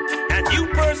 and you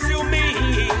pursue me.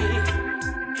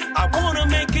 I wanna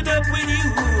make it up with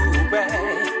you, yeah.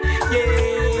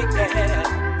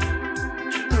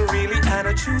 Really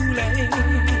and truly,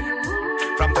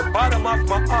 from the bottom of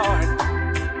my heart,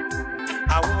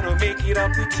 I wanna make it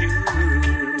up with you,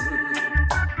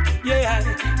 yeah.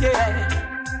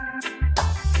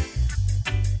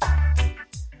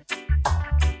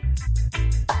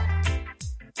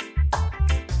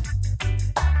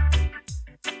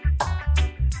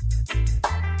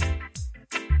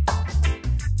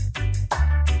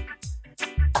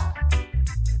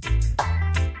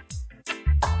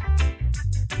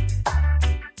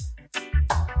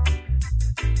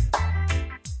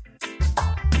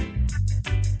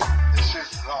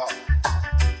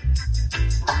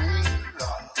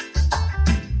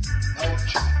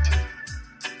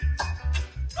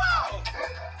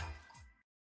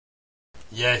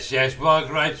 Yes, what a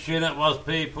great tune that was,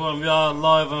 people, and we are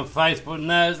live on Facebook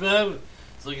now as well.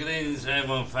 So get in and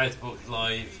everyone on Facebook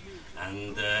Live.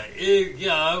 And here we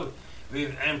go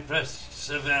with Empress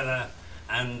Savannah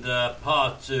and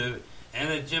part 2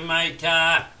 in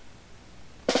Jamaica.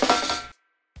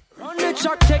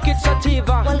 shot, take it,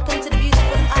 sativa. Welcome to the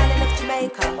beautiful island of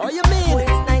Jamaica. Oh, you mean? Where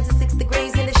it's 96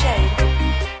 degrees in the shade.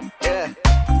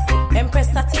 Yeah.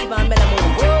 Empress Sativa and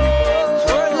Melamoon.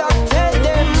 World lock, tell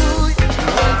them.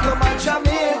 Welcome to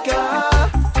Jamaica.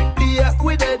 Yeah,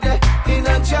 we did it in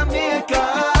a Jamaica.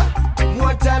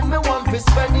 More time me want to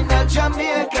spend in a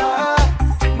Jamaica.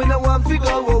 Me no want to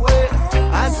go away.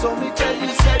 And so me tell you,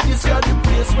 said this is the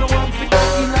place me want to go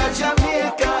in a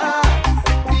Jamaica.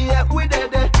 Yeah, we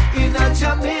did it in a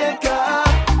Jamaica.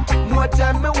 More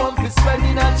time me want to spend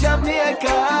in a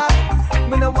Jamaica.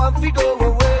 Me no want to go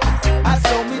away. And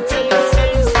so me tell you, said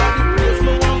this is the place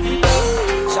me want to go.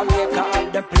 Jamaica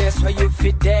have the place where you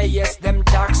fit there, yes. Them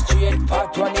dark straight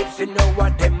part one if you know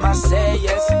what them must say,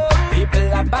 yes.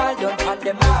 People are bad on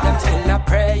them news, them still a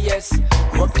pray, yes.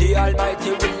 Hope the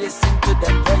Almighty will listen to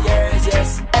them prayers,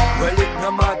 yes. Well, it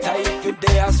no matter if you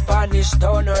there Spanish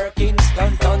Town or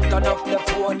Kingston Town, turn off the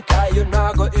phone, cause you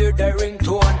not go hear the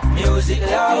ringtone. Music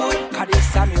loud, cause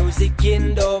it's a music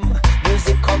kingdom.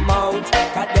 Music come out,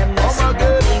 cause them no see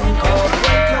the income.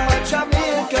 Welcome to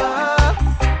Jamaica.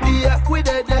 Yeah, we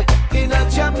did it in a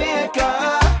Jamaica.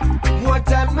 More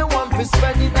time me want to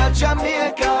spend in a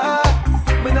Jamaica.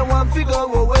 Me no want to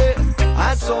go away.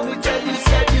 And so me tell you,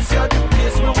 said this is the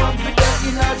place me want to get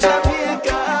in a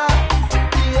Jamaica.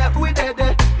 Yeah, we did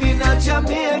it in a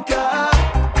Jamaica.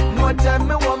 More time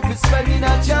me want to spend in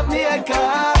a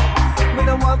Jamaica. Me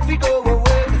no want to go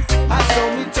away. And so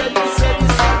me tell you, said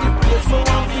this is the place me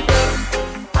want to get.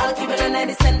 I'll keep it and I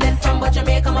descended from but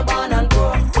Jamaica, I'm born and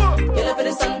grow. Yellow for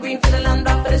the sun, green for the land,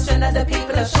 black for the strength that the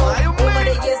people have shown. Over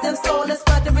the years, them stole us,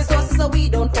 but the resources that we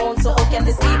don't own. So how can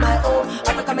this be my own?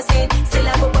 Africa, me saying, still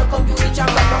I will welcome you, reach and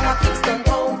rock on a Kingston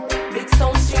town. Big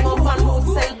sound stream up on road,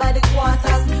 sell by the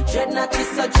quarters. Dread not this,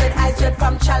 so dread eyes, dread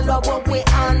from Chalwa, what we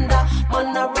under.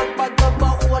 Man, a rubber,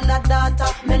 rubber, all a data.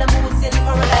 Men, a moods in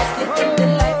paradise, living the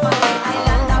life on the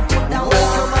island. I put down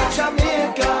welcome to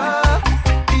Jamaica.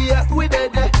 Yeah, we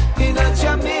did it in a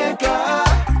Jamaica.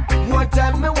 More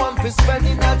time me want to spend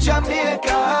in a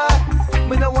Jamaica.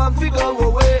 Me no want to go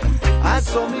away. And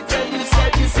so me tell you,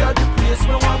 said this is the place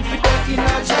me want to get in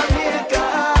a Jamaica.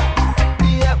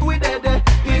 Yeah, we did it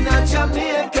in a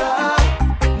Jamaica.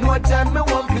 More time me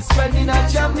want to spend in a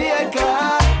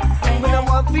Jamaica. Me no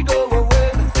want to go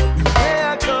away.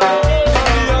 Yeah, go.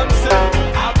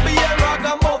 I be a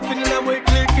ragamuffin and we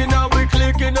clicking and we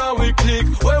clicking and we click.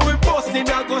 When we busting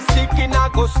I go sticking I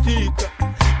go stick.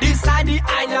 This side the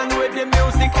island where the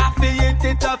music affiliate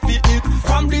it affiliate.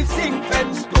 From the zinc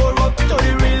fence door up to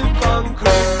the real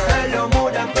concrete. Hello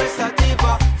more than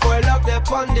Sativa, full up the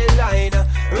on the line.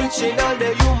 Reaching all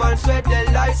the humans where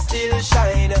the light still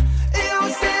shine. You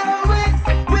see how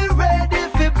we ready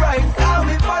for bright. How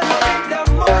we following the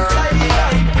most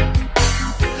line.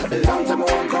 Long time I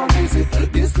won't come visit.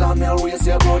 This land me always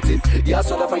say about it. Yeah,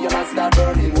 so the fire must start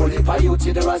burning. Holy for you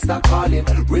to the rest are calling.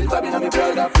 Real vibing and me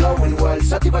blood are flowing. Well,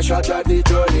 Sativa shot drive the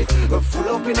journey. Full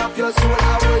up enough your soul.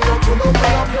 How will you pull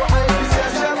up your eyes? This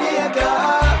is Jamaica.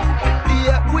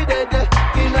 Yeah, we did it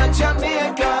in a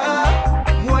Jamaica.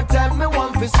 More time me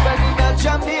want to spend in a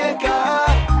Jamaica.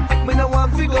 Me no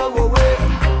want to go away.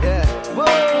 Yeah. Whoa,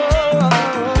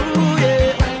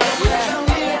 yeah.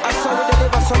 I saw we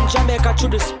deliver some Jamaica to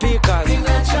the speakers. In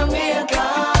a Jamaica.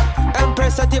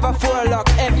 Empress Sativa 4 Lock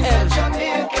FM.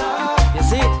 Jamaica. You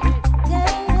see it?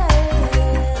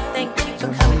 Thank you for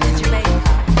coming to Jamaica,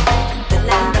 the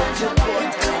land of good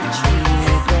water and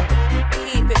trees.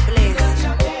 Keep it blazing.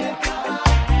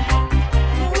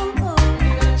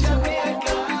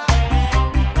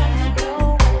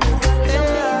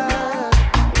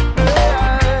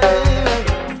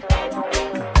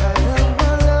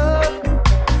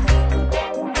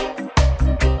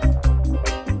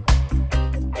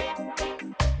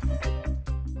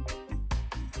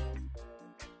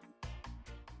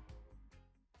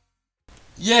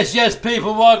 Yes,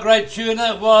 people, what a great tune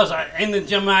that was. In the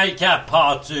Jamaica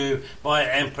Part 2 by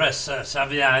Empress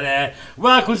Xavier there.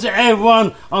 Welcome to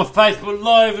everyone on Facebook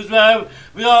Live as well.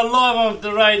 We are live on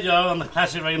the radio on the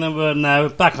Classic Reggae Network now.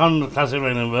 Back on the Classic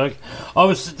Reggae Network. I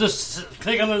was just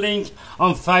click on the link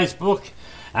on Facebook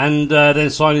and then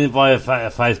sign in via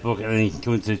Facebook, and then you can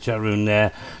come into the chat room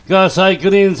there. Gotta say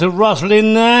good evening to Russell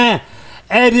in there.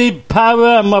 Eddie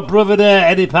Power, my brother there.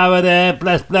 Eddie Power there.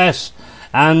 Bless.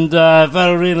 And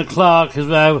Valerina Clark as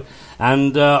well.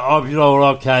 And I hope you're all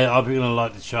okay. I hope you're going to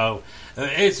like the show.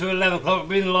 It's to 11 o'clock.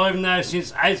 We've been live now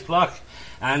since 8 o'clock.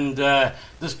 And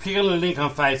just click on the link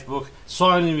on Facebook,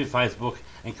 sign in with Facebook,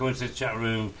 and come into the chat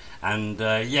room. And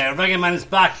Reggae Man is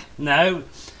back now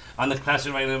on the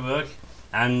Classic Reggae Network.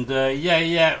 And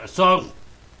so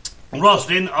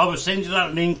Roslyn, I will send you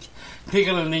that link. Click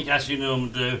on the link as you normally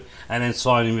do, and then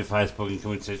sign in with Facebook and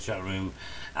come into the chat room.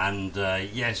 And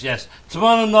yes.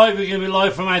 Tomorrow night we're going to be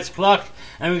live from 8 o'clock,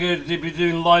 and we're going to be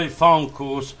doing live phone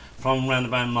calls from around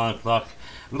about 9 o'clock.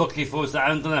 Lucky for us that I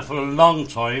haven't done that for a long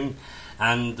time.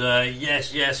 And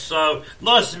yes. So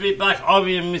nice to be back. I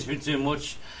haven't missed me too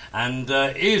much. And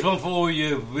here's one for all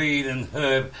you weed and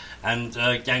herb and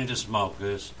ganja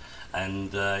smokers.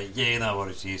 And you know what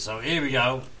it is. So here we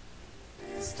go.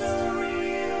 Is the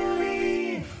real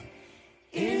leaf?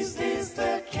 Is this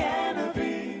the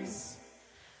cannabis?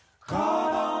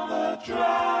 Caught on the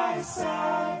dry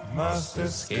side, must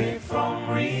escape from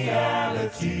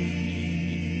reality.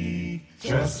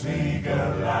 Just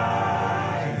legalize,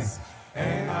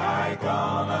 and I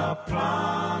gonna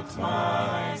plant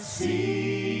my seeds.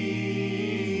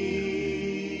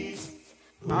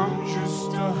 I'm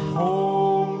just a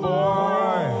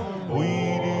homeboy.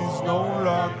 Weed is no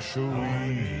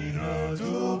luxury.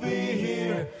 To be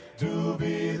here, to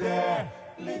be there,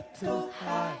 little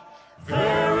high,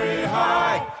 Very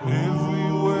high.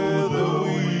 Everywhere the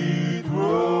weed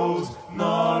grows,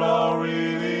 not all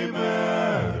really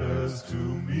matters to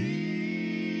me.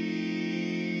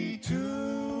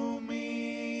 To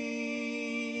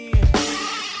me.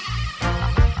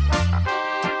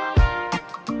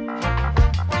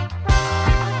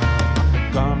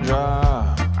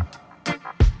 Ganja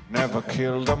never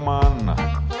killed a man.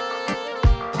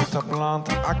 Put a blunt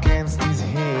against his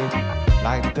head,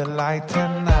 light the light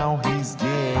and now he's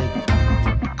dead.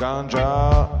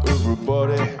 Ganja,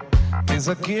 everybody, is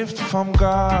a gift from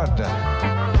God.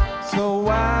 So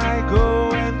why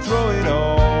go and throw it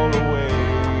all away?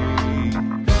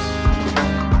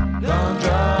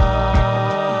 Ganja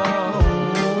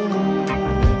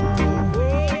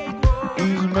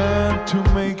is meant to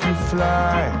make you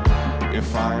fly.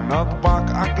 If I'm not back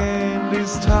again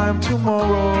this time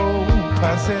tomorrow,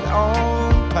 pass it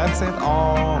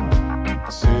on,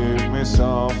 save me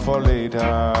some for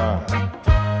later.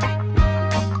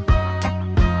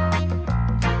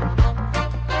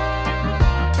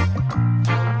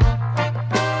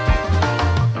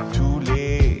 Too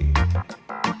late,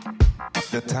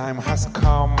 the time has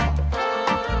come,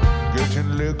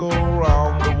 getting legal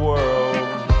around the world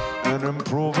and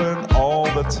improving all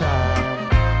the time.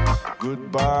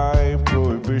 Goodbye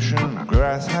prohibition,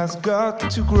 grass has got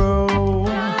to grow.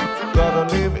 Gotta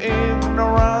leave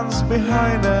ignorance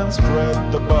behind and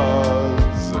spread the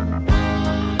buzz.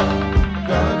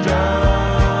 Ganja,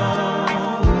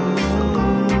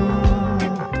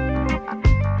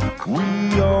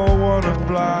 we all wanna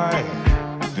fly.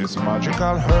 This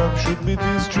magical herb should be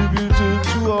distributed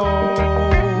to all.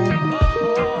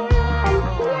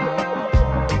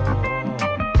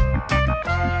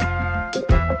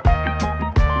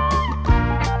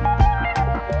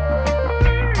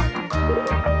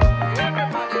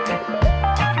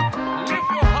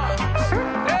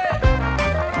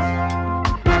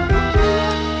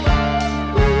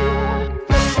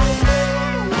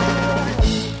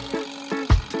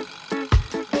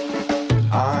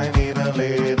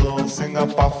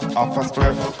 Puff off a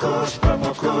spliff.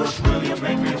 Purple kush, will you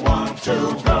make me want to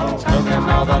go? Look at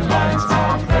all the lights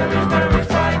are very, very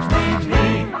frightening me.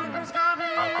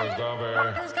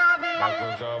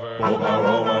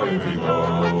 Over if you go.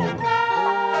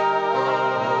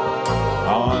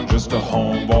 I'm just a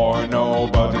homeboy,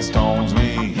 nobody stones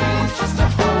me. He's just a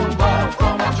homeboy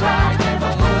from a dry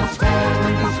neighborhood,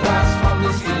 sparing his grass from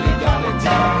this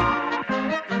illegality.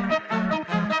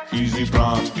 Easy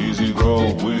plant, easy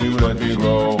grow, will you let me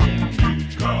grow?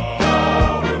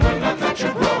 No, we will not let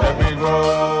you grow. Let me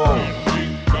grow. We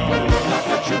will not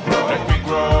let you grow. Let me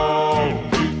grow.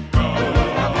 We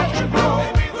will not let you grow.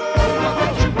 Let me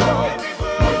grow. We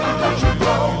will not let you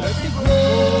grow. Let me grow.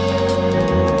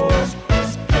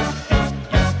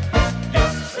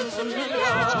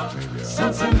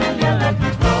 Sensibilia, let me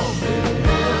grow. The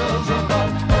hills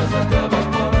above, as the devil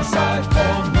put aside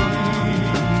for me.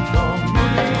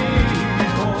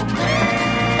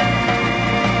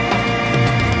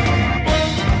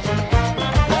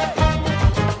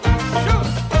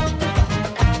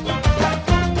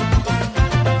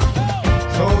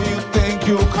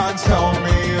 You can't tell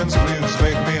me and spliffs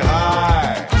make me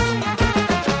high.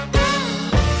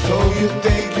 So you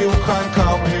think you can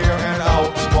come here and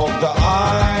outsmoke the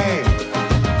eye?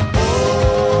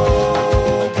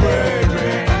 Oh,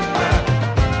 brethren,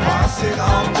 pass it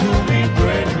on to me,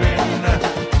 brethren.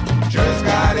 Just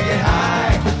gotta get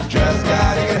high, just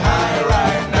gotta get high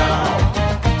right now.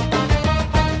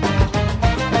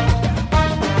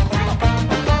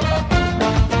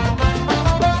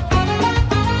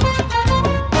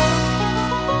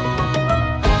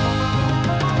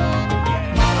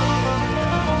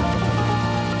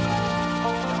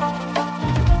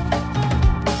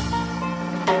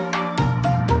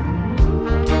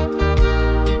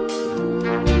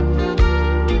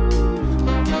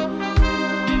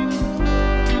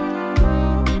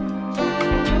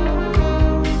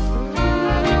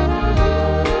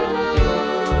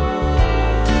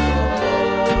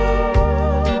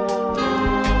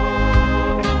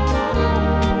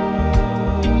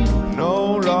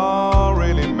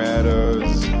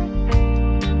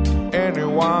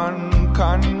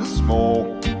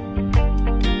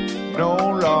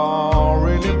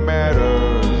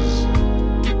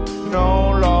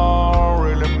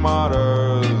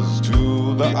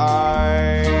 other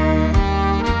eye.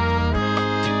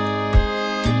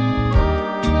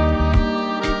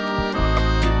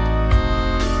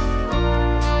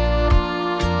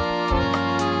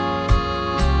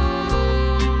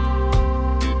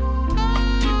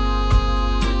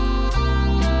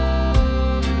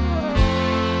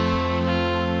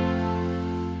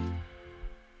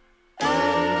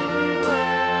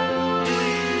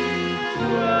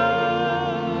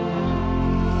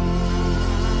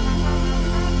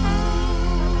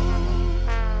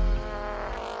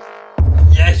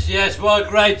 Yes, what a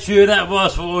great tune that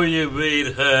was for all you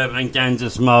weed, herb and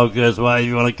ganja smokers, whatever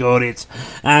you want to call it.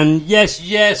 And yes,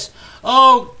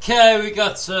 okay, we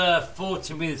got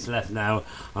 40 minutes left now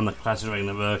on the Classic Reggae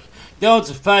Network. Go on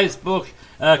to Facebook,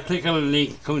 click on the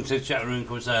link, come to the chat room,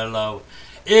 come say hello.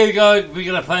 Here we go, we're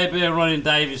going to play a bit of Ronnie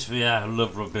Davis for you. I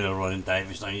love a bit of Ronnie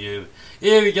Davis, don't you?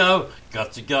 Here we go,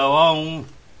 got to go on.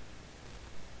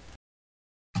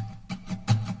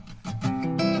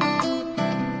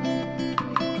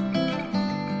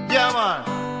 Yeah,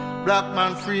 man. Black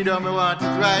man freedom, we want it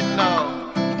right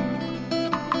now.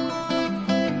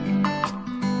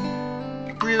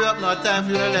 Free up, no time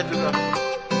for you to let it go.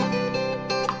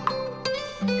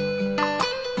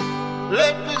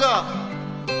 Let me go.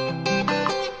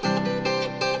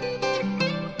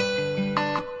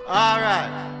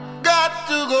 Alright. Got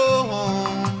to go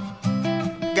home.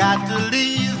 Got to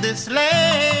leave this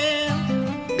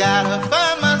land. Gotta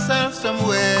find myself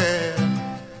somewhere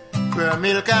where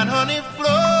milk and honey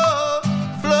flow.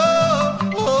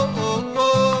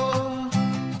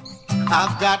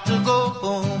 I've got to go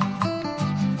home.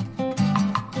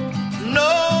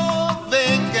 No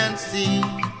vacancy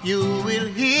you will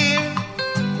hear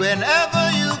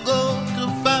whenever you go to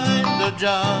find a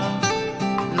job.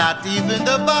 Not even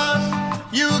the boss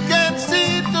you can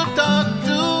see to talk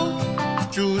to.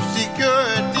 True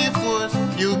security force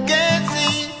you can't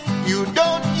see. You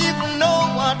don't even know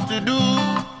what to do.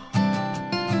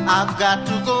 I've got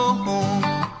to go home.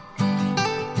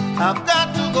 I've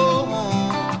got to go home.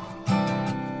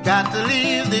 Got to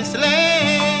leave this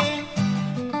land.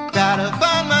 Gotta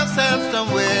find myself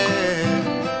somewhere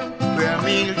where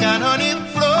milk and honey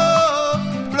flow.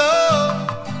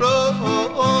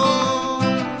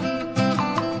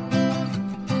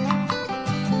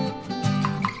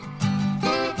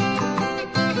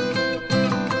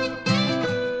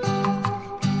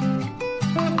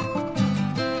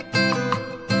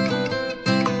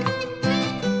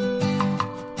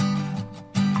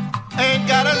 Ain't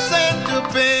got a cent to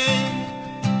pay,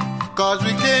 'cause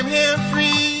we came here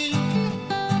free.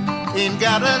 Ain't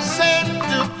got a cent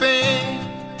to pay,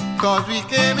 'cause we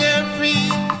came here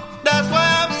free. That's why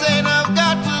I'm saying I've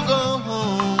got to go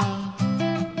home.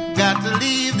 Got to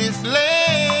leave this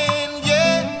land,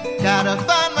 yeah. Gotta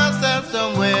find myself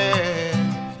somewhere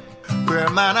where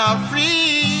man are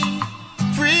free,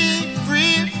 free,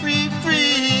 free, free,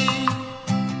 free.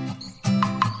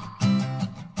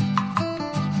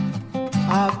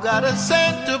 I've got a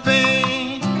cent to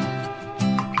pay,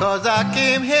 'cause I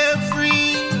came here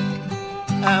free.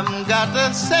 I've got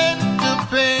a cent to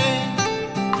pay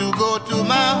to go to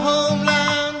my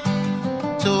homeland.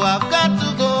 So I've got to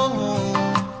go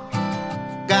home.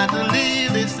 Got to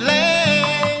leave this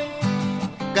land.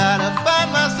 Gotta find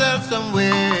myself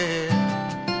somewhere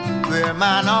where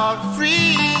man are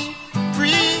free,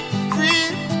 free, free,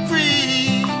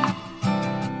 free.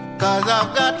 'Cause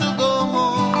I've got to go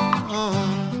home.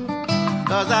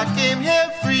 'Cause I came here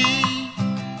free.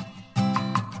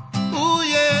 Ooh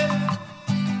yeah.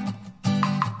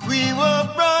 We were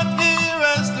brought here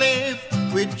as slaves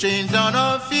with chains on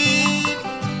our feet.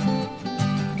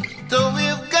 So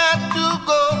we've got to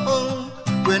go home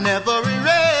whenever we're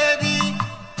ready.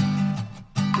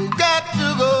 We've got to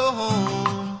go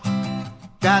home.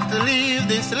 Got to leave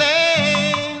this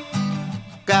land.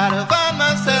 Gotta find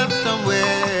myself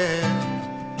somewhere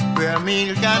where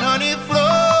milk and honey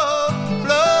flow.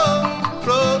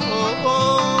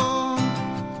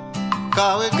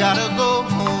 'Cause we gotta go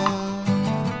home.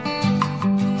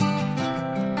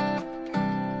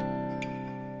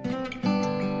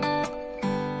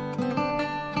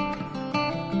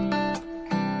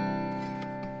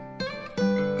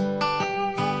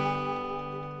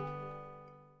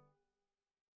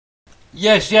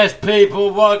 Yes,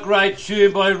 people, what a great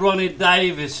tune by Ronnie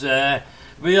Davis there.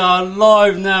 We are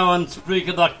live now on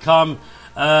Spreaker.com.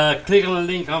 Click on the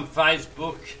link on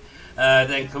Facebook,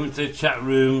 then come into the chat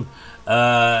room,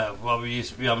 what we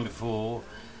used to be on before.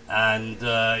 And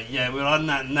we're on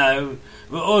that now.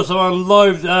 We're also on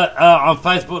live on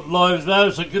Facebook Live as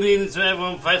well, so good evening to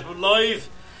everyone on Facebook Live.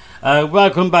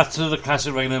 Welcome back to the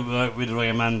Classic Reggae Network with the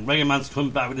Reggae Man. Reggae Man's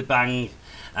coming back with a bang.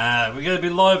 We're going to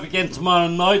be live again tomorrow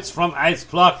night from 8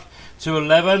 o'clock to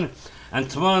 11. And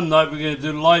tomorrow night we're going to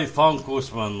do live phone calls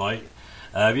tomorrow night.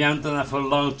 We haven't done that for a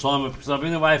long time because I've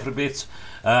been away for a bit.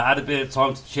 Had a bit of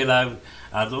time to chill out.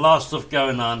 Had a lot of stuff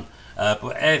going on.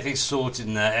 But everything's sorted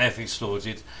now. Everything's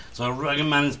sorted. So Reggae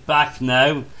Man is back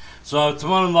now. So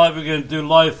tomorrow night we're going to do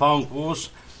live phone calls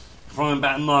from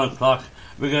about 9 o'clock.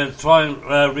 We're going to try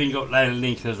and ring up Lady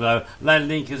Link as well. Lady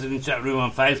Link is in the chat room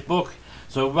on Facebook.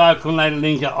 So welcome Lady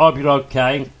Link. I hope you're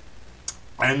okay.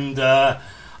 And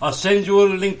I'll send you all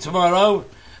the link tomorrow,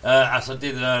 as I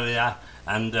did earlier.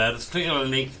 And just click on the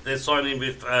link. Then sign in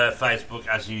with Facebook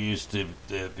as you used to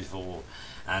before.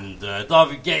 And don't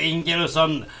forget, you can get us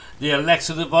on the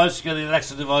Alexa device. You get the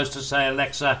Alexa device to say,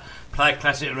 Alexa, play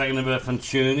Classic Reggae Network and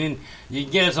tune in. You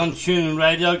can get us on TuneIn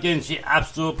Radio. Get into your App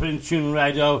Store, put in TuneIn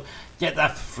Radio. Get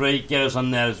that for free. Get us on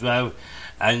there as well.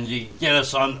 And you can get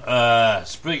us on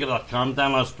Spreaker.com.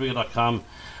 Download Spreaker.com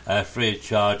free of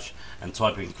charge. And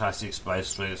type in Classic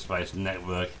Space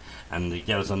Network. And you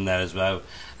get us on there as well.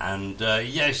 And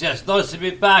yes, nice to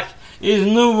be back. Here's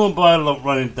another one by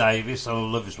Ronnie Davis. I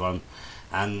love this one.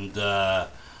 And I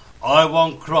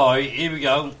Won't Cry. Here we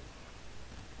go.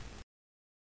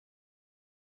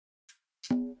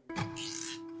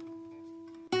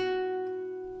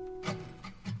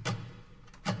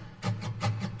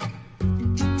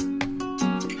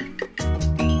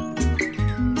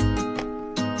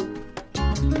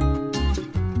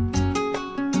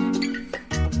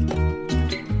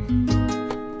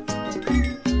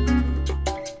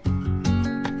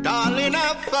 Darling,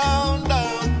 I found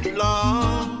out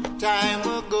long time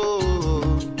ago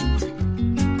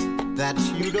that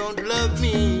you don't love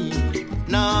me,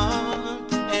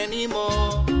 not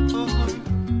anymore.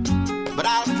 But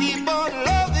I'll keep on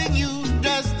loving you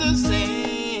just the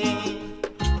same.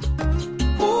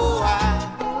 Oh, I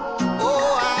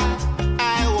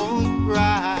won't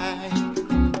cry.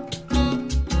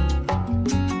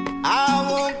 I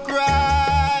won't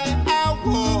cry. I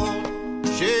won't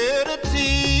shed a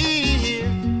tear.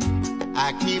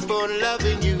 I keep on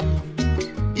loving you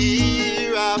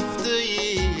year after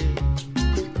year.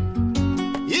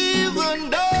 Even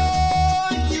though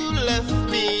you left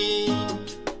me,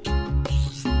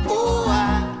 oh, I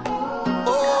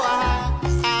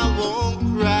won't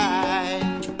cry.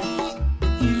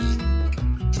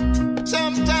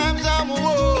 Sometimes I'm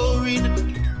worried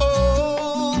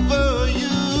over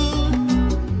you.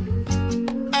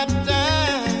 At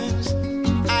times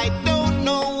I don't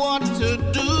know what to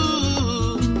do.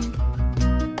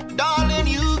 Darling,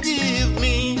 you give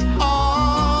me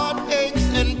heartaches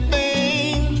and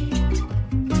pain.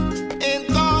 In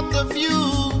thought of you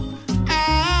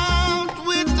out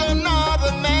with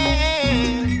another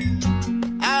man,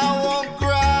 I won't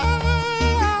cry,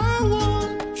 I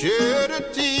won't shed a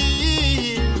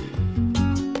tear.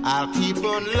 I'll keep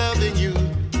on loving you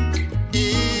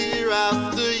year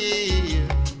after year.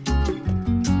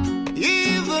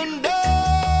 Even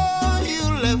though you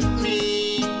left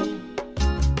me,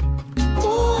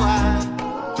 oh, I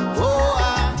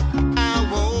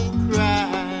won't cry.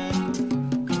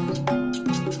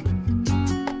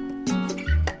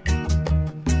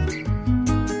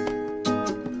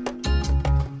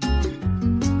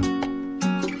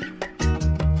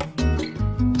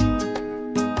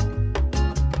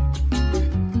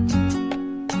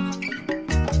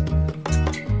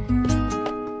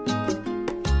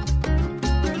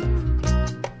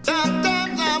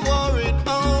 Sometimes I'm worried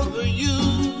over you,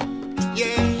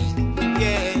 yeah.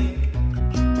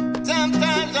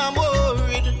 Sometimes I'm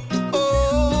worried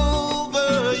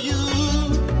over you.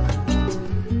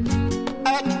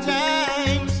 At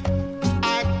times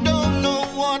I don't know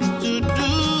what to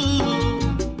do.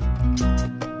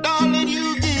 Darling,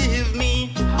 you give me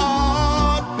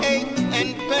heartache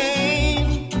and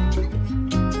pain.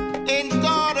 In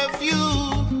thought of you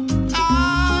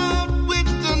out with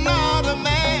another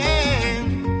man,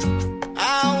 I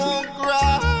won't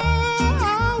cry,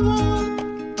 I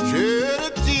won't shed a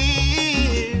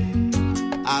tear.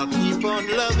 I'll keep on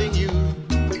loving you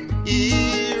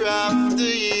year after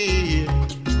year.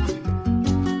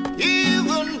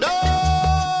 Even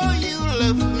though you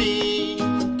left me,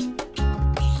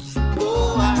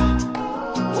 oh, I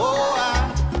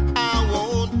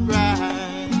won't cry.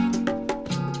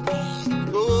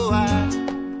 Oh, I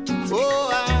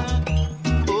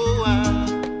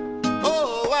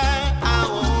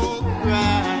won't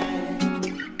cry.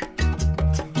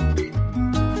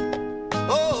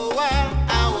 Oh,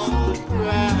 I won't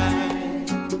cry.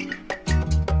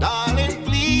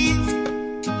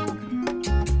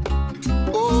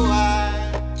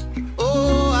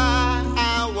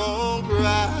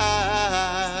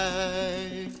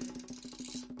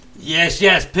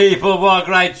 Yes, people, what a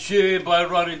great tune by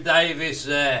Ronnie Davis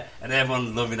there, and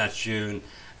everyone loving that tune.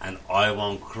 And I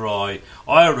Won't Cry.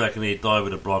 I reckon he died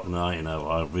with a broken heart, you know,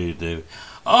 I really do.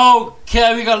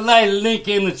 Okay, we got Lady Link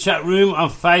in the chat room on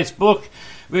Facebook.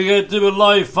 We're going to do a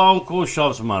live phone call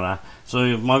show tomorrow, so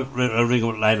you might ring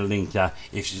up Lady Link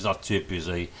if she's not too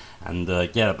busy, and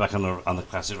get her back on the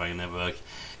Classic Radio Network.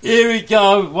 Here we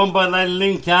go, one by Lady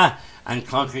Link and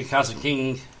Concrete Castle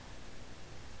King.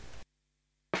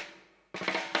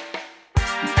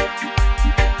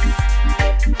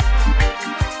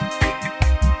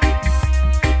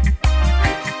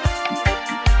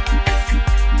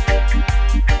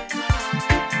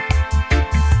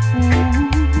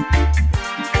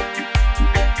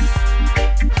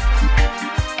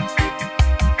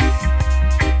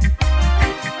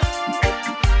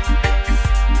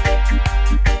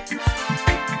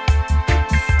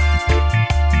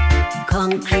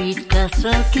 Concrete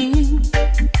Castle King,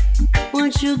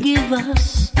 won't you give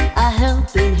us a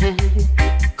helping hand?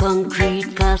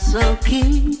 Concrete Castle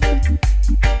King,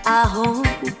 I hope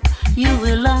you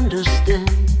will understand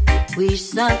we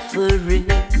suffering.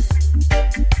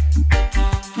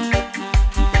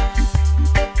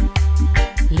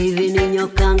 Living in your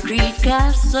concrete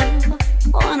castle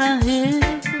on a hill,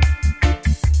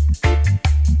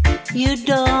 you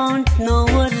don't know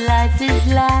what life is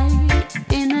like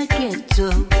in a ghetto.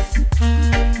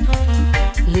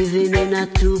 Living in a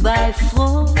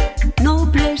 2x4, no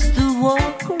place to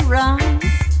walk around,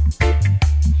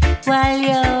 while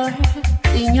you're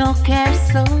in your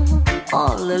castle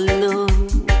all alone.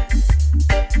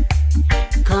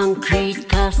 Concrete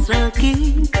Castle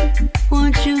King,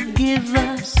 won't you give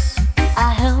us a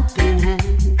helping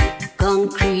hand?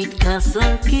 Concrete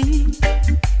Castle King,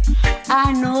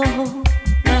 I know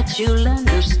that you'll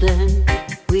understand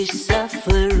we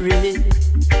suffering.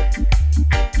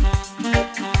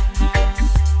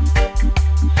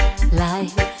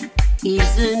 Life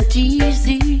isn't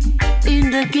easy in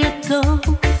the ghetto,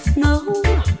 no.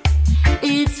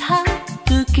 It's hard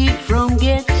to keep from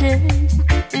getting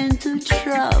into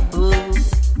trouble.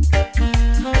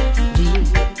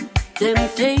 The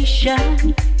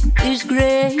temptation is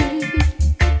great,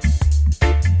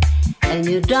 and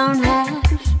you don't have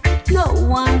no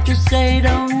one to say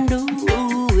don't do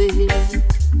it.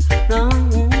 No.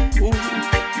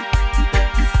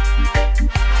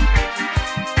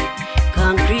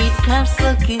 Concrete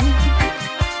Castle King,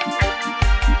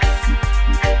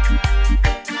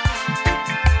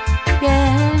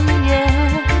 yeah, yeah.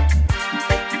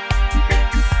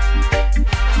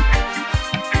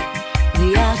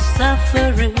 We are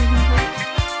suffering.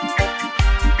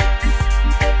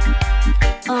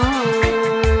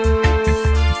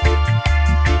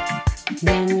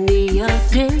 Many a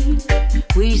day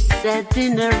we sat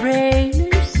in the rain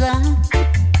and sun,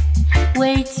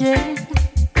 waiting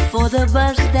for the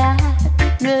bus that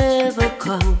never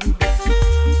come.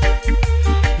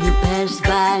 You pass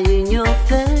by in your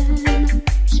fancy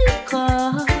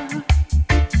car,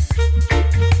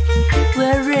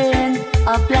 wearing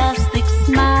a plastic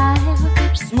smile,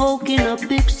 smoking a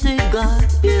big cigar,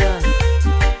 yeah.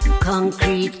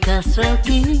 Concrete Castle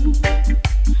King,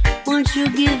 won't you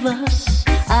give us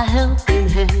a helping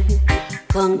hand?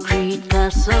 Concrete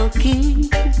Castle King,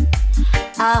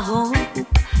 I hope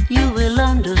you will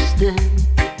understand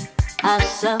our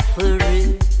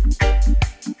suffering.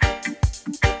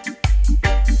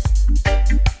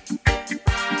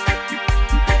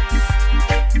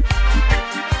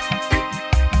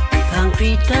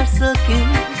 Concrete Castle King,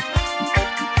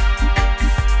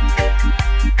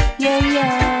 yeah,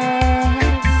 yeah.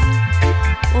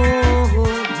 Oh,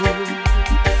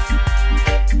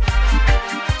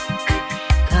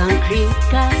 Concrete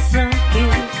Castle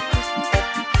King,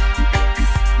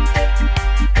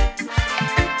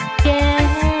 yeah.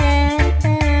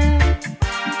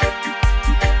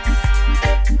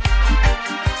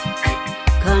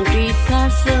 Concrete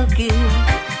Castle King.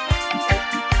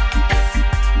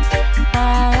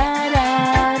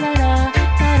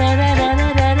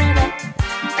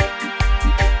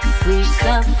 We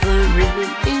suffering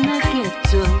in a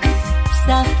ghetto,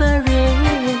 suffering.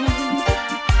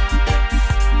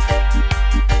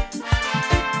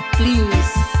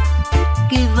 Please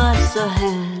give us a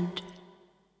hand.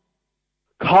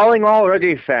 Calling all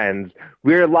reggae fans,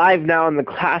 we're live now on the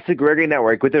Classic Reggae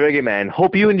Network with the Reggae Man.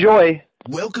 Hope you enjoy.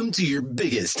 Welcome to your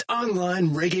biggest online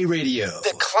reggae radio,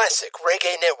 the Classic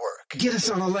Reggae Network. Get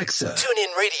us on Alexa,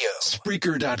 TuneIn Radio,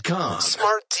 Spreaker.com,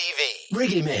 Smart TV.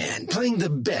 Reggae Man, playing the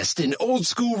best in old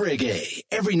school reggae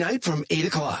every night from 8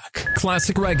 o'clock.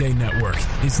 Classic Reggae Network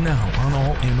is now on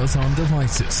all Amazon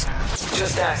devices.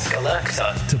 Just ask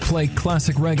Alexa to play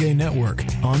Classic Reggae Network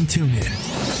on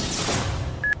TuneIn.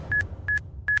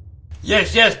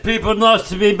 Yes, people, nice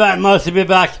to be back.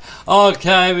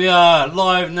 Okay, we are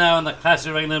live now on the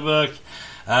Classic Reggae Network.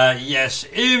 Yes,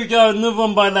 here we go, another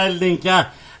one by Lady Linker,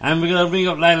 and we're going to bring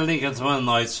up Lady Linker tomorrow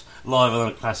night, live on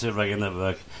the Classic Reggae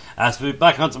Network. So we'll be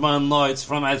back on tomorrow nights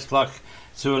from 8 o'clock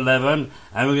to 11,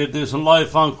 and we're going to do some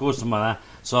live phone calls tomorrow.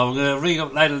 So I'm going to ring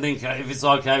up Lady Linker, if it's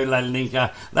okay with Lady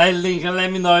Linker. Lady Linker,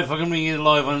 let me know if I can ring you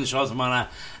live on the show tomorrow.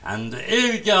 And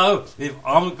here we go, with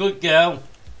I'm a Good Girl.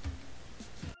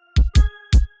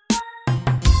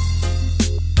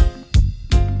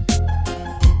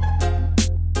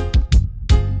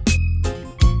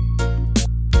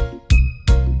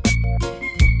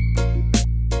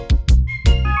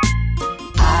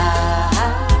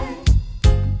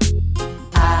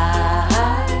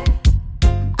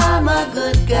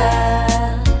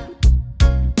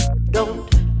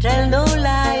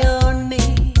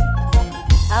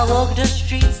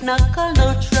 Knuckle,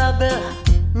 no trouble.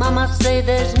 Mama say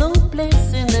there's no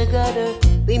place in the gutter.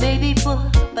 We may be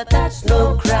poor, but that's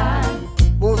no crime.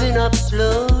 Moving up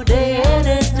slow, day at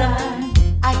a time.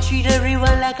 I treat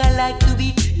everyone like I like to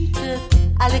be treated.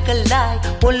 I like a lie,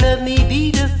 won't let me be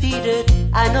defeated.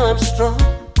 I know I'm strong,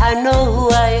 I know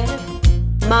who I am.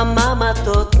 My mama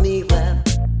taught me well.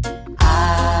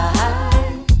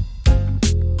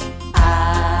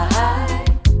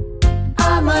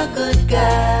 I'm a good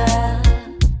girl.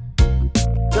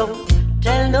 Don't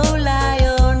tell no lie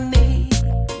on me.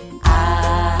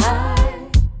 I'm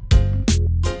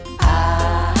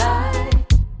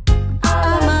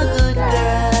a good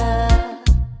girl.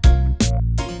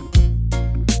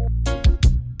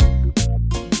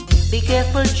 Be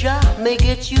careful, Jah may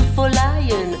get you for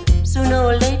lying. Sooner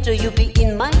or later you'll be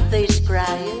in my face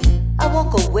crying. I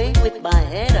walk away with my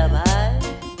head up high.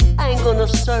 I ain't gonna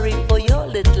sorry for your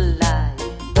little lie.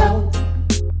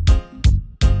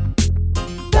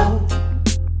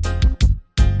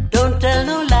 Don't tell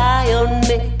no lie on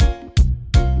me.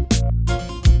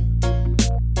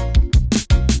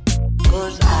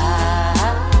 'Cause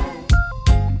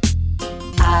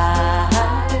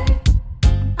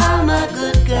I'm a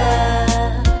good girl.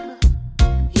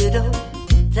 You don't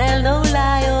tell no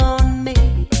lie on me.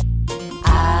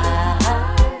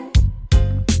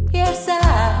 Yes,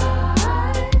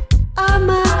 I'm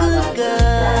a good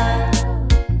girl.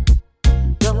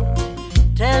 Don't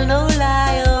tell no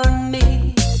lie on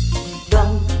me.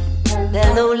 Don't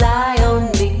tell no lie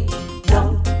on me.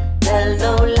 Don't tell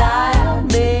no lie on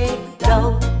me.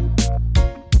 Don't.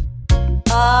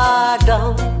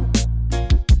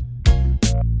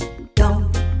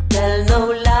 Don't tell no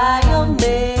lie on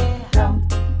me.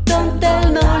 Don't tell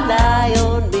no lie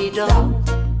on me. Don't.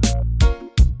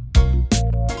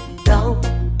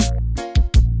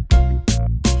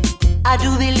 I do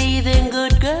believe in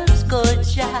good girls, good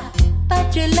child.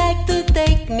 But you like to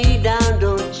take me down,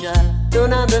 don't ya?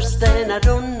 Don't understand, I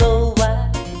don't know why.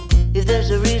 If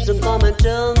there's a reason, come and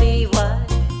tell me why.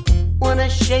 Wanna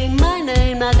shame my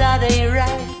name, now that ain't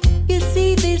right. You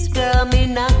see, this girl may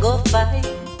not go fight.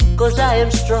 'Cause I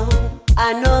am strong,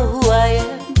 I know who I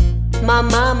am. My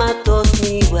mama taught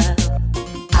me well.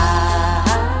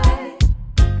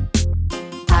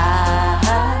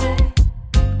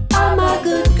 I'm a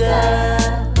good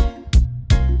girl.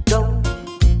 Don't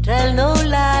tell no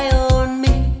lie on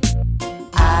me.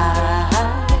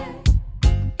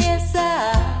 Yes,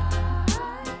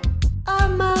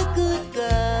 I'm a good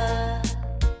girl.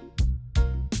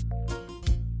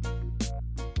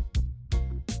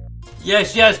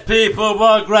 Yes, people,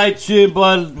 what a great tune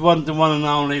by the one and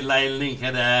only Lady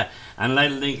Linker there. And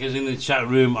Lady Linker's in the chat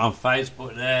room on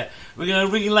Facebook there. We're going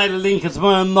to ring Lady Linker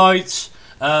tomorrow night,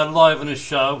 live on the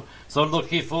show. So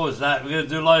looking forward to that. We're going to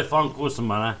do live phone calls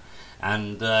tomorrow.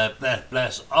 And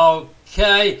bless.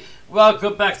 Okay,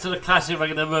 welcome back to the Classic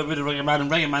Reggae Network with the Reggae Man.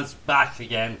 And Reggae Man's back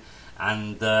again.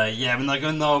 And we're not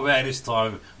going nowhere this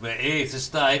time. We're here to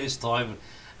stay this time.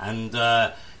 And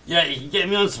you can get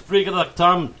me on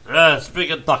Spreaker.com.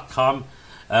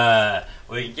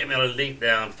 Or you can get me on a link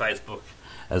there on Facebook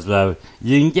as well.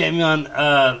 You can get me on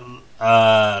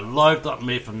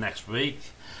live.me from next week.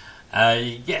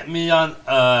 You can get me on,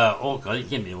 you can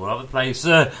get me all over the place.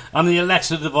 On the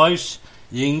Alexa device,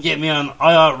 you can get me on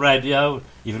iHeartRadio.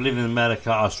 If you live in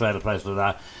America, Australia, place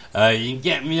like that. You can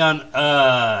get me on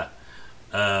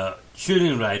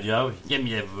TuneIn Radio. You can get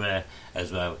me everywhere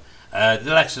as well. The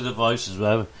Alexa device as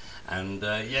well. And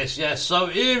yes. So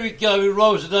here we go. We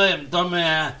roll today. I'm done my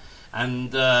hair.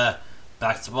 And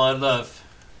back to my love.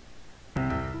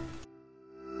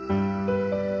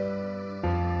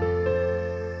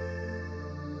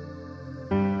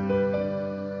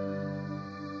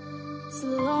 It's a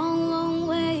long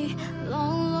way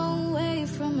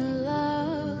from your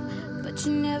love, but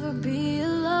you never be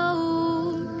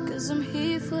alone, 'cause I'm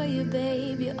here for you,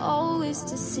 baby, always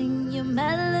to sing your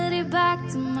melody back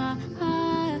to my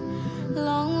heart.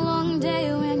 Long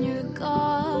day when you're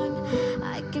gone,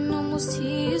 I can almost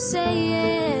hear you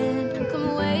saying, come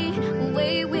away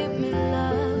with me,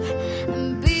 love,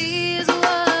 and be as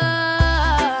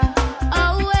one,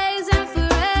 always and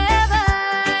forever,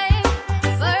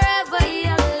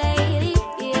 your lady,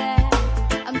 yeah,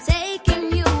 I'm taking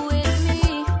you with me.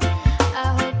 I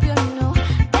hope you know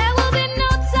there will be no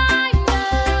time, no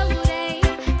day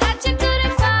that you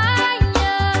couldn't find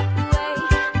your way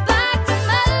back to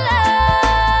my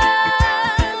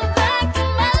love,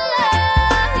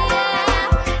 yeah.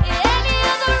 Any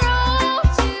other road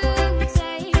you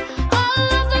take, all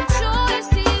of the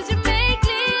choices you make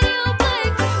lead you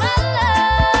back to my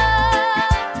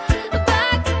love,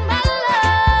 back to my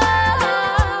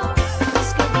love. This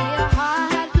could be a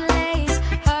hard place,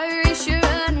 hurry, you're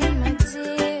running, my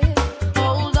dear.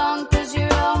 Hold on, 'cause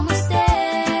you're almost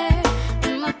there.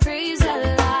 And my praise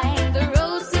align the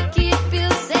roads to keep you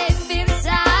safe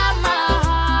inside my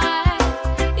heart.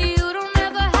 You don't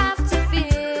ever have to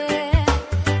fear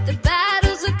the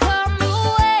battles that come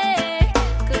away,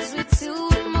 'cause with two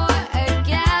more are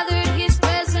gathered, his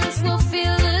presence will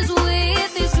fill us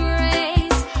with his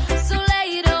grace. So lay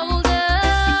it all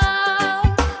down,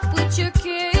 put your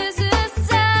cares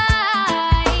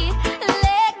aside,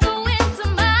 let go into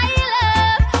my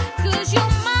love, 'cause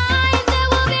you're mine. There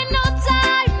will be no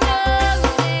time, no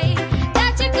day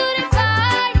that you couldn't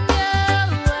find your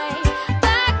way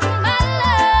back to my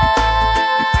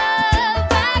love,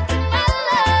 back to my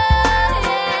love,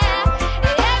 yeah.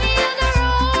 Any other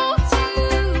road you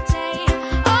take,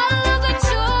 all of the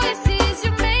choices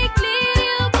you make lead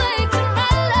you back to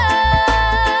my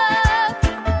love,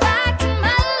 back to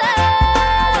my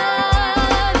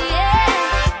love, yeah.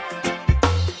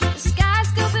 The skies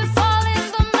could be falling,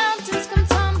 the mountains come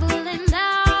tumbling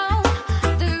down,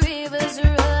 the rivers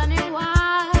are running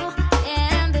wild,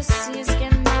 and the seas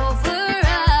can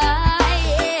override,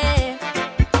 yeah.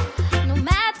 No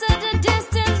matter the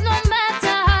distance, no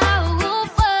matter how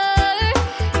far,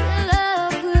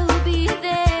 love will be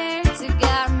there to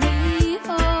guide me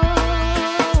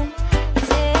home,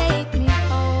 take me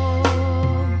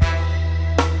home,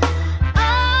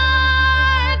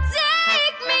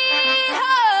 take me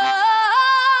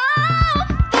home.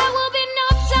 There will be no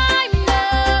time, no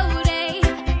day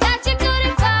that you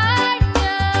couldn't find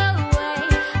your way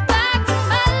back to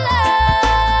my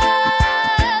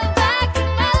love, back to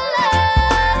my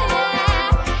love, yeah.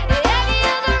 Any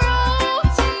other road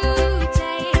you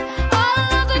take, all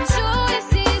of the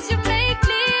choices you make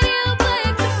lead you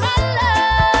back to my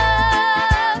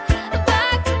love,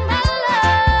 back to my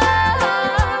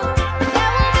love.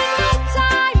 There will be no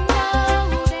time, no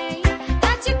day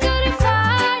that you couldn't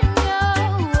find your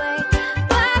way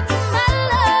back to my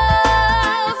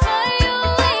love, for your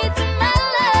way to my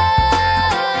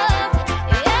love.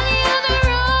 Any other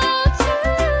road you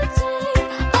take,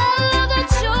 all of the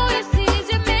choices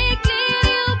you make lead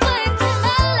you back to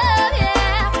my love,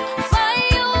 yeah. Find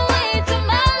your way to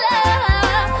my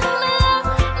love, my love,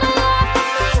 my love,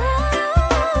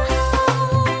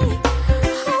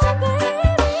 oh baby,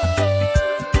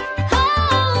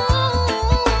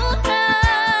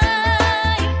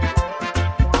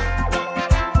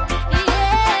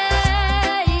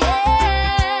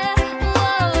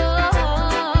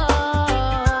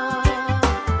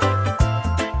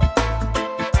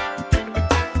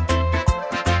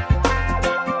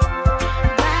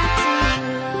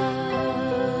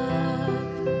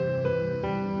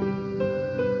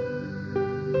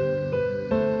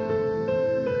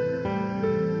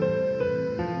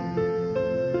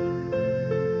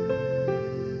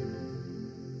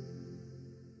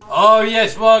 Oh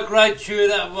yes, what a great tune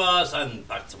that was. And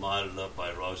Back to My Love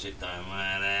by Rosie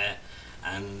Diamond there.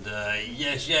 And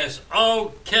yes.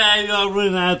 Okay, we are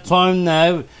running out of time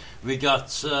now. We got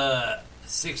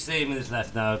 16 minutes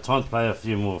left now. Time to play a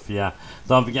few more for you.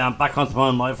 Don't forget, I'm back on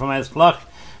tomorrow night from 8 o'clock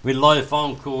with live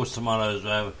phone calls tomorrow as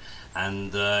well.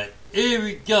 And here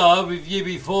we go with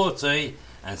UB40.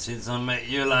 And Since I Met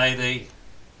You, Lady.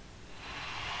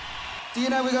 Do you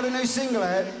know we got a new single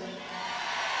out?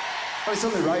 Oh, it's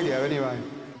on the radio anyway.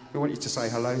 We want you to say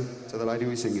hello to the lady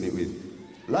we're singing it with.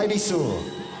 Lady Saw.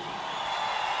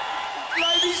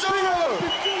 Lady Saw! Yo!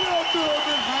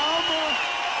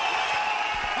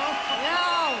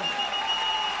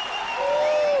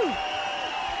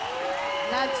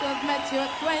 Glad to have met your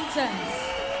acquaintance.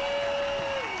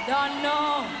 Don't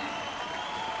know.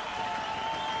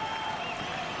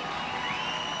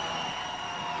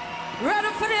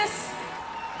 Ready for this?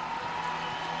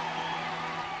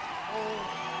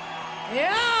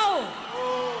 Yo!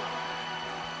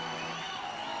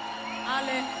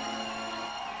 Ale.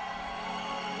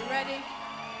 You ready?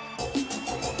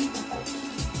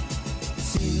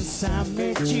 Since I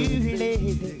met you,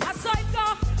 lady, I saw it go.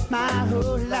 my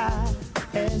whole life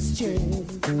has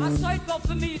changed. I saw it go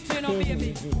for me too, you know,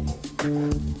 baby.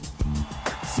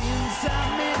 Since I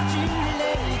met you,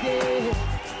 lady,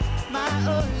 my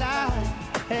whole life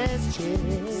has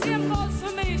changed. Same goes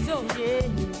for me too. Yeah.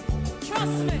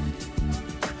 Trust me.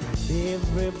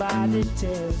 Everybody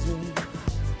tells me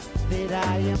that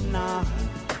I am not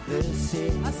the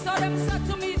same. I saw them say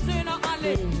to me too, you know,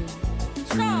 Ali.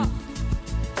 Sure.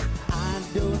 I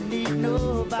don't need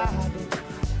nobody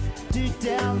to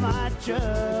tell my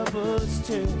troubles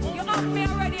to. You have me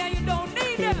already and you don't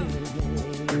need them.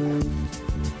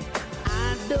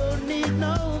 I don't need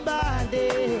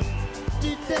nobody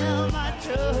to tell my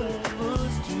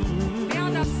troubles to. Me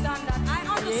understand that. I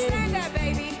understand that,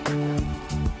 baby.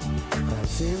 But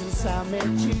since I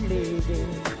met you, lady,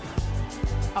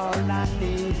 all I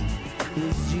need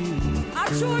is you.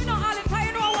 I'm sure you know, Ali, because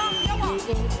you know what you want.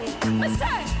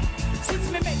 Listen, since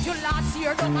me met you last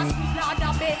year, don't ask me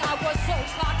Lord Bay. I was so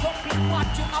caught up in what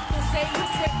you have to say. You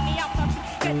set me up and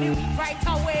get me weak right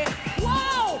away.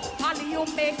 Wow, Ali, you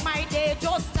make my day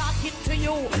just talking to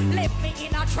you. Left me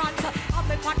in a trance. I'm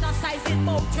fantasizing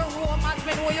about your romance.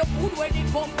 Me know you good when it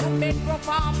comes to bed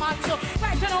performance. So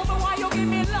right now, me why you give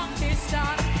me long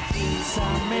distance. Since I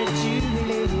met you,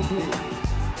 lady,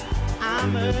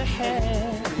 I'm a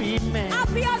happy man.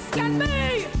 Happy as can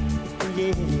be.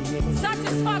 Yeah.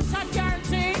 Satisfaction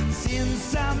guarantee.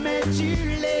 Since I met you,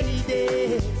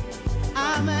 lady,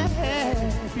 I'm a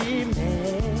happy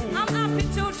man. I'm happy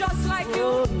too, just like you.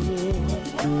 Oh,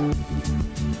 yeah.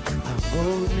 I'm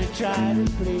gonna try to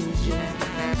please you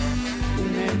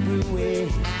in every way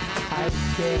I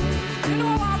can. You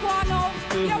know what I want now?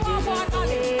 You want one,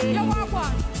 Ali? You want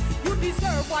one? You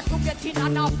deserve what you get in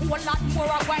and a whole lot more.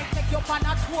 I'm going to take you on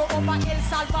a tour over El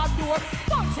Salvador.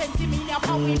 Come send me in your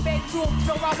bedroom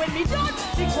floor. When me done,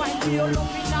 the wine to your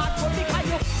love me not go. Because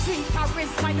you sweet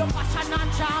charisma, your passion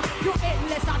and charm, your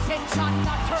endless attention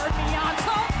that turn me on.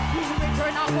 So, in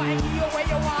return, I wine you where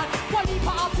you want. What if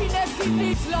happiness in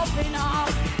this loving arm?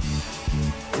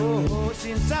 Oh,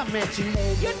 since I met you,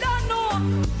 lady, you don't know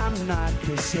I'm not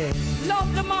the same.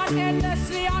 Love the man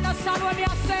endlessly, understand what me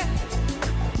I say?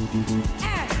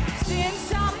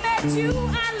 Since I met you,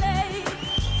 Ali,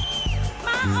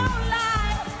 my whole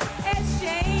life has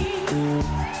changed.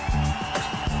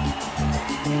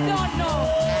 You don't know.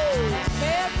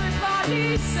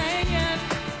 Everybody's saying,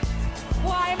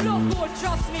 why him look good,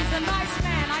 trust me, he's a nice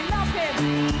man. I love him.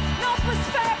 No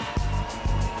respect.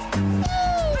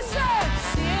 Listen,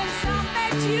 since I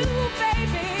met you,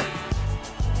 baby,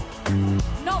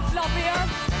 no love here.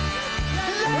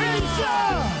 Ladies,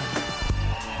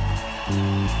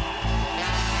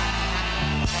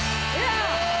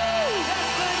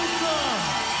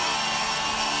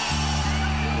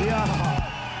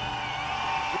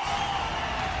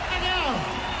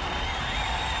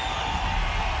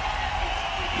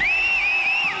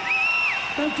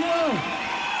 Thank you.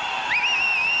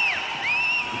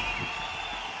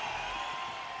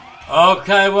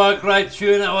 Okay, well, great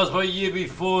tune that was by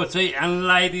UB40 and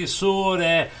Lady Saw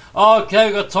there. Okay,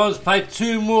 we've got time to play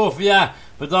two more for you,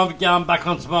 but don't forget I'm back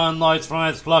on tomorrow night from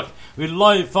 8 o'clock with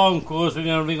live phone calls. We're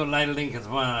going to ring up Lady Lincoln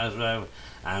tomorrow as well.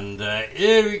 And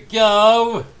here we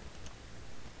go.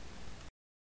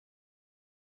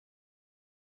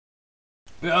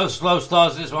 Bit of a slow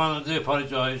start this one, I do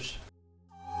apologise.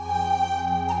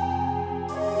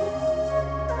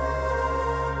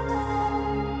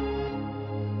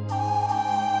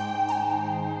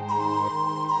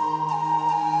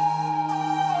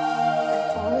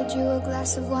 You a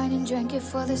glass of wine and drank it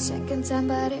for the second time,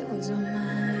 but it was on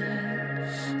mine.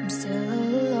 I'm still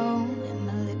alone and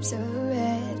my lips are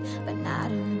red, but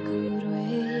not in a good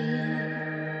way.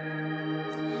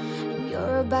 And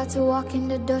you're about to walk in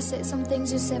the door, say some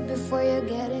things you said before, you're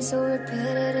getting so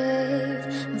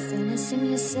repetitive. I'm finishing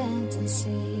your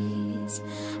sentences,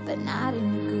 but not in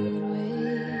a good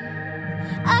way.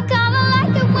 I kinda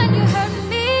like it when you hurt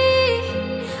me.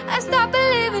 I stop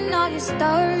believing all your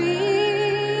stories.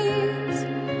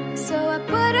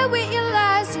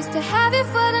 have you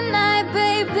for the night,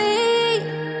 baby.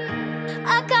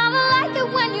 I kinda like it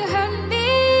when you hurt me.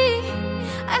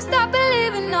 I stopped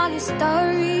believing all your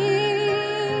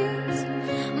stories,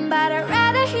 but I'd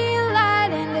rather hear you lie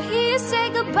than to hear you say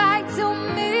goodbye to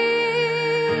me.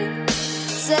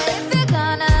 So if you're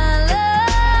gonna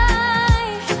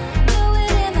lie, do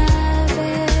it in my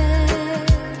bed.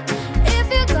 If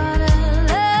you're gonna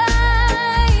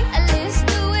lie, at least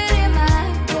do it in my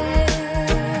bed.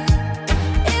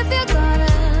 If you're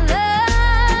gonna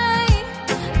lie,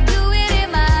 do it in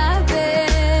my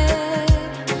bed.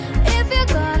 If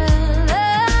you're gonna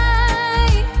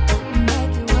lie,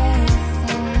 make it worth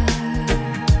it.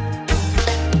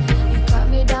 You cut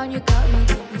me down, you cut me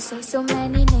deep. You say so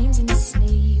many names in your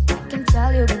sleep. I can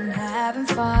tell you've been having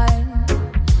fun,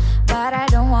 but I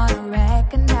don't wanna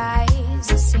recognize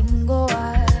a single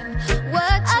one.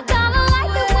 What I kinda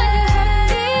like it when you hurt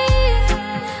me.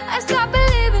 I stopped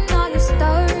believing all your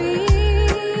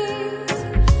stories,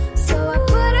 so I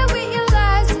put up with your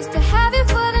lies just to have you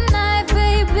for the night,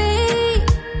 baby.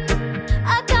 I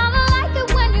kinda like it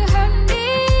when you hurt me.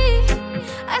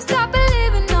 I stopped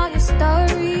believing all your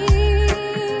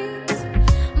stories,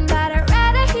 but I'd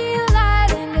rather hear you lie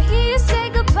than to hear you say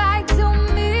goodbye to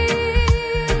me.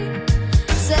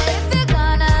 So if you're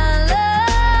gonna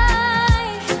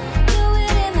lie, do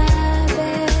it in my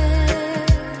bed.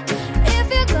 If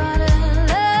you're gonna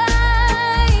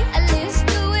lie, at least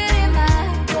do it in my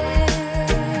bed.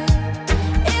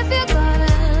 If you're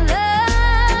gonna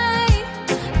lie,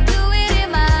 do it in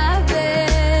my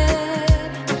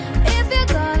bed. If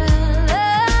you're gonna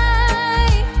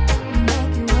lie,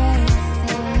 make it worth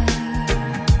it.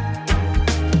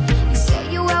 You say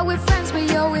you are with friends, but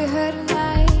you're with her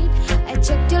tonight. I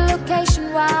checked your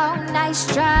location, wow, nice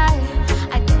try.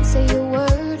 I don't say a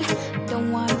word,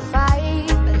 don't wanna fight,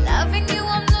 but loving you,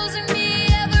 I'm losing me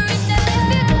every day. If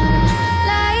you're gonna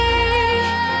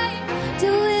lie,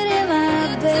 do it in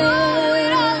my bed. Do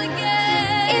it all again.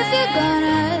 If you're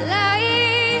gonna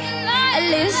lie, at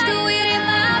least do it in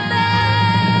my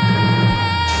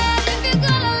bed. If you're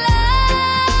gonna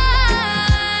lie,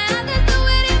 just do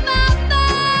it in my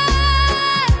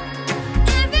bed.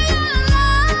 If you're gonna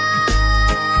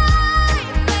lie,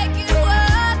 make it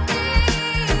worth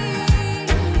it.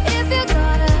 If you're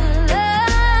gonna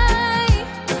lie,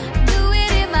 do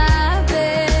it in my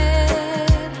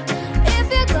bed. If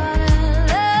you're gonna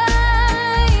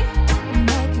lie,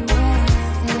 make it worth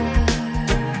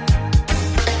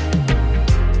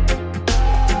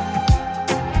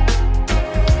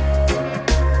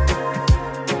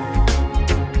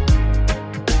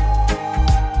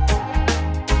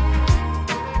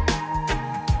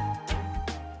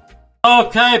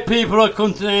Okay, people, I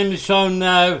come to the end of the show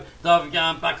now. I'll be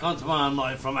going back on tomorrow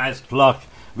night from 8 o'clock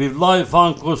with live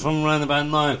phone calls from around about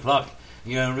 9 o'clock.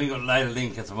 You're going to ring up later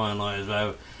link at tomorrow night as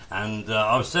well. And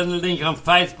I'll send the link on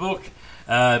Facebook,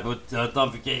 but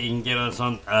don't forget you can get us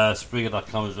on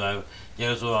Spreaker.com as well.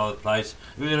 Get us all over the place.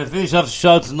 We're going to finish off the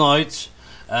show tonight.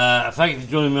 Thank you for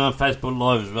joining me on Facebook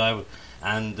Live as well.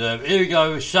 And here we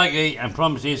go with Shaggy and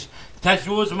Promises. Catch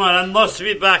you all tomorrow. And nice to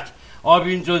be back. I hope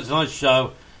you enjoyed tonight's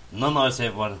show. No nice,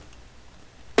 everyone.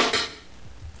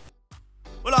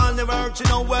 Well, I'll never hurt you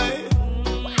no way.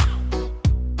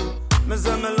 Me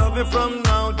say me love you from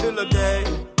now till the day.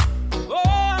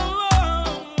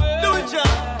 Do it, John.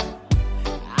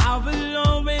 I will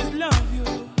always love you,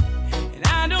 and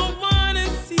I don't wanna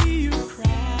see you cry.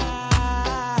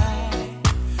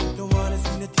 Don't wanna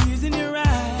see the tears in your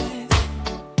eyes,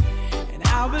 and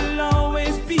I will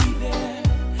always be there.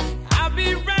 I'll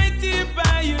be right here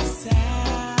by your side.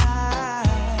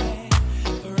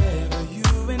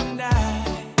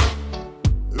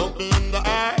 Look me in the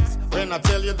eyes when I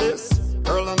tell you this.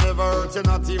 Girl, I never hurt you,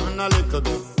 not even a little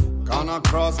bit. Gonna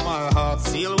cross my heart,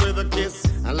 seal with a kiss,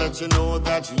 and let you know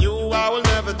that you I will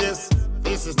never diss.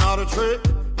 This is not a trick,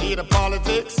 need a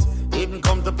politics. Didn't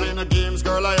come to play no games,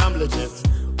 girl, I am legit.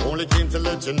 Only came to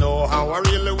let you know how I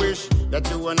really wish that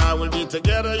you and I will be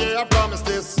together, yeah, I promise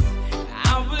this.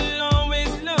 I will always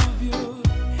love you,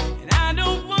 and I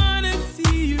don't wanna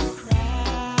see you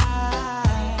cry.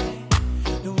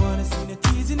 Don't wanna see the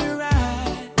tears in your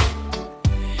eyes,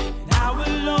 and I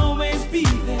will always be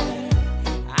there.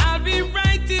 I'll be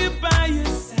right here by your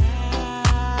side,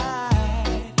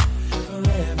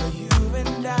 forever you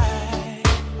and I.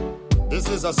 This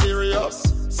is a serious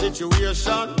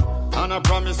situation, and I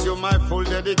promise you my full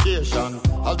dedication.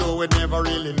 Although we never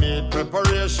really made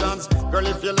preparations, girl,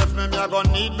 if you left me, I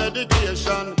gonna need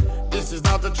medication. This is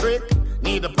not a trick,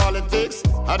 need the politics.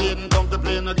 I didn't come to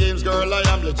play no games, girl, I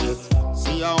am legit.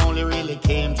 See, I only really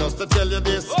came just to tell you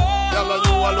this. Girl, are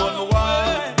you alone, my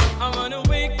wife? I wanna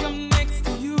wake up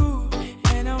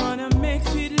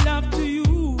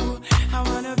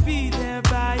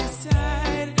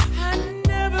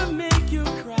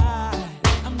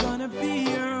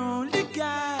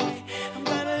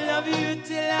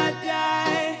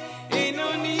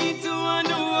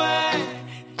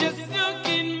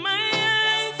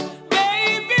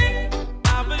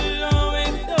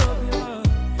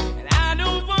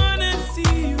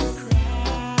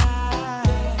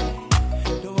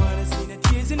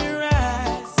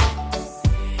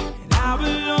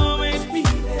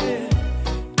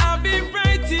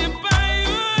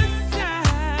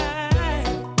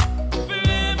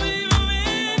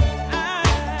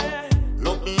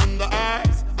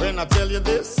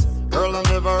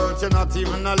not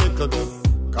even a little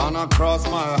bit. Gonna cross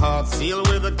my heart, seal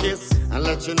with a kiss, and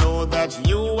let you know that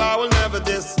you I will never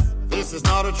diss. This is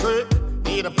not a trick,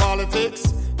 need a politics.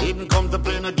 Didn't come to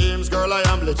play no games, girl, I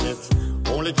am legit.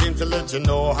 Only came to let you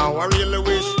know how I really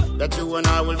wish that you and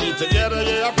I will be together,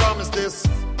 yeah, I promise this.